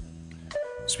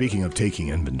 Speaking of taking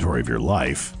inventory of your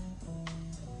life,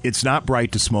 it's not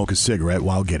bright to smoke a cigarette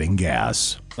while getting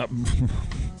gas.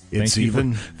 Thank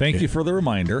you for the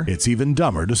reminder. It's even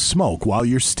dumber to smoke while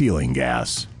you're stealing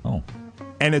gas. Oh.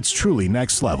 And it's truly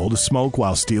next level to smoke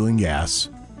while stealing gas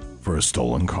for a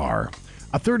stolen car.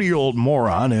 A 30-year-old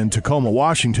moron in Tacoma,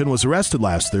 Washington was arrested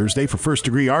last Thursday for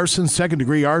first-degree arson,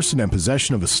 second-degree arson, and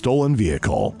possession of a stolen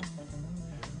vehicle.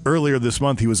 Earlier this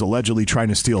month, he was allegedly trying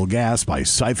to steal gas by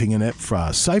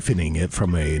siphoning it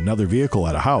from another vehicle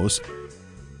at a house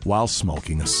while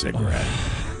smoking a cigarette.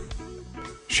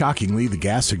 Shockingly, the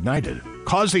gas ignited,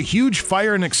 caused a huge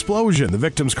fire and explosion. The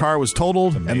victim's car was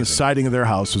totaled, and the siding of their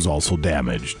house was also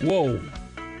damaged. Whoa.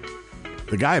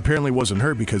 The guy apparently wasn't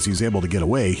hurt because he's able to get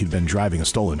away. He'd been driving a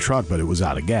stolen truck, but it was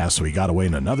out of gas, so he got away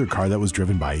in another car that was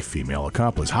driven by a female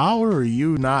accomplice. How are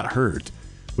you not hurt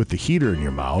with the heater in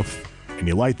your mouth and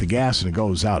you light the gas and it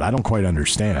goes out? I don't quite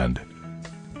understand.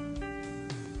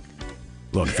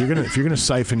 Look, if you're gonna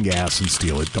siphon gas and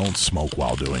steal it, don't smoke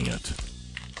while doing it.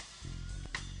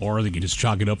 Or they can just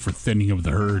chalk it up for thinning of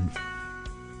the herd.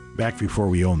 Back before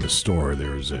we owned the store,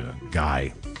 there was a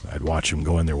guy. I'd watch him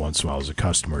go in there once in a while as a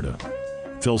customer to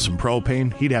fill some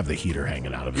propane. He'd have the heater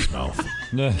hanging out of his mouth.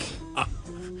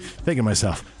 Thinking to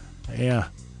myself, yeah,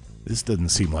 this doesn't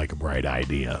seem like a bright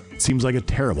idea. It seems like a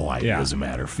terrible idea, as a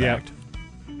matter of fact.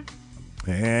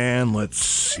 And let's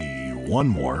see, one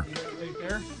more.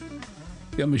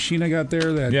 That machine I got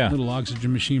there, that little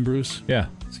oxygen machine, Bruce? Yeah.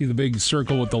 See the big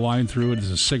circle with the line through it is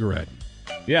a cigarette.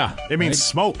 Yeah. It means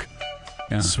smoke.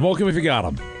 Yeah. Smoke them if you got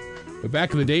them. But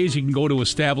back in the days, you can go to an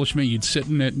establishment, you'd sit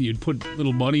in it, and you'd put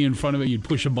little money in front of it, you'd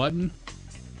push a button.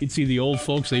 You'd see the old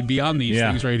folks, they'd be on these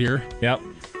things right here. Yep.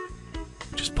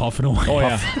 Just puffing away. Oh,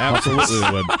 yeah. Absolutely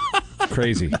they would.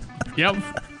 Crazy. Yep.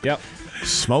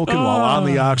 Smoking while on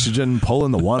the oxygen,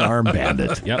 pulling the one-arm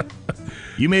bandit. Yep.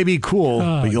 You may be cool,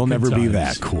 but you'll never be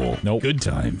that cool. Nope. Good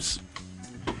times.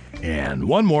 And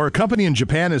one more. A company in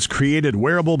Japan has created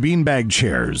wearable beanbag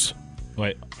chairs.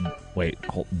 Wait.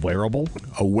 Wearable?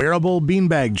 A wearable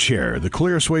beanbag chair. The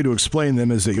clearest way to explain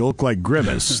them is that you look like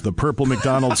Grimace, the purple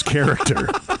McDonald's character.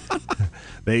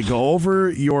 They go over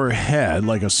your head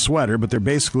like a sweater, but they're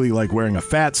basically like wearing a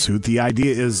fat suit. The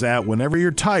idea is that whenever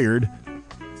you're tired,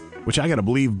 which I got to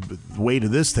believe the weight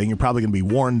of this thing, you're probably going to be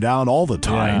worn down all the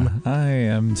time. Yeah, I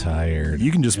am tired.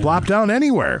 You can just plop down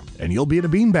anywhere, and you'll be in a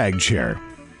beanbag chair.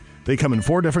 They come in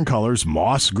 4 different colors: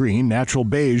 moss green, natural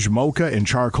beige, mocha, and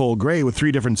charcoal gray, with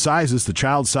 3 different sizes. The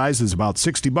child size is about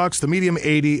 $60, the medium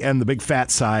 $80, and the big fat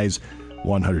size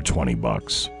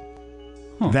 $120.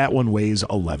 That one weighs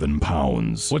 11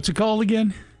 pounds. What's it called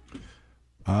again?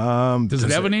 Does it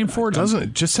have a name for it? Doesn't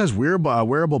it? Just says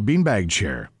wearable beanbag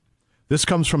chair. This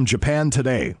comes from Japan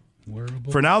Today.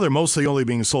 Wearable. For now, they're mostly only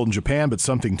being sold in Japan, but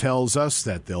something tells us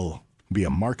that there'll be a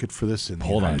market for this in the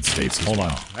United States. Hold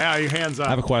on. Yeah, your hands up. I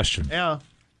have a question. Yeah.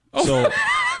 So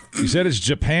you said it's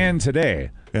Japan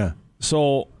Today. Yeah.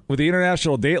 So with the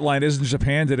international dateline, isn't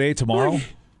Japan Today tomorrow?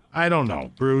 I don't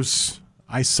know, Bruce.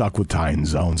 I suck with time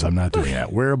zones. I'm not doing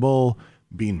that. Wearable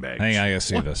beanbags. Hang on, I gotta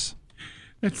see this.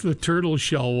 That's the turtle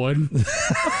shell one.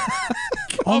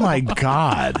 Oh my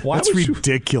God. That's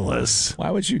ridiculous.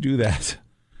 Why would you do that?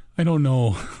 I don't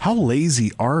know. How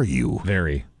lazy are you?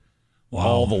 Very. Wow.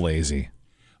 All the lazy.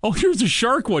 Oh, here's a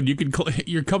shark one.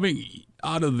 You're coming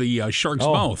out of the shark's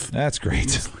mouth. That's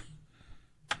great.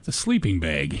 It's a sleeping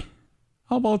bag.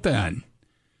 How about that?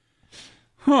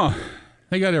 Huh.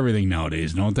 They got everything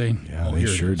nowadays, don't they? Yeah, they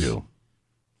sure do.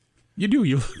 You do.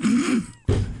 You.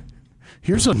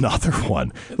 Here's another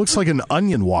one. It looks like an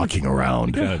onion walking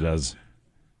around. Yeah, it does.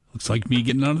 Looks like me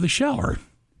getting out of the shower.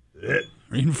 Right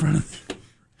in front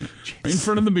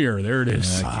of the mirror. There it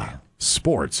is.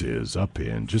 Sports is up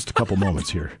in just a couple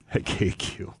moments here at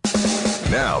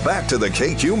KQ. Now back to the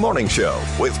KQ Morning Show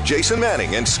with Jason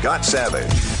Manning and Scott Savage.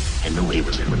 I knew he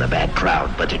was in with a bad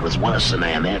crowd, but it was worse than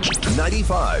I imagined.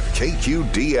 95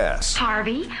 KQDS.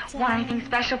 Harvey, want anything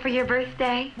special for your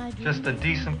birthday? Just a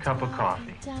decent cup of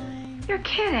coffee. You're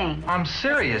kidding. I'm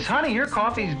serious. Honey, your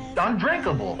coffee's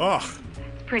undrinkable. Ugh.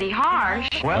 Pretty harsh.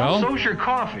 Well, so's your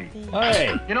coffee.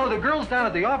 Hey. You know, the girls down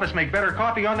at the office make better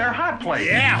coffee on their hot plate.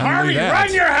 Yeah, Harvey,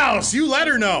 run your house. You let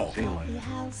her know.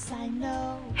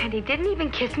 And he didn't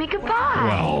even kiss me goodbye.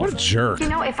 Well, what a jerk. You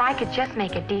know, if I could just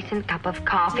make a decent cup of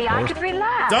coffee, I could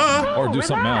relax. Duh. Or do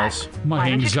something else. My anxiety. Why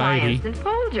don't you try Instant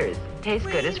Folgers? Tastes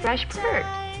good as fresh perk.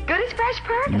 Good as fresh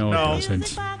perk? No, it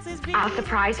doesn't. I'll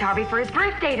surprise Harvey for his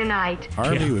birthday tonight.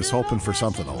 Harvey was hoping for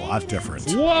something a lot different.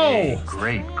 Whoa!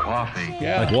 Great coffee.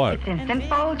 Yeah. Like what? It's Instant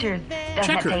Folgers.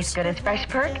 Doesn't it taste good as fresh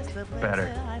perk?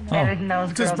 Better. Better than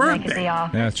those girls make at the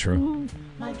office. Yeah, that's true.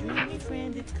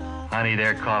 Honey,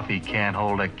 their coffee can't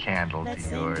hold a candle to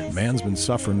yours. Man's been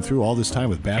suffering through all this time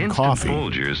with bad Instant coffee.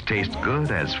 Folgers taste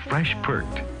good as fresh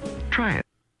perked. Try it.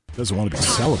 Doesn't want to be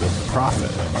celibate.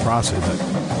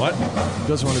 What?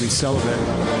 Doesn't want to be celibate.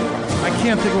 I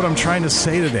can't think of what I'm trying to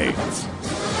say today. And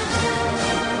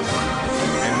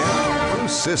now,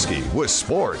 Bruce Siskey with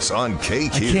sports on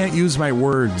KQ. I can't use my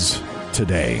words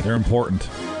today. They're important.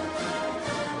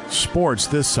 Sports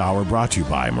this hour brought to you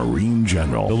by Marine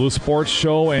General. The Loose Sports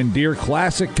Show and Deer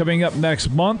Classic coming up next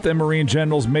month, and Marine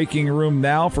General's making room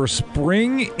now for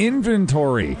spring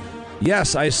inventory.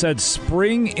 Yes, I said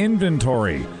spring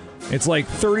inventory. It's like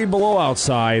 30 below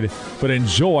outside, but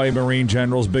enjoy Marine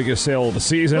General's biggest sale of the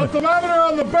season. The thermometer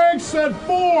on the bank said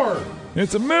 4.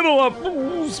 It's the middle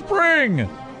of spring.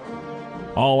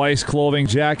 All ice clothing,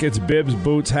 jackets, bibs,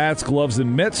 boots, hats, gloves,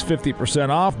 and mitts, 50%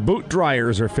 off. Boot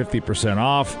dryers are 50%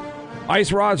 off.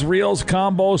 Ice rods, reels,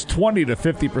 combos, 20 to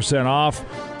 50% off.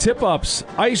 Tip-ups,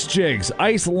 ice jigs,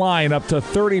 ice line up to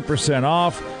 30%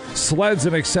 off. Sleds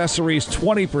and accessories,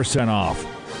 20% off.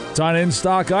 It's on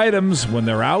in-stock items. When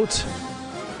they're out,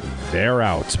 they're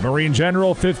out. Marine General,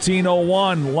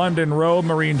 1501 London Road,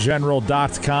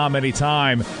 marinegeneral.com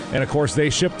anytime. And, of course, they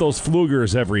ship those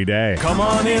Flugers every day. Come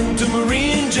on into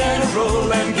Marine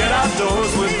General and get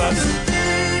outdoors with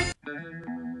us.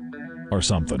 Or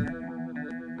something.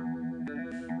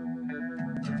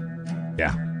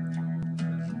 Yeah.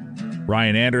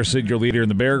 Ryan Anderson, your leader in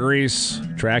the Bear Grease.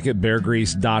 Track it,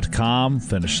 beargrease.com.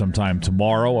 Finish sometime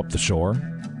tomorrow up the shore.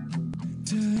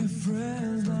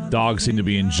 Dogs seem to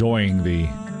be enjoying the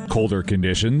colder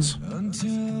conditions.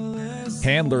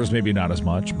 Handlers, maybe not as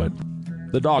much, but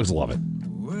the dogs love it.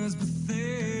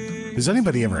 Has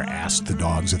anybody ever asked the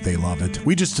dogs if they love it?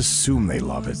 We just assume they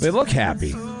love it. They look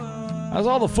happy. That's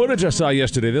all the footage I saw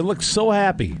yesterday. They look so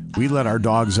happy. We let our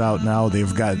dogs out now.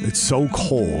 It's so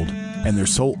cold, and they're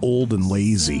so old and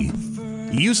lazy.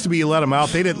 It used to be you let them out,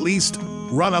 they'd at least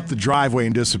run up the driveway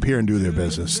and disappear and do their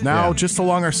business. Now, just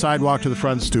along our sidewalk to the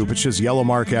front stoop, it's just yellow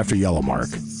mark after yellow mark.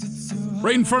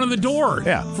 Right in front of the door.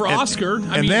 Yeah. For Oscar.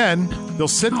 Then they'll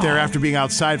sit there after being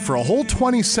outside for a whole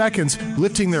 20 seconds,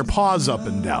 lifting their paws up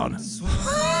and down.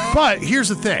 But here's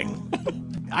the thing.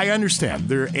 I understand.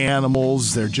 They're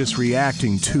animals. They're just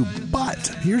reacting to. But,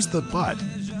 here's the but,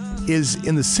 is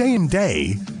in the same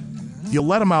day, you'll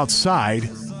let them outside,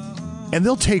 and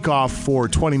they'll take off for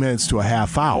 20 minutes to a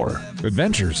half hour.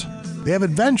 Adventures. They have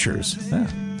adventures. Yeah.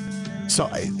 So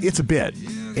it's a bit.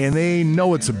 And they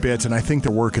know it's a bit, and I think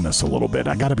they're working us a little bit.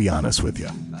 I got to be honest with you.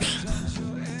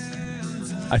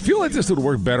 I feel like this would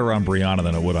work better on Brianna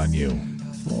than it would on you.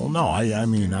 Well, no, I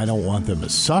mean, I don't want them to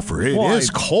suffer. It is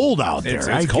cold out there.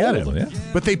 It's cold, get it. Yeah.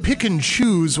 But they pick and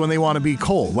choose when they want to be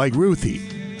cold, like Ruthie.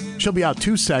 She'll be out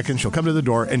 2 seconds, she'll come to the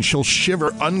door, and she'll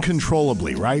shiver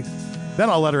uncontrollably, right? Then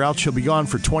I'll let her out. She'll be gone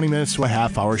for 20 minutes to a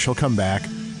half hour. She'll come back,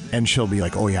 and she'll be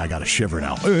like, oh, yeah, I got to shiver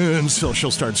now. And so she'll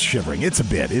start shivering. It's a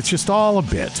bit. It's just all a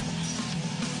bit.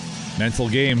 Mental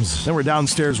games. Then we're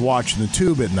downstairs watching the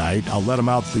tube at night. I'll let them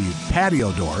out the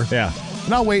patio door. Yeah.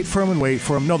 And I'll wait for them and wait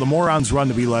for them. No, the morons run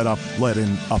to be let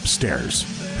in upstairs.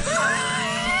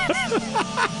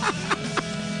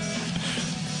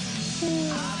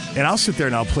 And I'll sit there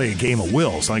and I'll play a game of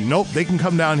wills. Like, nope, they can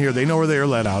come down here. They know where they are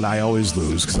let out. I always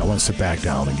lose because I want to sit back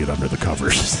down and get under the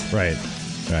covers. Right.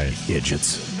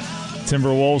 Idiots.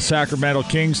 Timberwolves, Sacramento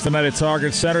Kings tonight at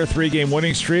Target Center. 3-game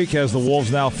winning streak has the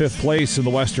Wolves now 5th place in the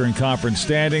Western Conference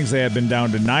standings. They have been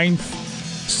down to 9th.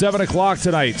 7 o'clock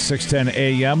tonight, 6:10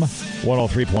 a.m.,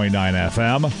 103.9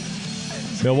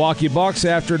 FM. Milwaukee Bucks,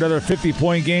 after another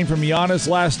 50-point game from Giannis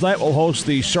last night, will host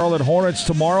the Charlotte Hornets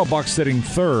tomorrow. Bucks sitting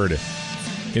 3rd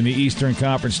in the Eastern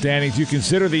Conference standings. You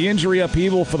consider the injury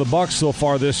upheaval for the Bucks so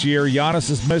far this year. Giannis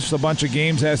has missed a bunch of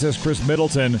games, as has Chris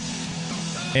Middleton.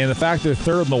 And the fact they're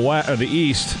 3rd in the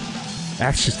East,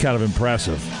 that's just kind of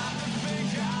impressive.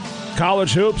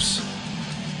 College hoops.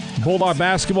 Bulldog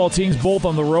basketball teams both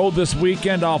on the road this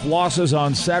weekend off losses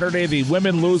on Saturday. The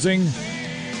women losing,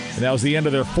 and that was the end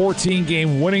of their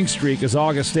 14-game winning streak as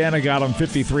Augustana got them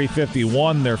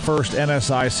 53-51, their first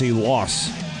NSIC loss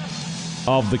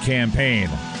of the campaign.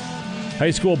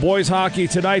 High school boys hockey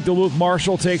tonight. Duluth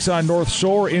Marshall takes on North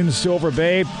Shore in Silver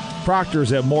Bay.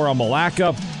 Proctor's at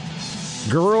Mora-Malacca.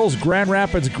 Girls, Grand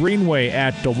Rapids Greenway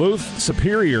at Duluth.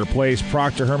 Superior plays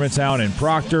Proctor Hermantown in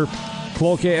Proctor.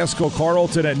 Cloquet Esco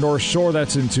Carlton at North Shore.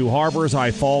 That's in Two Harbors.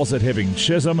 High Falls at Hibbing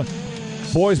Chisholm.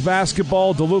 Boys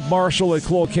basketball, Duluth Marshall at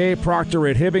Cloquet. Proctor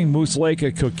at Hibbing. Moose Lake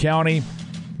at Cook County.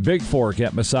 Big Fork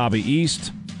at Mesabi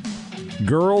East.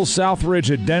 Girls,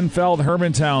 Southridge at Denfeld.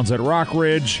 Hermantown's at Rock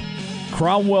Ridge.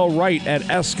 Cromwell Wright at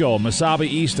Esco. Mesabi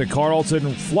East at Carlton.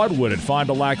 Floodwood at Fond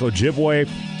du Lac Ojibwe.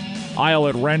 Isle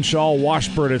at Renshaw.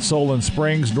 Washburn at Solon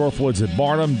Springs. Northwoods at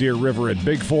Barnum. Deer River at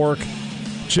Big Fork.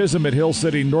 Chisholm at Hill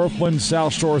City, Northland.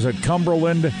 South Shores at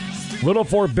Cumberland. Little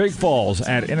Fort Big Falls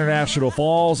at International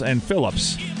Falls. And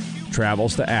Phillips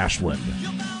travels to Ashland.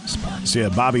 So yeah,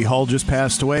 Bobby Hull just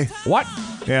passed away. What?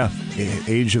 Yeah,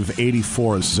 age of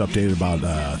 84. This is updated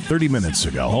about 30 minutes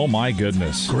ago. Oh, my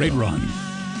goodness. Great run.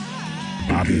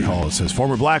 Bobby Hull. It says,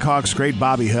 former Blackhawks great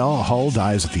Bobby Hull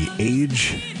dies at the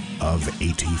age of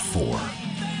 84.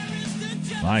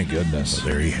 My goodness. So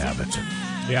there you have it.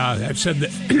 Yeah, I've said that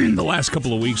the last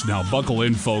couple of weeks now. Buckle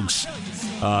in, folks.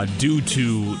 Due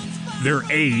to their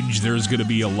age, there's going to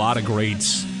be a lot of great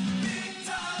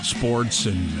sports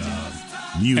and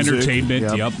music, entertainment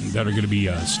that are going to be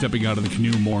stepping out of the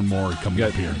canoe more and more coming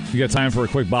up here. You got time for a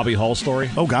quick Bobby Hull story?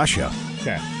 Oh, gosh, yeah.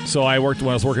 Okay. So when I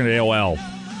was working at AOL,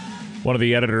 one of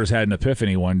the editors had an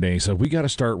epiphany one day. He said, we got to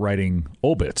start writing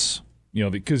obits.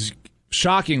 Because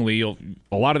shockingly,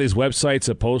 a lot of these websites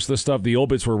that post this stuff, the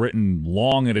obits were written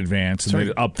long in advance, and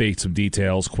they'd update some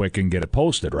details quick and get it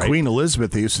posted, right? Queen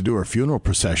Elizabeth, they used to do her funeral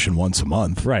procession once a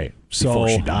month. Right. Before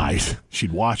she died.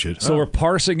 She'd watch it. So we're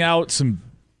parsing out some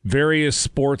various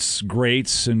sports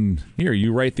greats, and here,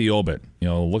 you write the obit.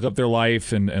 Look up their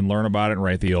life and learn about it and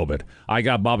write the obit. I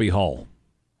got Bobby Hull.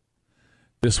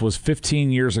 This was 15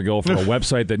 years ago for a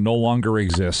website that no longer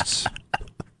exists.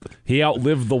 He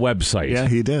outlived the website. Yeah,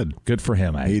 he did. Good for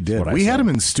him. He did. We had him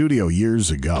in studio years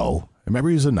ago. I remember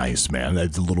he was a nice man.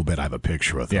 That's a little bit. I have a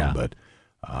picture with him, but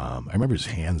I remember his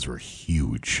hands were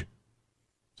huge.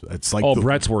 So it's like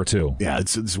Brett's were too. Yeah,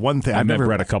 it's one thing. I've met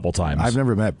Brett a couple times. I've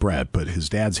never met Brett, but his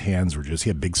dad's hands were he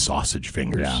had big sausage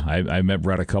fingers. Yeah, I met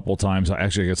Brett a couple times. I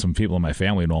actually got some people in my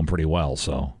family who know him pretty well.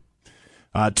 So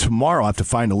tomorrow I have to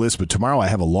find a list, but tomorrow I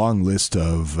have a long list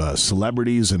of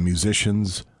celebrities and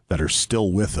musicians that are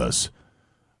still with us,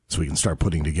 so we can start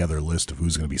putting together a list of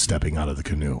who's going to be stepping out of the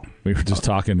canoe. We were just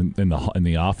talking in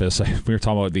the office. We were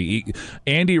talking about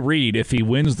Andy Reid. If he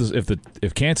wins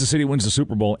if Kansas City wins the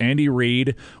Super Bowl, Andy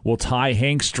Reid will tie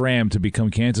Hank Stram to become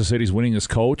Kansas City's winningest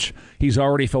coach. He's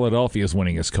already Philadelphia's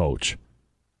winningest coach.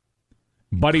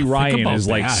 Buddy Ryan is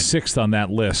like sixth on that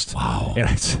list. Wow!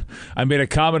 And I made a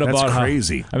comment about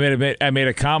crazy. I made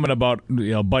a comment about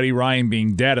Buddy Ryan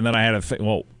being dead, and then I had a thing.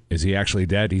 Well, is he actually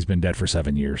dead? He's been dead for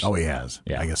 7 years. Oh, he has.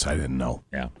 Yeah. I guess I didn't know.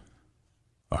 Yeah.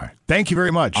 All right. Thank you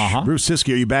very much. Bruce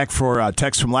Siskey, are you back for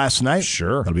text from last night?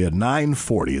 Sure. It'll be at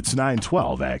 9:40. It's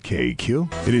 9:12 at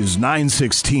KQ. It is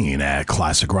 9:16 at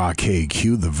Classic Rock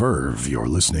KQ, The Verve. You're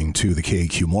listening to the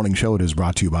KQ Morning Show. It is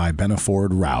brought to you by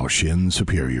Benaford Roush in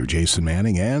Superior. Jason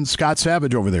Manning and Scott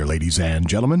Savage over there, ladies and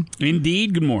gentlemen.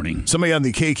 Indeed. Good morning. Somebody on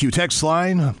the KQ text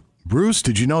line. Bruce,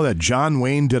 did you know that John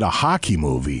Wayne did a hockey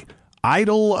movie,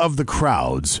 Idol of the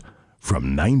Crowds,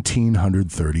 from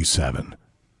 1937?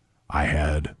 I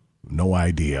had no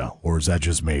idea, or is that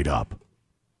just made up?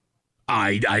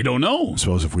 I don't know. I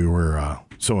suppose if we were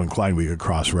so inclined, we could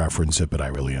cross-reference it, but I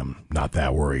really am not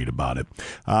that worried about it.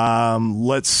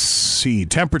 Let's see.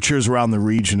 Temperatures around the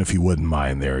region, if you wouldn't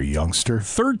mind there, youngster.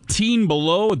 13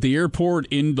 below at the airport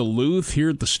in Duluth. Here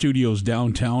at the studios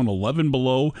downtown, 11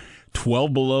 below,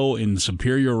 12 below in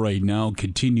Superior right now.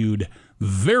 Continued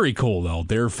very cold out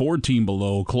there. 14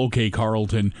 below, Cloquet,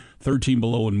 Carlton, 13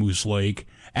 below in Moose Lake.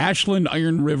 Ashland,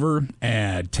 Iron River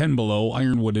at 10 below.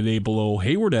 Ironwood at 8 below.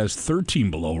 Hayward has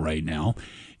 13 below right now.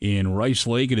 In Rice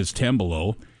Lake, it is 10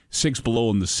 below. 6 below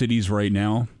in the cities right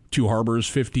now. Two Harbors,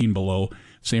 15 below.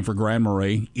 Same for Grand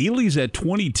Marais. Ely's at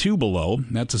 22 below.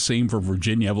 That's the same for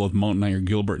Virginia, Evelyn, Mountain Iron,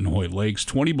 Gilbert, and Hoyt Lakes.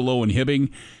 20 below in Hibbing.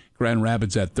 Grand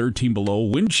Rapids at 13 below.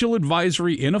 Wind chill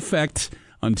advisory in effect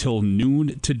until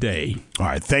noon today. All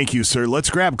right, thank you, sir. Let's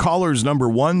grab callers number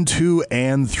 1, 2,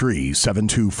 and 3,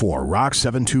 724 Rock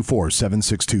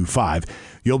 724-7625.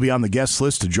 You'll be on the guest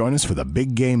list to join us for the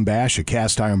Big Game Bash at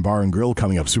Cast Iron Bar and Grill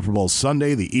coming up Super Bowl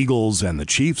Sunday. The Eagles and the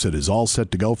Chiefs. It is all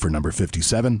set to go for number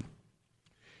 57.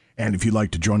 And if you'd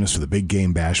like to join us for the Big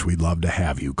Game Bash, we'd love to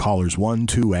have you. Callers 1,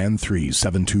 2, and 3,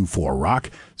 724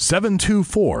 Rock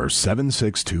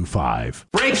 724-7625.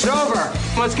 Break's over.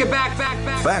 Let's get back.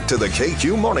 Back to the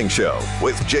KQ Morning Show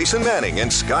with Jason Manning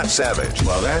and Scott Savage.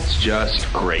 Well, that's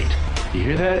just great. You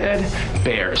hear that, Ed?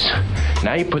 Bears.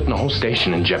 Now you're putting the whole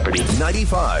station in jeopardy.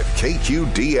 95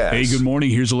 KQDS. Hey, good morning.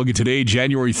 Here's a look at today,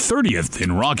 January 30th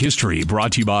in rock history,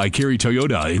 brought to you by Kerry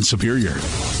Toyota in Superior.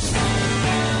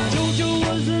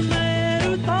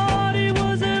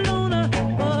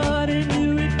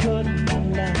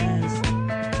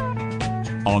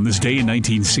 On this day in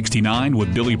 1969,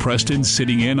 with Billy Preston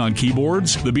sitting in on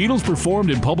keyboards, the Beatles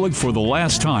performed in public for the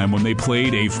last time when they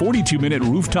played a 42-minute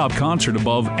rooftop concert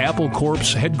above Apple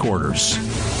Corp's headquarters.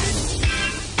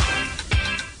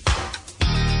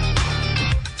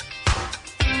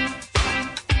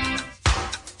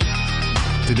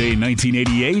 Today in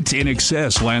 1988,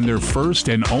 INXS land their first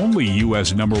and only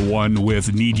U.S. #1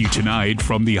 with Need You Tonight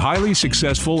from the highly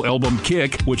successful album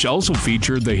Kick, which also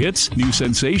featured the hits New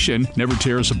Sensation, Never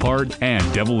Tear Us Apart,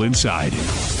 and Devil Inside.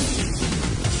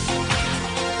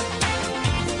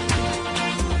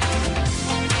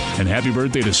 And happy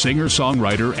birthday to singer,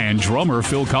 songwriter, and drummer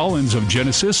Phil Collins of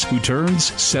Genesis, who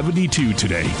turns 72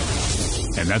 today.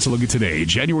 And that's a look at today,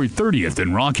 January 30th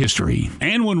in rock history.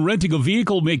 And when renting a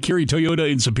vehicle, make Cary Toyota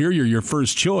in Superior your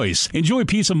first choice. Enjoy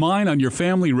peace of mind on your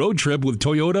family road trip with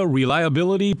Toyota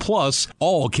Reliability Plus.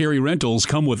 All Cary rentals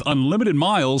come with unlimited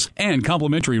miles and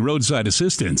complimentary roadside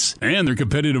assistance. And their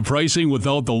competitive pricing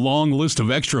without the long list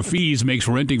of extra fees makes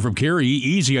renting from Cary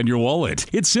easy on your wallet.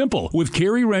 It's simple. With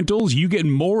Cary Rentals, you get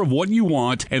more of what you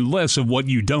want and less of what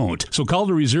you don't. So call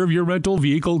to reserve your rental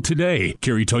vehicle today.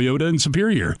 Cary Toyota in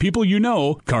Superior. People you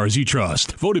know, cars you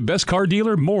trust. Voted best car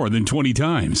dealer more than 20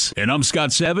 times. And I'm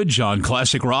Scott Savage on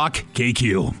Classic Rock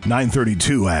KQ.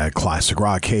 9:32 at Classic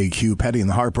Rock KQ. Petty and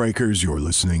the Heartbreakers. You're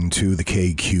listening to the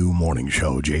KQ Morning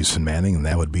Show. Jason Manning, and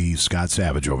that would be Scott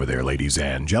Savage over there, ladies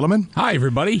and gentlemen. Hi,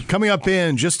 everybody. Coming up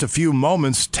in just a few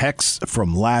moments, texts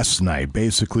from last night.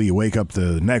 Basically, you wake up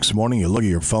the next morning, you look at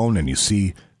your phone, and you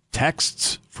see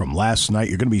texts from last night.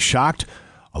 You're going to be shocked.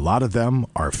 A lot of them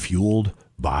are fueled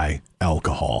by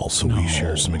alcohol. So we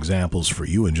share some examples for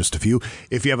you in just a few.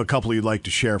 If you have a couple you'd like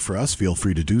to share for us, feel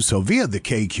free to do so via the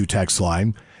KQ text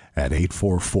line at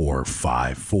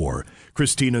 84454.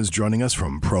 Christina's joining us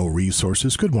from Pro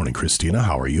Resources. Good morning, Christina.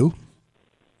 How are you?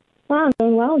 Well, I'm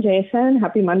doing well, Jason.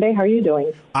 Happy Monday. How are you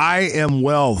doing? I am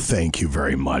well, thank you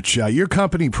very much. Your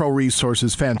company, Pro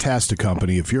Resources, fantastic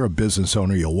company. If you're a business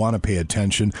owner, you'll want to pay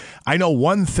attention. I know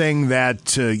one thing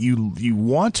that you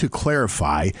want to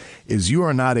clarify is you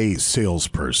are not a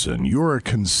salesperson. You're a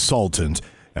consultant.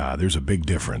 There's a big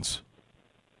difference.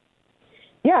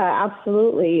 Yeah,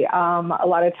 absolutely. A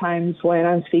lot of times when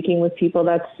I'm speaking with people,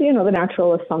 that's, the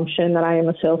natural assumption that I am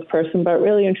a salesperson, but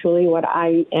really and truly what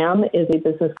I am is a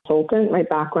business consultant. My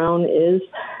background is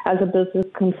as a business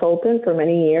consultant for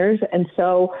many years. And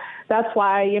so that's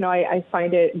why, I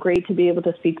find it great to be able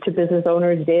to speak to business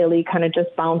owners daily, kind of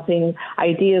just bouncing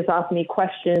ideas off me,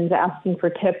 questions, asking for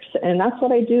tips. And that's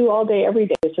what I do all day, every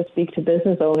day, is to speak to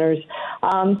business owners.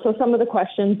 So some of the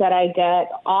questions that I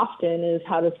get often is,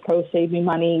 how does Pro save me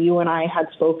money? You and I had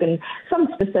spoken some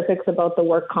specifics about the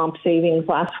work comp savings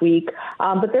last week.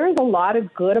 But there is a lot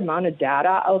of good amount of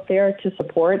data out there to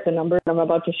support the numbers I'm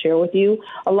about to share with you.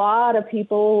 A lot of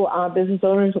people, business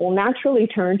owners, will naturally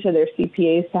turn to their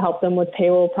CPAs to help them with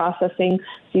payroll processing.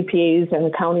 CPAs and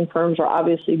accounting firms are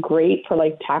obviously great for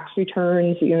like tax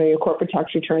returns, your corporate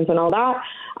tax returns and all that.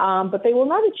 But they will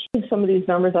not achieve some of these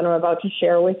numbers that I'm about to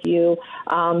share with you,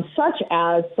 such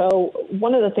as, so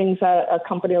one of the things that a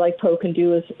company like Pro can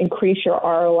do is increase your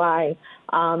ROI.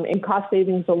 In cost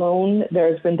savings alone,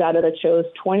 there's been data that shows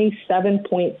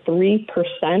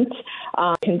 27.3%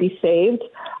 can be saved.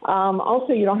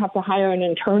 Also, you don't have to hire an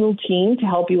internal team to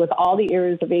help you with all the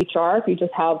areas of HR. If you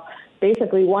just have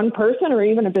basically one person or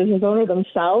even a business owner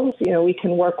themselves, we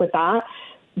can work with that.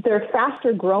 They're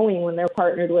faster growing when they're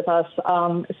partnered with us,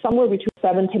 somewhere between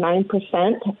 7 to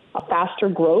 9% faster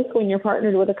growth when you're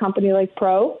partnered with a company like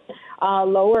Pro.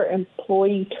 Lower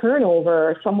employee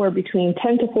turnover, somewhere between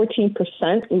 10 to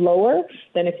 14% lower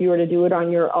than if you were to do it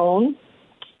on your own.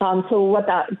 So what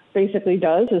that basically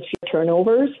does is your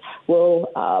turnovers will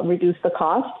reduce the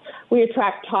cost. We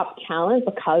attract top talent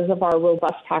because of our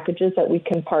robust packages that we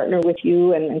can partner with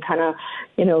you and kind of,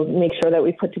 make sure that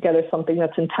we put together something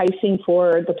that's enticing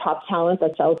for the top talent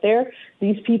that's out there.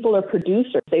 These people are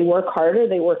producers. They work harder,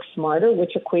 they work smarter,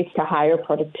 which equates to higher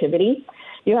productivity.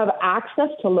 You have access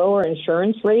to lower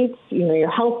insurance rates, your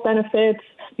health benefits,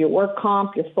 your work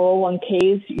comp, your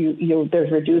 401ks,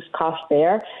 there's reduced cost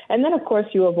there. And then, of course,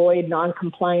 you avoid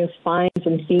non-compliance fines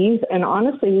and fees. And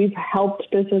honestly, we've helped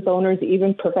business owners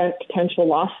even prevent potential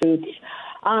lawsuits.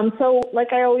 So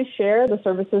like I always share, the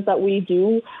services that we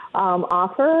do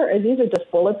offer, these are just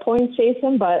bullet points,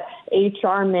 Jason, but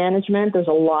HR management, there's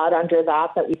a lot under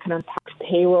that we can unpack.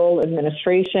 Payroll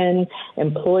administration,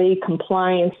 employee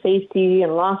compliance, safety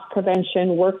and loss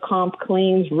prevention, work comp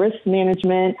claims, risk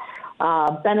management,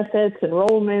 benefits,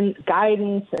 enrollment,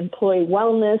 guidance, employee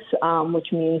wellness,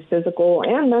 which means physical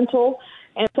and mental.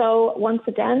 And so once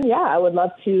again, I would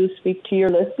love to speak to your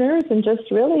listeners and just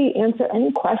really answer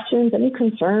any questions, any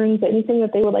concerns, anything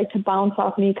that they would like to bounce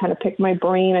off me, kind of pick my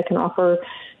brain. I can offer,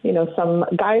 some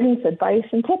guidance, advice,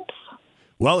 and tips.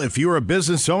 Well, if you're a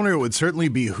business owner, it would certainly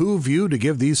behoove you to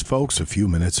give these folks a few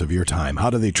minutes of your time. How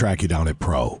do they track you down at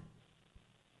Pro?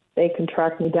 They can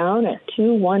track me down at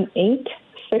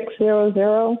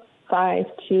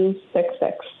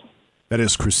 218-600-5266. That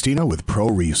is Christina with Pro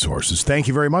Resources. Thank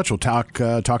you very much. We'll talk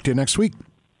to you next week.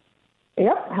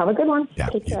 Yep. Have a good one. Yeah,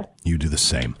 Take care. You do the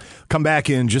same. Come back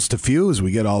in just a few as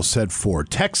we get all set for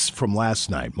texts from last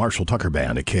night. Marshall Tucker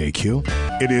Band at KQ.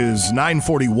 It is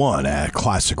 9:41 at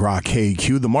Classic Rock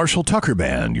KQ. The Marshall Tucker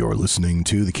Band. You're listening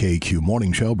to the KQ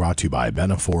Morning Show, brought to you by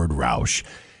Benna Ford Roush.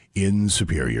 in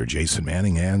Superior. Jason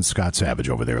Manning and Scott Savage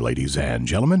over there, ladies and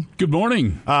gentlemen. Good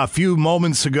morning. A few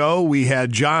moments ago, we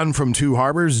had John from Two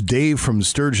Harbors, Dave from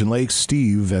Sturgeon Lake,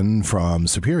 Steven from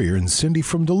Superior, and Cindy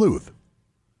from Duluth.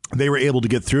 They were able to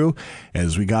get through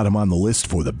as we got them on the list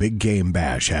for the Big Game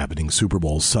Bash happening Super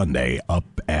Bowl Sunday up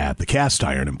at the Cast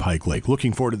Iron in Pike Lake.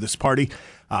 Looking forward to this party.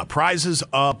 Prizes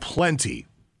aplenty.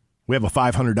 We have a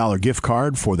 $500 gift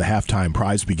card for the halftime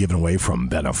prize to be given away from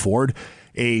Benna Ford.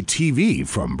 A TV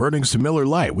from Burnings to Miller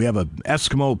Lite. We have a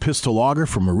Eskimo pistol auger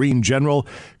from Marine General.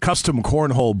 Custom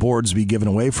cornhole boards to be given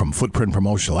away from Footprint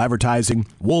Promotional Advertising.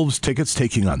 Wolves tickets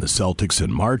taking on the Celtics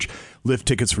in March. Lift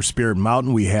tickets for Spirit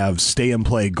Mountain. We have Stay and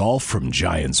Play Golf from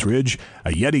Giants Ridge. A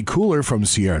Yeti cooler from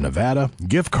Sierra Nevada.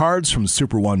 Gift cards from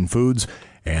Super One Foods.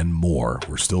 And more.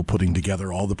 We're still putting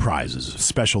together all the prizes.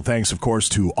 Special thanks, of course,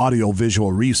 to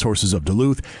Audiovisual Resources of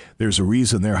Duluth. There's a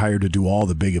reason they're hired to do all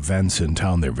the big events in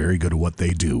town. They're very good at what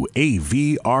they do.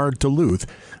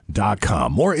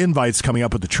 AVRDuluth.com. More invites coming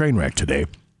up at the train wreck today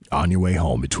on your way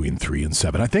home between 3 and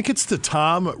 7. I think it's the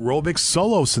Tom Robick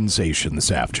solo sensation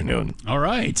this afternoon. All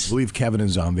right. I believe Kevin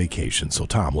is on vacation, so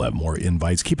Tom will have more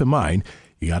invites. Keep in mind,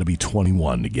 you got to be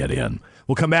 21 to get in.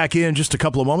 We'll come back in just a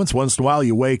couple of moments. Once in a while,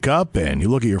 you wake up and you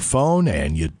look at your phone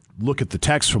and you look at the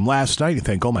text from last night. You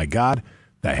think, oh, my God,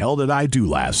 the hell did I do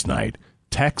last night?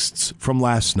 Texts from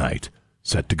last night.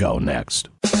 Set to go next.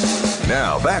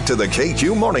 Now, back to the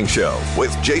KQ Morning Show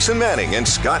with Jason Manning and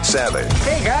Scott Savage.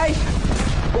 Hey, guys.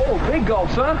 Oh, big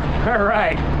gulps, huh? All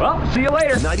right. Well, see you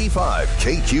later. 95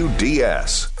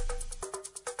 KQDS.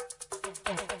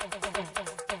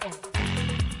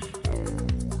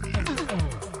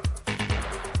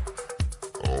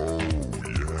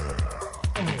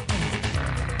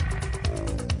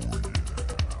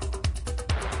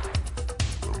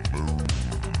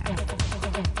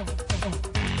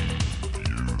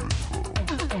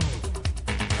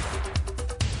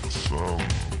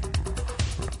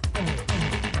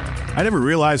 I never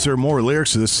realized there were more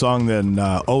lyrics to this song than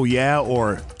Oh Yeah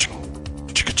or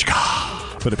Chicka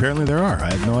Chicka. But apparently there are.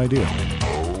 I had no idea.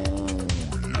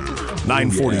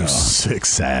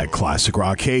 946 at Classic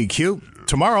Rock KQ.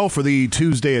 Tomorrow for the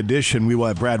Tuesday edition, we will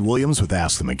have Brad Williams with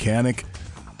Ask the Mechanic.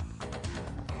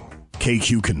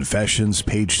 KQ Confessions,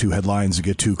 page 2 headlines to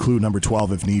get to. Clue number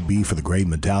 12 if need be for the Great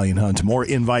Medallion Hunt. More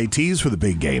invitees for the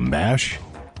Big Game Bash.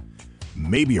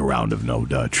 Maybe a round of no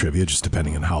duh trivia, just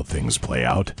depending on how things play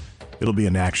out. It'll be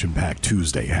an action-packed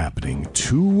Tuesday happening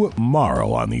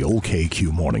tomorrow on the old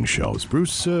KQ Morning Show. Is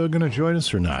Bruce going to join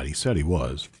us or not? He said he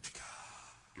was.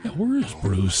 Yeah, where is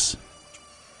Bruce?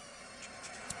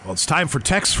 Well, it's time for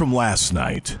text from last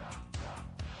night.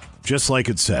 Just like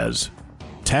it says,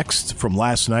 text from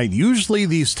last night. Usually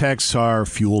these texts are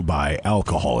fueled by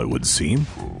alcohol, it would seem.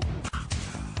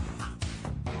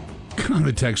 On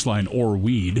the text line, or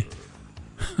weed.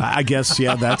 I guess,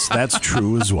 yeah, that's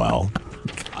true as well.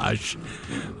 Gosh.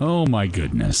 Oh, my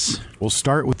goodness. We'll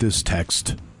start with this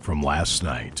text from last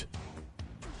night.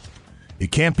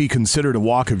 It can't be considered a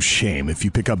walk of shame if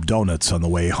you pick up donuts on the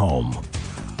way home.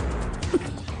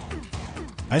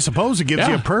 I suppose it gives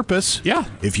you a purpose. Yeah.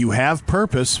 If you have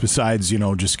purpose besides,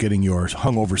 just getting your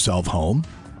hungover self home,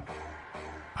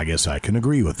 I guess I can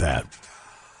agree with that.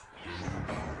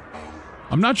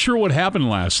 I'm not sure what happened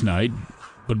last night,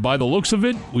 but by the looks of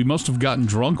it, we must have gotten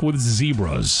drunk with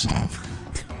zebras.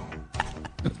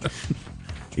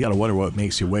 You gotta wonder what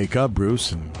makes you wake up,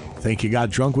 Bruce, and think you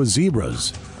got drunk with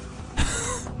zebras.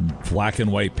 Black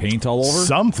and white paint all over?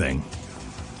 Something.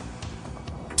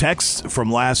 Text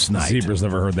from last night. Zebra's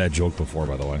never heard that joke before,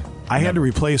 by the way. I had to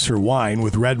replace her wine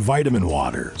with red vitamin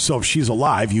water, so if she's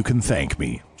alive, you can thank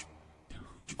me.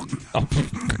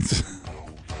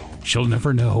 She'll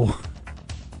never know.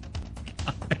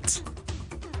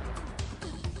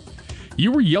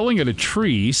 You were yelling at a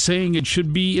tree saying it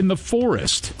should be in the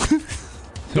forest.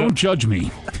 Don't judge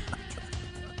me.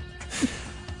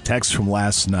 Text from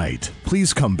last night.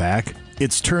 Please come back.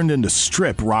 It's turned into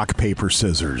strip rock, paper,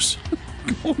 scissors.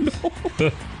 Oh, no.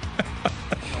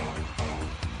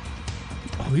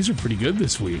 Oh, these are pretty good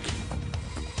this week.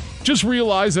 Just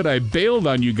realized that I bailed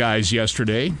on you guys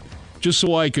yesterday just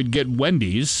so I could get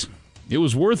Wendy's. It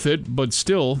was worth it, but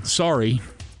still, sorry.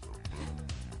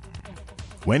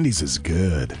 Wendy's is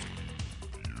good.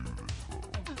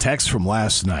 Text from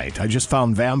last night. I just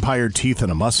found vampire teeth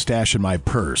and a mustache in my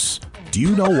purse. Do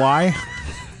you know why?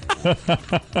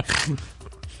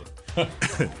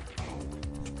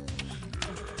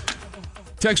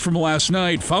 Text from last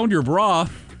night. Found your bra.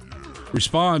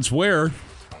 Response, where?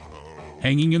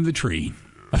 Hanging in the tree.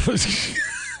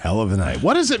 Hell of a night.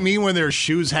 What does it mean when there's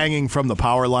shoes hanging from the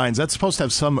power lines? That's supposed to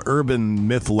have some urban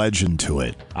myth legend to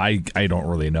it. I don't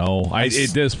really know.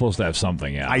 It is supposed to have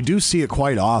something, yeah. I do see it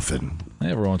quite often.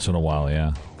 Every once in a while,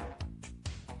 yeah.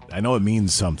 I know it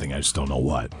means something. I just don't know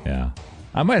what. Yeah.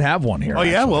 I might have one here. Oh,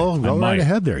 yeah? actually. Well, go I right might.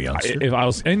 ahead there, youngster. If I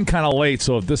was in kind of late,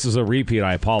 so if this is a repeat,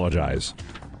 I apologize.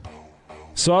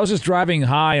 So I was just driving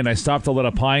high, and I stopped to let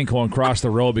a pine cone cross the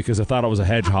road because I thought it was a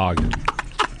hedgehog.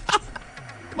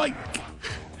 Mike,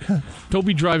 don't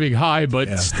be driving high, but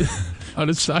on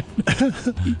a side.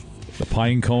 The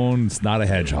pine cone's not a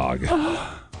hedgehog.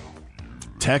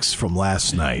 Text from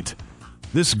last night.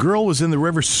 This girl was in the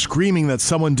river screaming that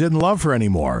someone didn't love her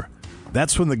anymore.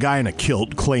 That's when the guy in a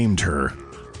kilt claimed her.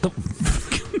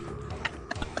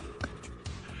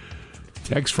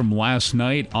 Text from last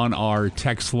night on our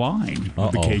text line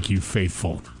of the KQ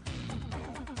faithful.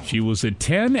 She was at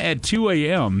 10 at 2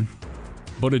 a.m.,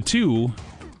 but at 2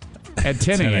 at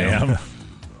 10 a.m.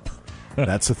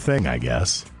 That's a thing, I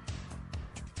guess.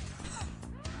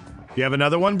 You have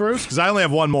another one, Bruce? Because I only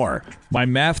have one more. My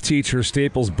math teacher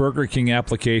staples Burger King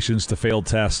applications to failed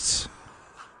tests.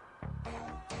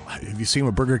 Have you seen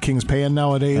what Burger King's paying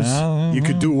nowadays? You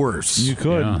could do worse. You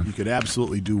could. Yeah. You could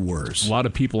absolutely do worse. A lot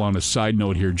of people on a side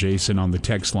note here, Jason, on the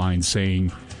text line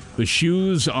saying the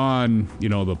shoes on,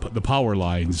 the power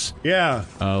lines. Yeah.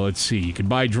 Let's see. You could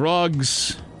buy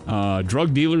drugs,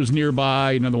 drug dealers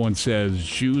nearby. Another one says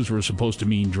shoes were supposed to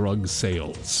mean drug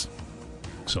sales.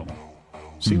 So.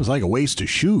 Seems like a waste of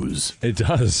shoes. It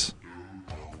does.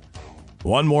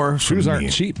 One more. Shoes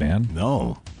aren't cheap, man.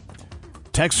 No.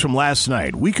 Text from last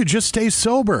night. We could just stay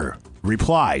sober.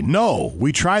 Reply, no,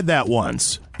 we tried that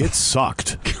once. It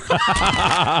sucked.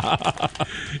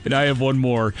 And I have one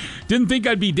more. Didn't think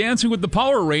I'd be dancing with the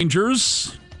Power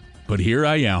Rangers, but here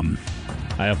I am.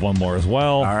 I have one more as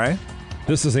well. All right.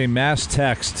 This is a mass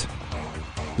text.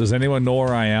 Does anyone know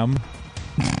where I am?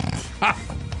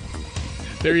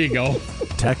 There you go.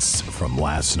 Texts from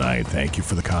last night. Thank you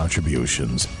for the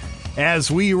contributions.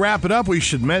 As we wrap it up, we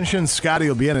should mention Scotty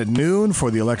will be in at noon for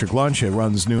the Electric Lunch. It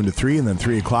runs noon to 3, and then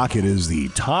 3 o'clock it is the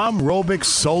Tom Robick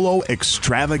Solo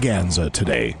Extravaganza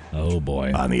today. Oh,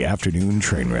 boy. On the afternoon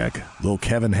train wreck. Lil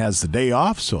Kevin has the day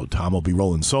off, so Tom will be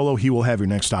rolling solo. He will have your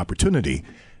next opportunity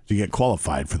to get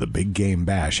qualified for the big game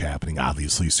bash happening,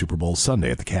 obviously, Super Bowl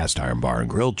Sunday at the Cast Iron Bar and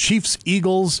Grill. Chiefs,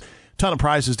 Eagles, ton of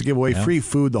prizes to give away, free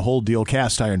food, the whole deal.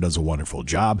 Cast Iron does a wonderful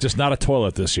job. Just not a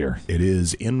toilet this year. It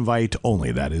is invite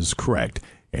only. That is correct.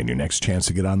 And your next chance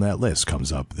to get on that list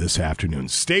comes up this afternoon.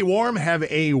 Stay warm. Have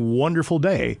a wonderful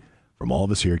day from all of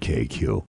us here at KQ.